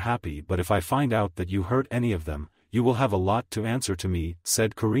girls are happy, but if I find out that you hurt any of them, you will have a lot to answer to me,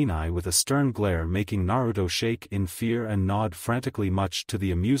 said Kurenai with a stern glare, making Naruto shake in fear and nod frantically, much to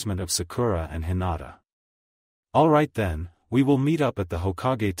the amusement of Sakura and Hinata. Alright then, we will meet up at the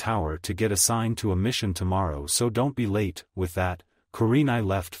Hokage Tower to get assigned to a mission tomorrow, so don't be late. With that, Kurenai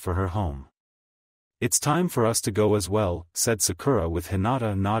left for her home. It's time for us to go as well, said Sakura with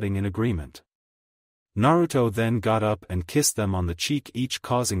Hinata nodding in agreement. Naruto then got up and kissed them on the cheek, each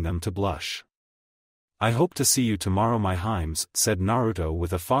causing them to blush. I hope to see you tomorrow, my Heims, said Naruto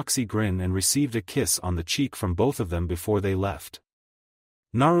with a foxy grin, and received a kiss on the cheek from both of them before they left.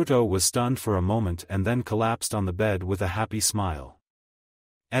 Naruto was stunned for a moment and then collapsed on the bed with a happy smile.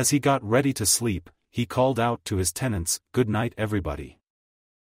 As he got ready to sleep, he called out to his tenants, "Good night everybody."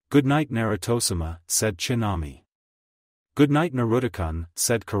 "Good night Naruto-sama," said Tsunami. "Good night Naruto-kun,"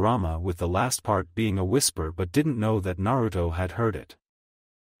 said Kurama, with the last part being a whisper, but didn't know that Naruto had heard it.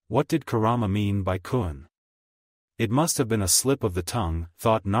 What did Kurama mean by kun? It must have been a slip of the tongue,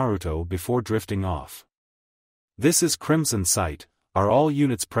 thought Naruto before drifting off. "This is Crimson Sight. Are all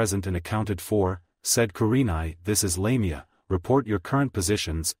units present and accounted for?" said Kurenai. "This is Lamia. Report your current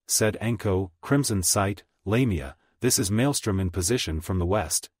positions," said Anko. "Crimson Sight, Lamia. This is Maelstrom in position from the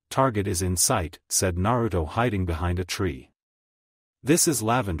west. Target is in sight," said Naruto, hiding behind a tree. "This is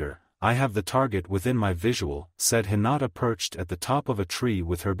Lavender. I have the target within my visual," said Hinata, perched at the top of a tree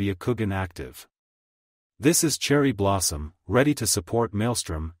with her Byakugan active. "This is Cherry Blossom, ready to support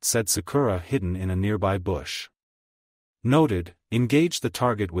Maelstrom," said Sakura, hidden in a nearby bush. "Noted. Engage the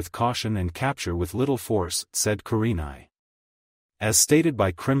target with caution and capture with little force," said Kurenai. As stated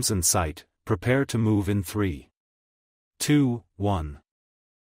by Crimson Sight, prepare to move in 3, 2, 1.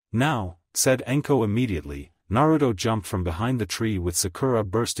 "Now," said Anko immediately. Naruto jumped from behind the tree with Sakura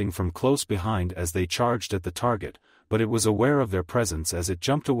bursting from close behind as they charged at the target, but it was aware of their presence as it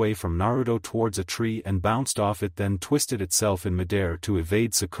jumped away from Naruto towards a tree and bounced off it, then twisted itself in midair to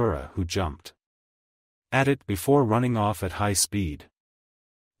evade Sakura, who jumped at it before running off at high speed.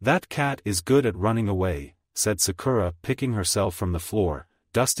 "That cat is good at running away," said Sakura, picking herself from the floor,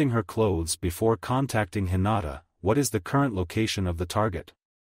 dusting her clothes before contacting Hinata. "What is the current location of the target?"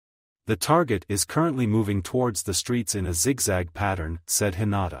 "The target is currently moving towards the streets in a zigzag pattern," said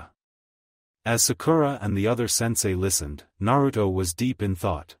Hinata. As Sakura and the other sensei listened, Naruto was deep in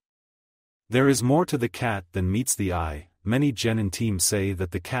thought. There is more to the cat than meets the eye. Many genin teams say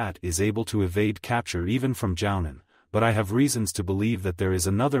that the cat is able to evade capture even from Jounin, but I have reasons to believe that there is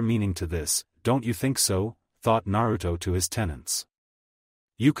another meaning to this. Don't you think so? Thought Naruto to his tenants.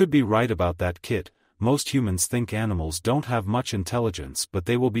 "You could be right about that, Kit. Most humans think animals don't have much intelligence, but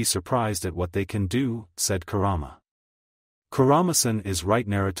they will be surprised at what they can do," said Kurama. "Kurama-san is right,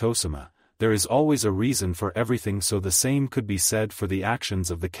 Naruto-sama. There is always a reason for everything, so the same could be said for the actions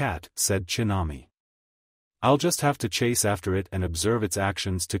of the cat," said Tsunami. "I'll just have to chase after it and observe its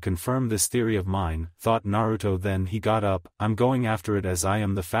actions to confirm this theory of mine," thought Naruto. Then he got up. "I'm going after it as I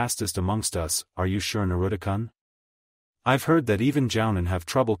am the fastest amongst us. Are you sure, Naruto-kun?" "I've heard that even Jounin have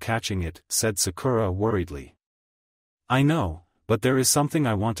trouble catching it," said Sakura worriedly. "I know, but there is something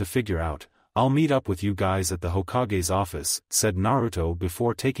I want to figure out. I'll meet up with you guys at the Hokage's office, said Naruto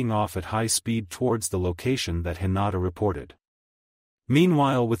before taking off at high speed towards the location that Hinata reported.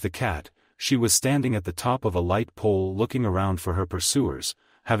 Meanwhile with the cat, she was standing at the top of a light pole looking around for her pursuers.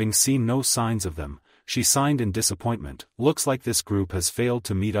 Having seen no signs of them, she sighed in disappointment. Looks like this group has failed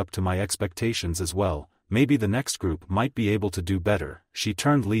to meet up to my expectations as well. Maybe the next group might be able to do better. She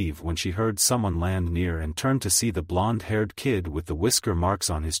turned leave when she heard someone land near and turned to see the blonde-haired kid with the whisker marks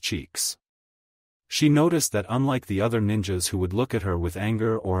on his cheeks. She noticed that unlike the other ninjas who would look at her with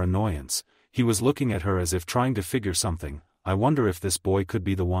anger or annoyance, he was looking at her as if trying to figure something. I wonder if this boy could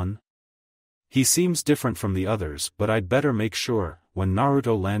be the one? He seems different from the others, but I'd better make sure. When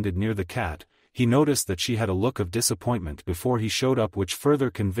Naruto landed near the cat, he noticed that she had a look of disappointment before he showed up, which further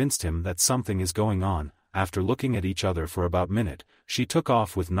convinced him that something is going on. After looking at each other for about a minute, she took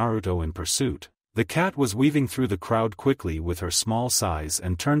off with Naruto in pursuit. The cat was weaving through the crowd quickly with her small size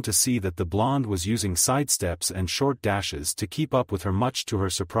and turned to see that the blonde was using sidesteps and short dashes to keep up with her, much to her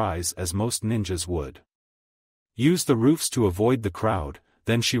surprise, as most ninjas would use the roofs to avoid the crowd.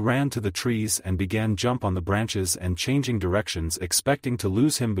 Then she ran to the trees and began jump on the branches and changing directions, expecting to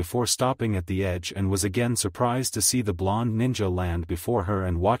lose him before stopping at the edge, and was again surprised to see the blonde ninja land before her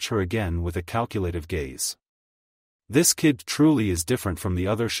and watch her again with a calculative gaze. This kid truly is different from the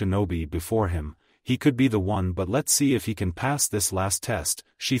other shinobi before him. He could be the one, but let's see if he can pass this last test,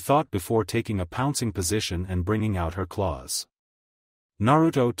 she thought before taking a pouncing position and bringing out her claws.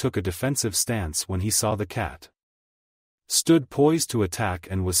 Naruto took a defensive stance when he saw the cat stood poised to attack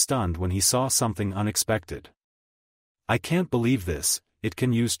and was stunned when he saw something unexpected. I can't believe this, it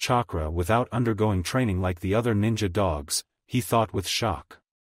can use chakra without undergoing training like the other ninja dogs, he thought with shock.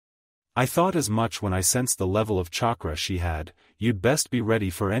 I thought as much when I sensed the level of chakra she had. You'd best be ready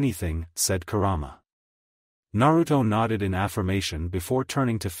for anything, said Kurama. Naruto nodded in affirmation before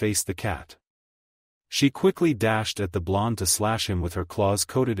turning to face the cat. She quickly dashed at the blonde to slash him with her claws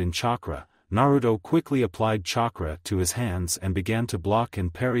coated in chakra. Naruto quickly applied chakra to his hands and began to block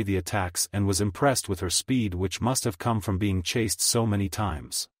and parry the attacks, and was impressed with her speed, which must have come from being chased so many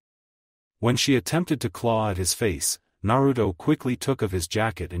times. When she attempted to claw at his face, Naruto quickly took off his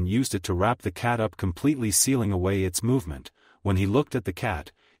jacket and used it to wrap the cat up, completely sealing away its movement. When he looked at the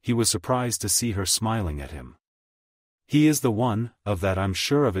cat, he was surprised to see her smiling at him. He is the one, of that I'm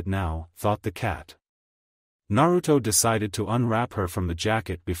sure of it now, thought the cat. Naruto decided to unwrap her from the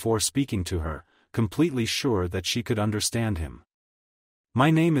jacket before speaking to her, completely sure that she could understand him. My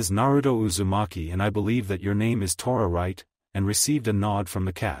name is Naruto Uzumaki and I believe that your name is Tora, right? And received a nod from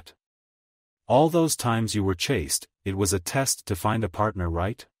the cat. All those times you were chased, it was a test to find a partner,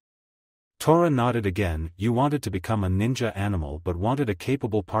 right? Tora nodded again. You wanted to become a ninja animal but wanted a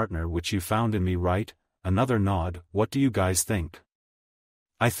capable partner, which you found in me, right? Another nod. What do you guys think?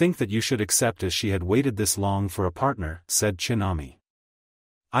 I think that you should accept, as she had waited this long for a partner, said Chinami.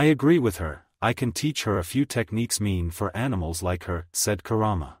 I agree with her, I can teach her a few techniques mean for animals like her, said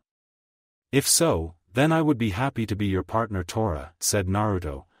Kurama. If so, then I would be happy to be your partner, Tora, said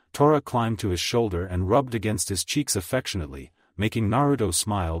Naruto. Tora climbed to his shoulder and rubbed against his cheeks affectionately, making Naruto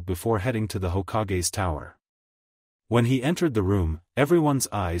smile before heading to the Hokage's tower. When he entered the room, everyone's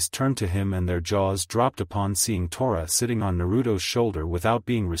eyes turned to him and their jaws dropped upon seeing Tora sitting on Naruto's shoulder without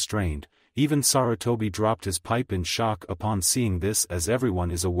being restrained. Even Sarutobi dropped his pipe in shock upon seeing this, as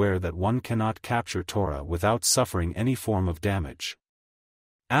everyone is aware that one cannot capture Tora without suffering any form of damage.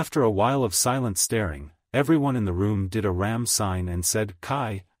 After a while of silent staring, everyone in the room did a ram sign and said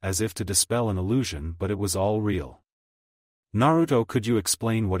Kai, as if to dispel an illusion, but it was all real. Naruto, could you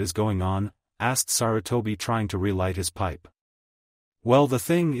explain what is going on? Asked Sarutobi, trying to relight his pipe. Well, the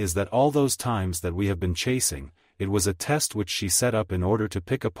thing is that all those times that we have been chasing, it was a test which she set up in order to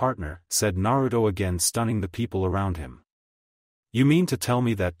pick a partner, said Naruto, again stunning the people around him. You mean to tell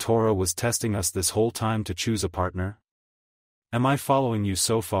me that Tora was testing us this whole time to choose a partner? Am I following you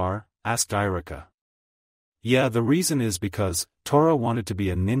so far? Asked Irika. Yeah, the reason is because Tora wanted to be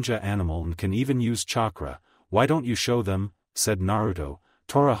a ninja animal and can even use chakra. Why don't you show them? Said Naruto.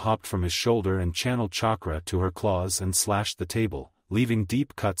 Tora hopped from his shoulder and channeled chakra to her claws and slashed the table, leaving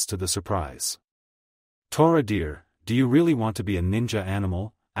deep cuts to the surprise. Tora dear, do you really want to be a ninja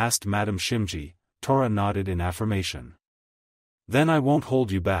animal? Asked Madame Shimji. Tora nodded in affirmation. Then I won't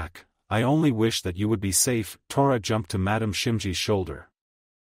hold you back, I only wish that you would be safe. Tora jumped to Madame Shimji's shoulder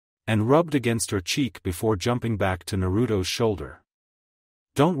and rubbed against her cheek before jumping back to Naruto's shoulder.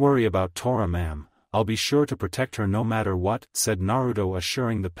 Don't worry about Tora, ma'am. I'll be sure to protect her no matter what, said Naruto,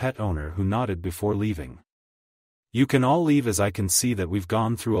 assuring the pet owner, who nodded before leaving. You can all leave, as I can see that we've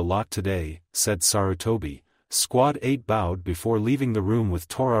gone through a lot today, said Sarutobi. Squad 8 bowed before leaving the room with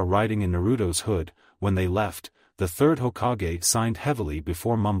Tora riding in Naruto's hood. When they left, the third Hokage signed heavily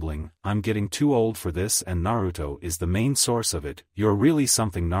before mumbling, "I'm getting too old for this and Naruto is the main source of it. You're really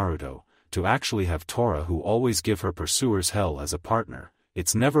something, Naruto, to actually have Tora who always give her pursuers hell as a partner.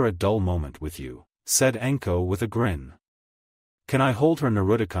 It's never a dull moment with you," said Anko with a grin. "Can I hold her,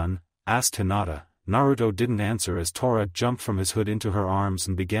 Naruto-kun?" asked Hinata. Naruto didn't answer as Tora jumped from his hood into her arms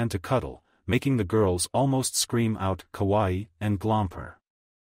and began to cuddle, making the girls almost scream out "kawaii" and glomp her.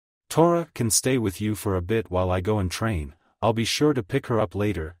 "Tora can stay with you for a bit while I go and train. I'll be sure to pick her up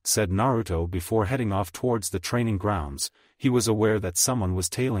later," said Naruto before heading off towards the training grounds. He was aware that someone was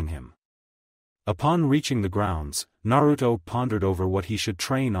tailing him. Upon reaching the grounds, Naruto pondered over what he should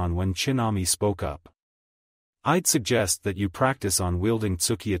train on when Tsunami spoke up. "I'd suggest that you practice on wielding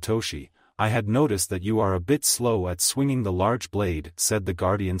Tsukiyotoshi. I had noticed that you are a bit slow at swinging the large blade," said the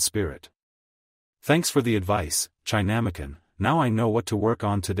guardian spirit. "Thanks for the advice, Tsunami-kun. Now I know what to work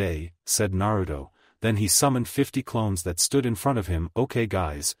on today," said Naruto. Then he summoned 50 clones that stood in front of him. "Okay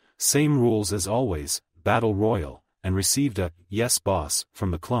guys, same rules as always, battle royal," and received a "yes boss" from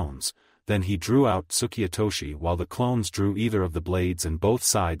the clones. Then he drew out Tsukiyotoshi while the clones drew either of the blades and both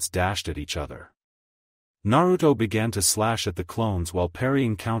sides dashed at each other. Naruto began to slash at the clones while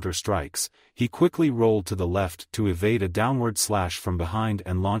parrying counter strikes. He quickly rolled to the left to evade a downward slash from behind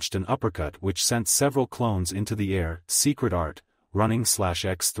and launched an uppercut which sent several clones into the air. Secret art,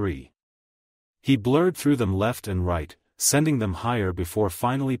 running/x3. He blurred through them left and right, sending them higher before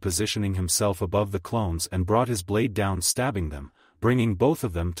finally positioning himself above the clones and brought his blade down, stabbing them, bringing both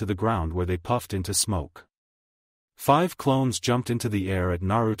of them to the ground where they puffed into smoke. 5 clones jumped into the air at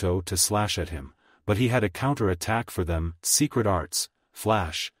Naruto to slash at him, but he had a counter-attack for them. Secret arts,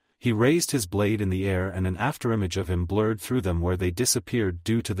 flash. He raised his blade in the air and an afterimage of him blurred through them where they disappeared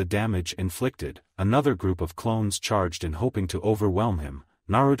due to the damage inflicted. Another group of clones charged in hoping to overwhelm him.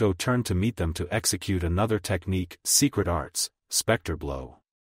 Naruto turned to meet them to execute another technique. Secret arts, specter blow.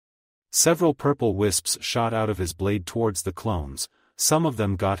 Several purple wisps shot out of his blade towards the clones. Some of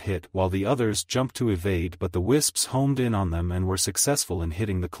them got hit while the others jumped to evade, but the wisps homed in on them and were successful in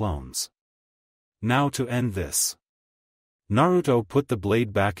hitting the clones. Now to end this. Naruto put the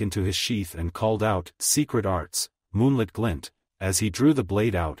blade back into his sheath and called out, "Secret arts, moonlit glint." As he drew the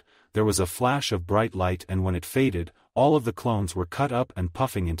blade out, there was a flash of bright light, and when it faded, all of the clones were cut up and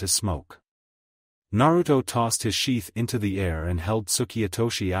puffing into smoke. Naruto tossed his sheath into the air and held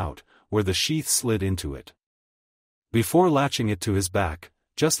Tsukiyotoshi out, where the sheath slid into it. Before latching it to his back,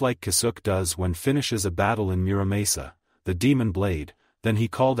 just like Kisuke does when finishes a battle in Muramasa, the demon blade, then he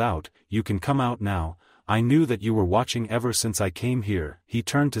called out, "You can come out now. I knew that you were watching ever since I came here." He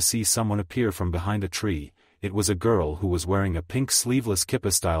turned to see someone appear from behind a tree. It was a girl who was wearing a pink sleeveless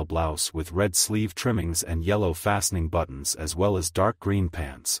kippa-style blouse with red sleeve trimmings and yellow fastening buttons, as well as dark green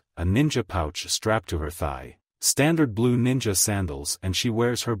pants, a ninja pouch strapped to her thigh, standard blue ninja sandals, and she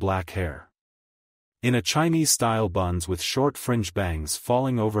wears her black hair in a Chinese-style buns with short fringe bangs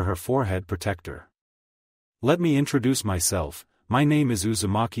falling over her forehead protector. "Let me introduce myself. My name is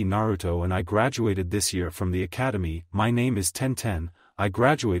Uzumaki Naruto and I graduated this year from the academy." "My name is Tenten. I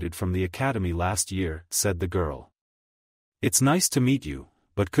graduated from the academy last year," said the girl. "It's nice to meet you,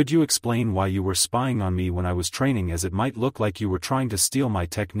 but could you explain why you were spying on me when I was training, as it might look like you were trying to steal my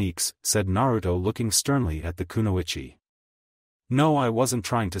techniques," said Naruto looking sternly at the kunoichi. "No, I wasn't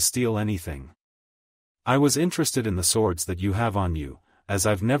trying to steal anything. I was interested in the swords that you have on you, as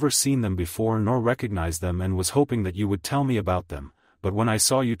I've never seen them before nor recognized them, and was hoping that you would tell me about them, but when I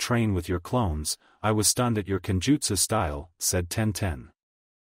saw you train with your clones, I was stunned at your kenjutsu style," said Tenten.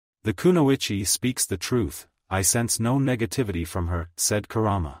 "The kunoichi speaks the truth. I sense no negativity from her," said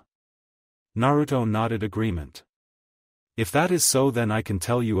Kurama. Naruto nodded agreement. "If that is so, then I can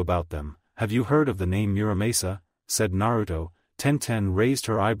tell you about them. Have you heard of the name Muramasa?" said Naruto. Tenten raised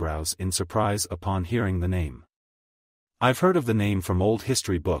her eyebrows in surprise upon hearing the name. "I've heard of the name from old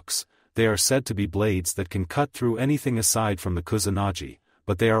history books. They are said to be blades that can cut through anything aside from the kusanagi,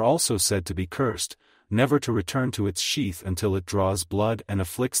 but they are also said to be cursed, never to return to its sheath until it draws blood and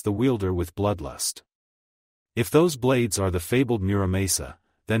afflicts the wielder with bloodlust. If those blades are the fabled Muramasa,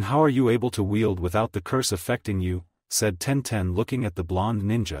 then how are you able to wield without the curse affecting you?" said Tenten, looking at the blonde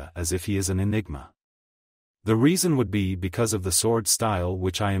ninja as if he is an enigma. "The reason would be because of the sword style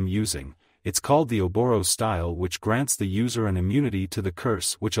which I am using. It's called the Oboro style, which grants the user an immunity to the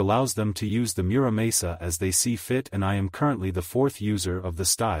curse which allows them to use the Muramasa as they see fit, and I am currently the 4th user of the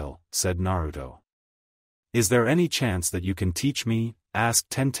style," said Naruto. "Is there any chance that you can teach me?"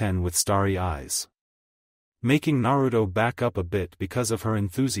 asked Tenten with starry eyes, making Naruto back up a bit because of her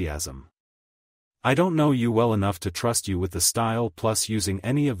enthusiasm. I don't know you well enough to trust you with the style, plus using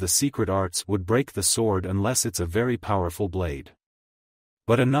any of the secret arts would break the sword unless it's a very powerful blade.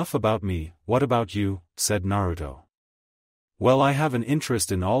 But enough about me, what about you, said Naruto. Well, I have an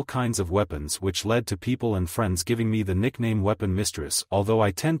interest in all kinds of weapons, which led to people and friends giving me the nickname Weapon Mistress. Although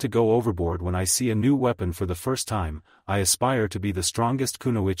I tend to go overboard when I see a new weapon for the first time, I aspire to be the strongest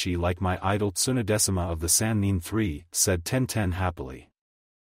kunoichi like my idol Tsunadesima of the Sannin 3, said Tenten happily.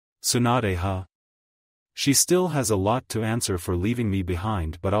 Tsunade, huh? She still has a lot to answer for leaving me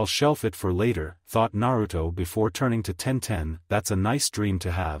behind, but I'll shelf it for later, thought Naruto before turning to Tenten. That's a nice dream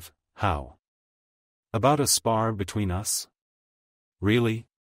to have. How about a spar between us? Really?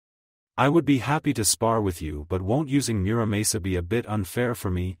 I would be happy to spar with you, but won't using Muramasa be a bit unfair for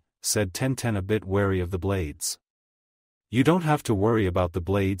me, said Tenten, a bit wary of the blades. You don't have to worry about the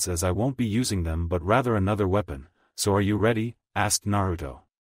blades, as I won't be using them but rather another weapon. So are you ready? Asked Naruto.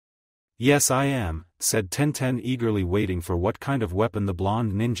 Yes, I am, said Tenten, eagerly waiting for what kind of weapon the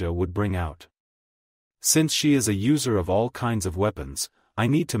blonde ninja would bring out. Since she is a user of all kinds of weapons, I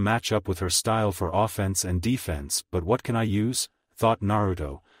need to match up with her style for offense and defense, but what can I use? Thought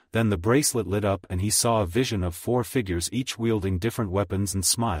Naruto. Then the bracelet lit up and he saw a vision of 4 figures each wielding different weapons and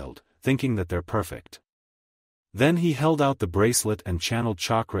smiled, thinking that they're perfect. Then he held out the bracelet and channeled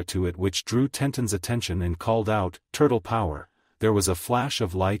chakra to it, which drew Tenten's attention and called out, "Turtle power." There was a flash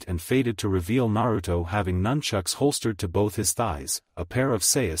of light and faded to reveal Naruto having nunchucks holstered to both his thighs, a pair of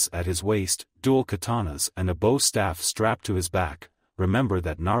sayas at his waist, dual katanas and a bow staff strapped to his back. Remember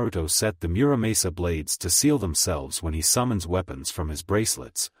that Naruto set the Muramasa blades to seal themselves when he summons weapons from his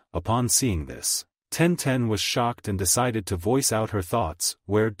bracelets. Upon seeing this, Tenten was shocked and decided to voice out her thoughts.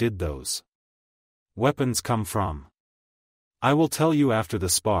 Where did those weapons come from? I will tell you after the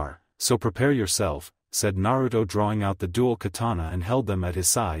spar, so prepare yourself, said Naruto, drawing out the dual katana and held them at his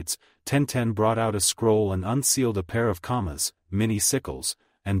sides. Tenten brought out a scroll and unsealed a pair of kamas, mini sickles,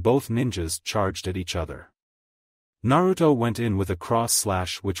 and both ninjas charged at each other. Naruto went in with a cross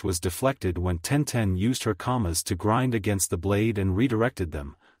slash which was deflected when Tenten used her kamas to grind against the blade and redirected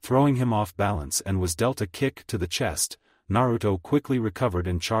them, throwing him off balance, and was dealt a kick to the chest. Naruto quickly recovered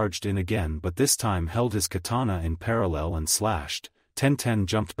and charged in again, but this time held his katana in parallel and slashed. Tenten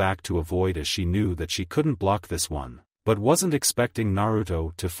jumped back to avoid, as she knew that she couldn't block this one, but wasn't expecting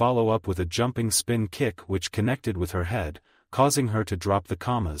Naruto to follow up with a jumping spin kick which connected with her head, causing her to drop the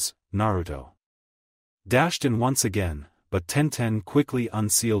kamas. Naruto dashed in once again, but Tenten quickly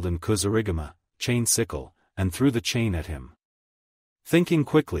unsealed an Kuzurigama, chain sickle, and threw the chain at him. Thinking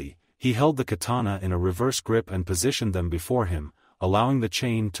quickly, he held the katana in a reverse grip and positioned them before him, allowing the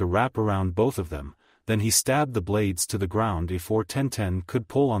chain to wrap around both of them. Then he stabbed the blades to the ground before Tenten could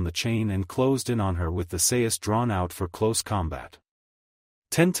pull on the chain and closed in on her with the sayas drawn out for close combat.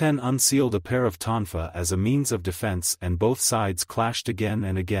 Tenten unsealed a pair of tonfa as a means of defense, and both sides clashed again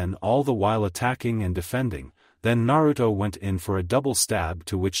and again, all the while attacking and defending. Then Naruto went in for a double stab,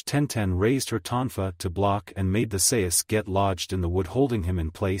 to which Tenten raised her tonfa to block and made the sayas get lodged in the wood, holding him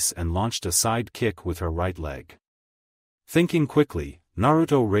in place, and launched a side kick with her right leg. Thinking quickly,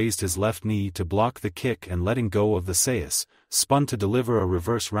 Naruto raised his left knee to block the kick and, letting go of the sayas, spun to deliver a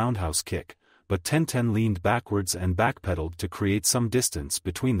reverse roundhouse kick, but Tenten leaned backwards and backpedaled to create some distance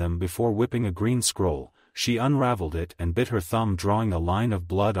between them before whipping a green scroll. She unraveled it and bit her thumb, drawing a line of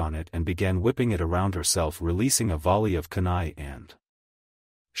blood on it, and began whipping it around herself, releasing a volley of kunai and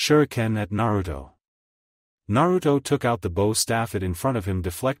shuriken at Naruto. Naruto took out the bow staff in front of him,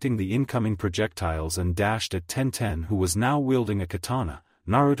 deflecting the incoming projectiles, and dashed at Tenten, who was now wielding a katana.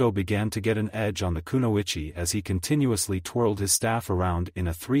 Naruto began to get an edge on the kunoichi as he continuously twirled his staff around in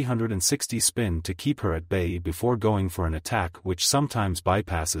a 360 spin to keep her at bay before going for an attack which sometimes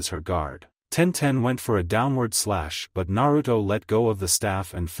bypasses her guard. Tenten went for a downward slash, but Naruto let go of the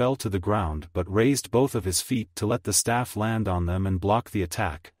staff and fell to the ground, but raised both of his feet to let the staff land on them and block the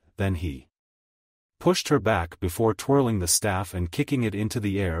attack. Then he pushed her back before twirling the staff and kicking it into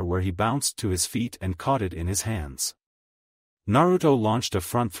the air, where he bounced to his feet and caught it in his hands. Naruto launched a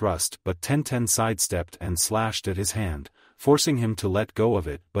front thrust, but Tenten sidestepped and slashed at his hand, forcing him to let go of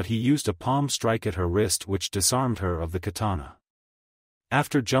it, but he used a palm strike at her wrist which disarmed her of the katana.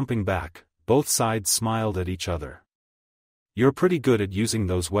 After jumping back, both sides smiled at each other. "You're pretty good at using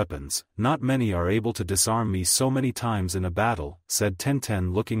those weapons. Not many are able to disarm me so many times in a battle," said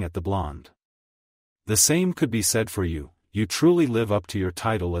Tenten, looking at the blonde. "The same could be said for you. You truly live up to your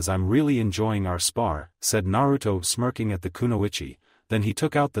title, as I'm really enjoying our spar," said Naruto, smirking at the kunoichi. Then he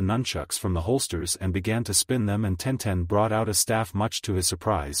took out the nunchucks from the holsters and began to spin them, and Tenten brought out a staff much to his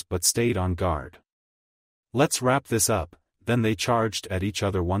surprise but stayed on guard. "Let's wrap this up." Then they charged at each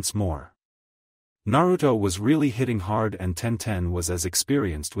other once more. Naruto was really hitting hard and Tenten was as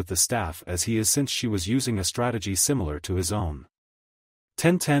experienced with the staff as he is since she was using a strategy similar to his own.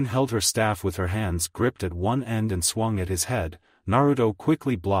 Tenten held her staff with her hands gripped at one end and swung at his head. Naruto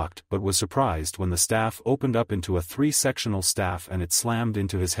quickly blocked but was surprised when the staff opened up into a three-sectional staff and it slammed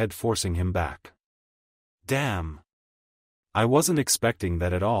into his head forcing him back. Damn! I wasn't expecting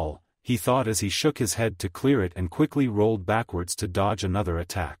that at all, he thought as he shook his head to clear it and quickly rolled backwards to dodge another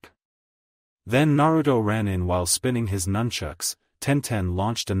attack. Then Naruto ran in while spinning his nunchucks. Tenten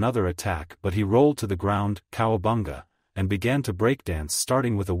launched another attack but he rolled to the ground, cowabunga, and began to breakdance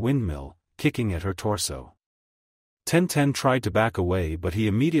starting with a windmill, kicking at her torso. Tenten tried to back away but he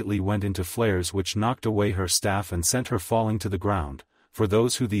immediately went into flares which knocked away her staff and sent her falling to the ground. For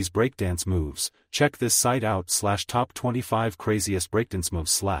those who these breakdance moves, check this site out /top 25 craziest breakdance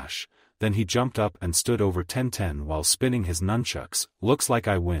moves / Then he jumped up and stood over Tenten while spinning his nunchucks. Looks like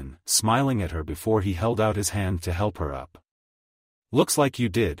I win, smiling at her before he held out his hand to help her up. Looks like you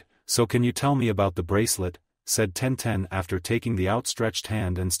did, so can you tell me about the bracelet? Said Tenten after taking the outstretched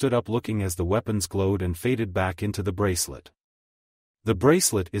hand and stood up looking as the weapons glowed and faded back into the bracelet. The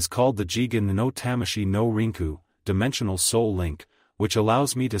bracelet is called the Jigen no Tamashi no Rinku, Dimensional Soul Link, which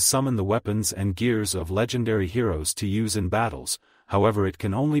allows me to summon the weapons and gears of legendary heroes to use in battles. However, it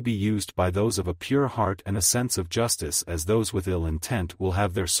can only be used by those of a pure heart and a sense of justice, as those with ill intent will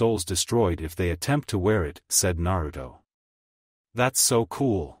have their souls destroyed if they attempt to wear it, said Naruto. That's so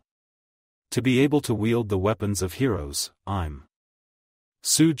cool. To be able to wield the weapons of heroes, I'm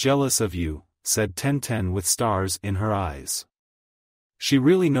so jealous of you, said Tenten with stars in her eyes. She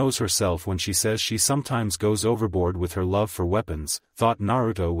really knows herself when she says she sometimes goes overboard with her love for weapons, thought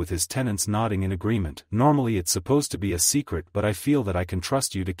Naruto with his tenants nodding in agreement. Normally it's supposed to be a secret but I feel that I can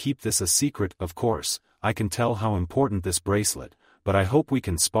trust you to keep this a secret. Of course, I can tell how important this bracelet, but I hope we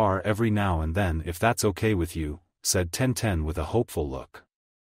can spar every now and then if that's okay with you, said Tenten with a hopeful look.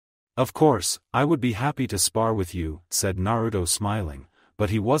 Of course, I would be happy to spar with you, said Naruto smiling, but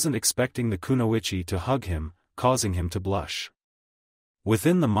he wasn't expecting the kunoichi to hug him, causing him to blush.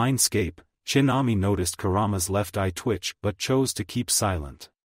 Within the mindscape, Shinami noticed Kurama's left eye twitch but chose to keep silent.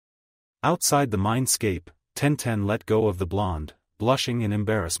 Outside the mindscape, Tenten let go of the blonde, blushing in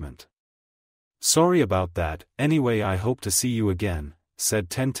embarrassment. Sorry about that, anyway I hope to see you again, said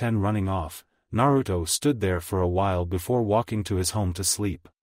Tenten running off. Naruto stood there for a while before walking to his home to sleep.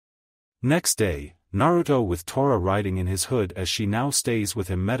 Next day, Naruto with Tora riding in his hood as she now stays with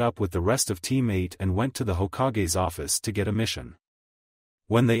him met up with the rest of Team 8 and went to the Hokage's office to get a mission.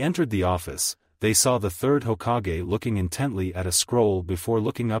 When they entered the office, they saw the third Hokage looking intently at a scroll before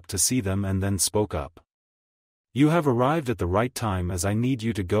looking up to see them and then spoke up. You have arrived at the right time as I need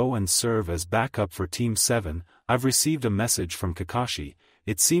you to go and serve as backup for Team 7, I've received a message from Kakashi.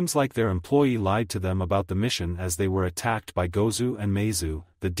 It seems like their employee lied to them about the mission as they were attacked by Gozu and Meizu,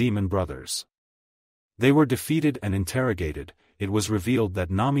 the demon brothers. They were defeated and interrogated. It was revealed that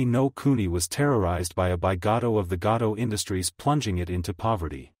Nami no Kuni was terrorized by a Gado of the Gado Industries, plunging it into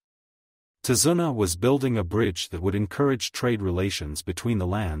poverty. Tazuna was building a bridge that would encourage trade relations between the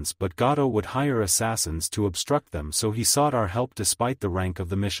lands, but Gado would hire assassins to obstruct them, so he sought our help despite the rank of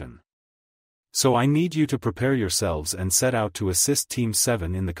the mission. So I need you to prepare yourselves and set out to assist Team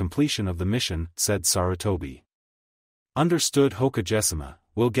 7 in the completion of the mission, said Sarutobi. Understood Hokage-sama,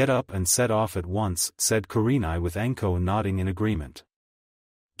 we'll get up and set off at once, said Kurenai with Anko nodding in agreement.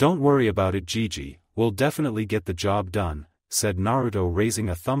 Don't worry about it Gigi, we'll definitely get the job done, said Naruto raising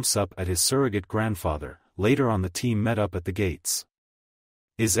a thumbs up at his surrogate grandfather. Later on the team met up at the gates.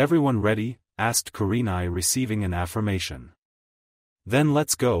 Is everyone ready? Asked Kurenai receiving an affirmation. Then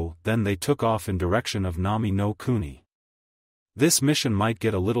let's go. Then they took off in direction of Nami no Kuni. This mission might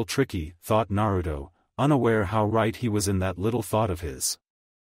get a little tricky, thought Naruto, unaware how right he was in that little thought of his.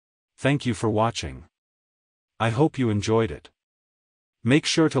 Thank you for watching. I hope you enjoyed it. Make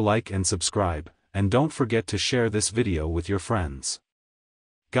sure to like and subscribe, and don't forget to share this video with your friends.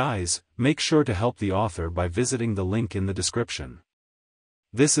 Guys, make sure to help the author by visiting the link in the description.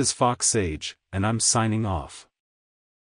 This is Fox Sage, and I'm signing off.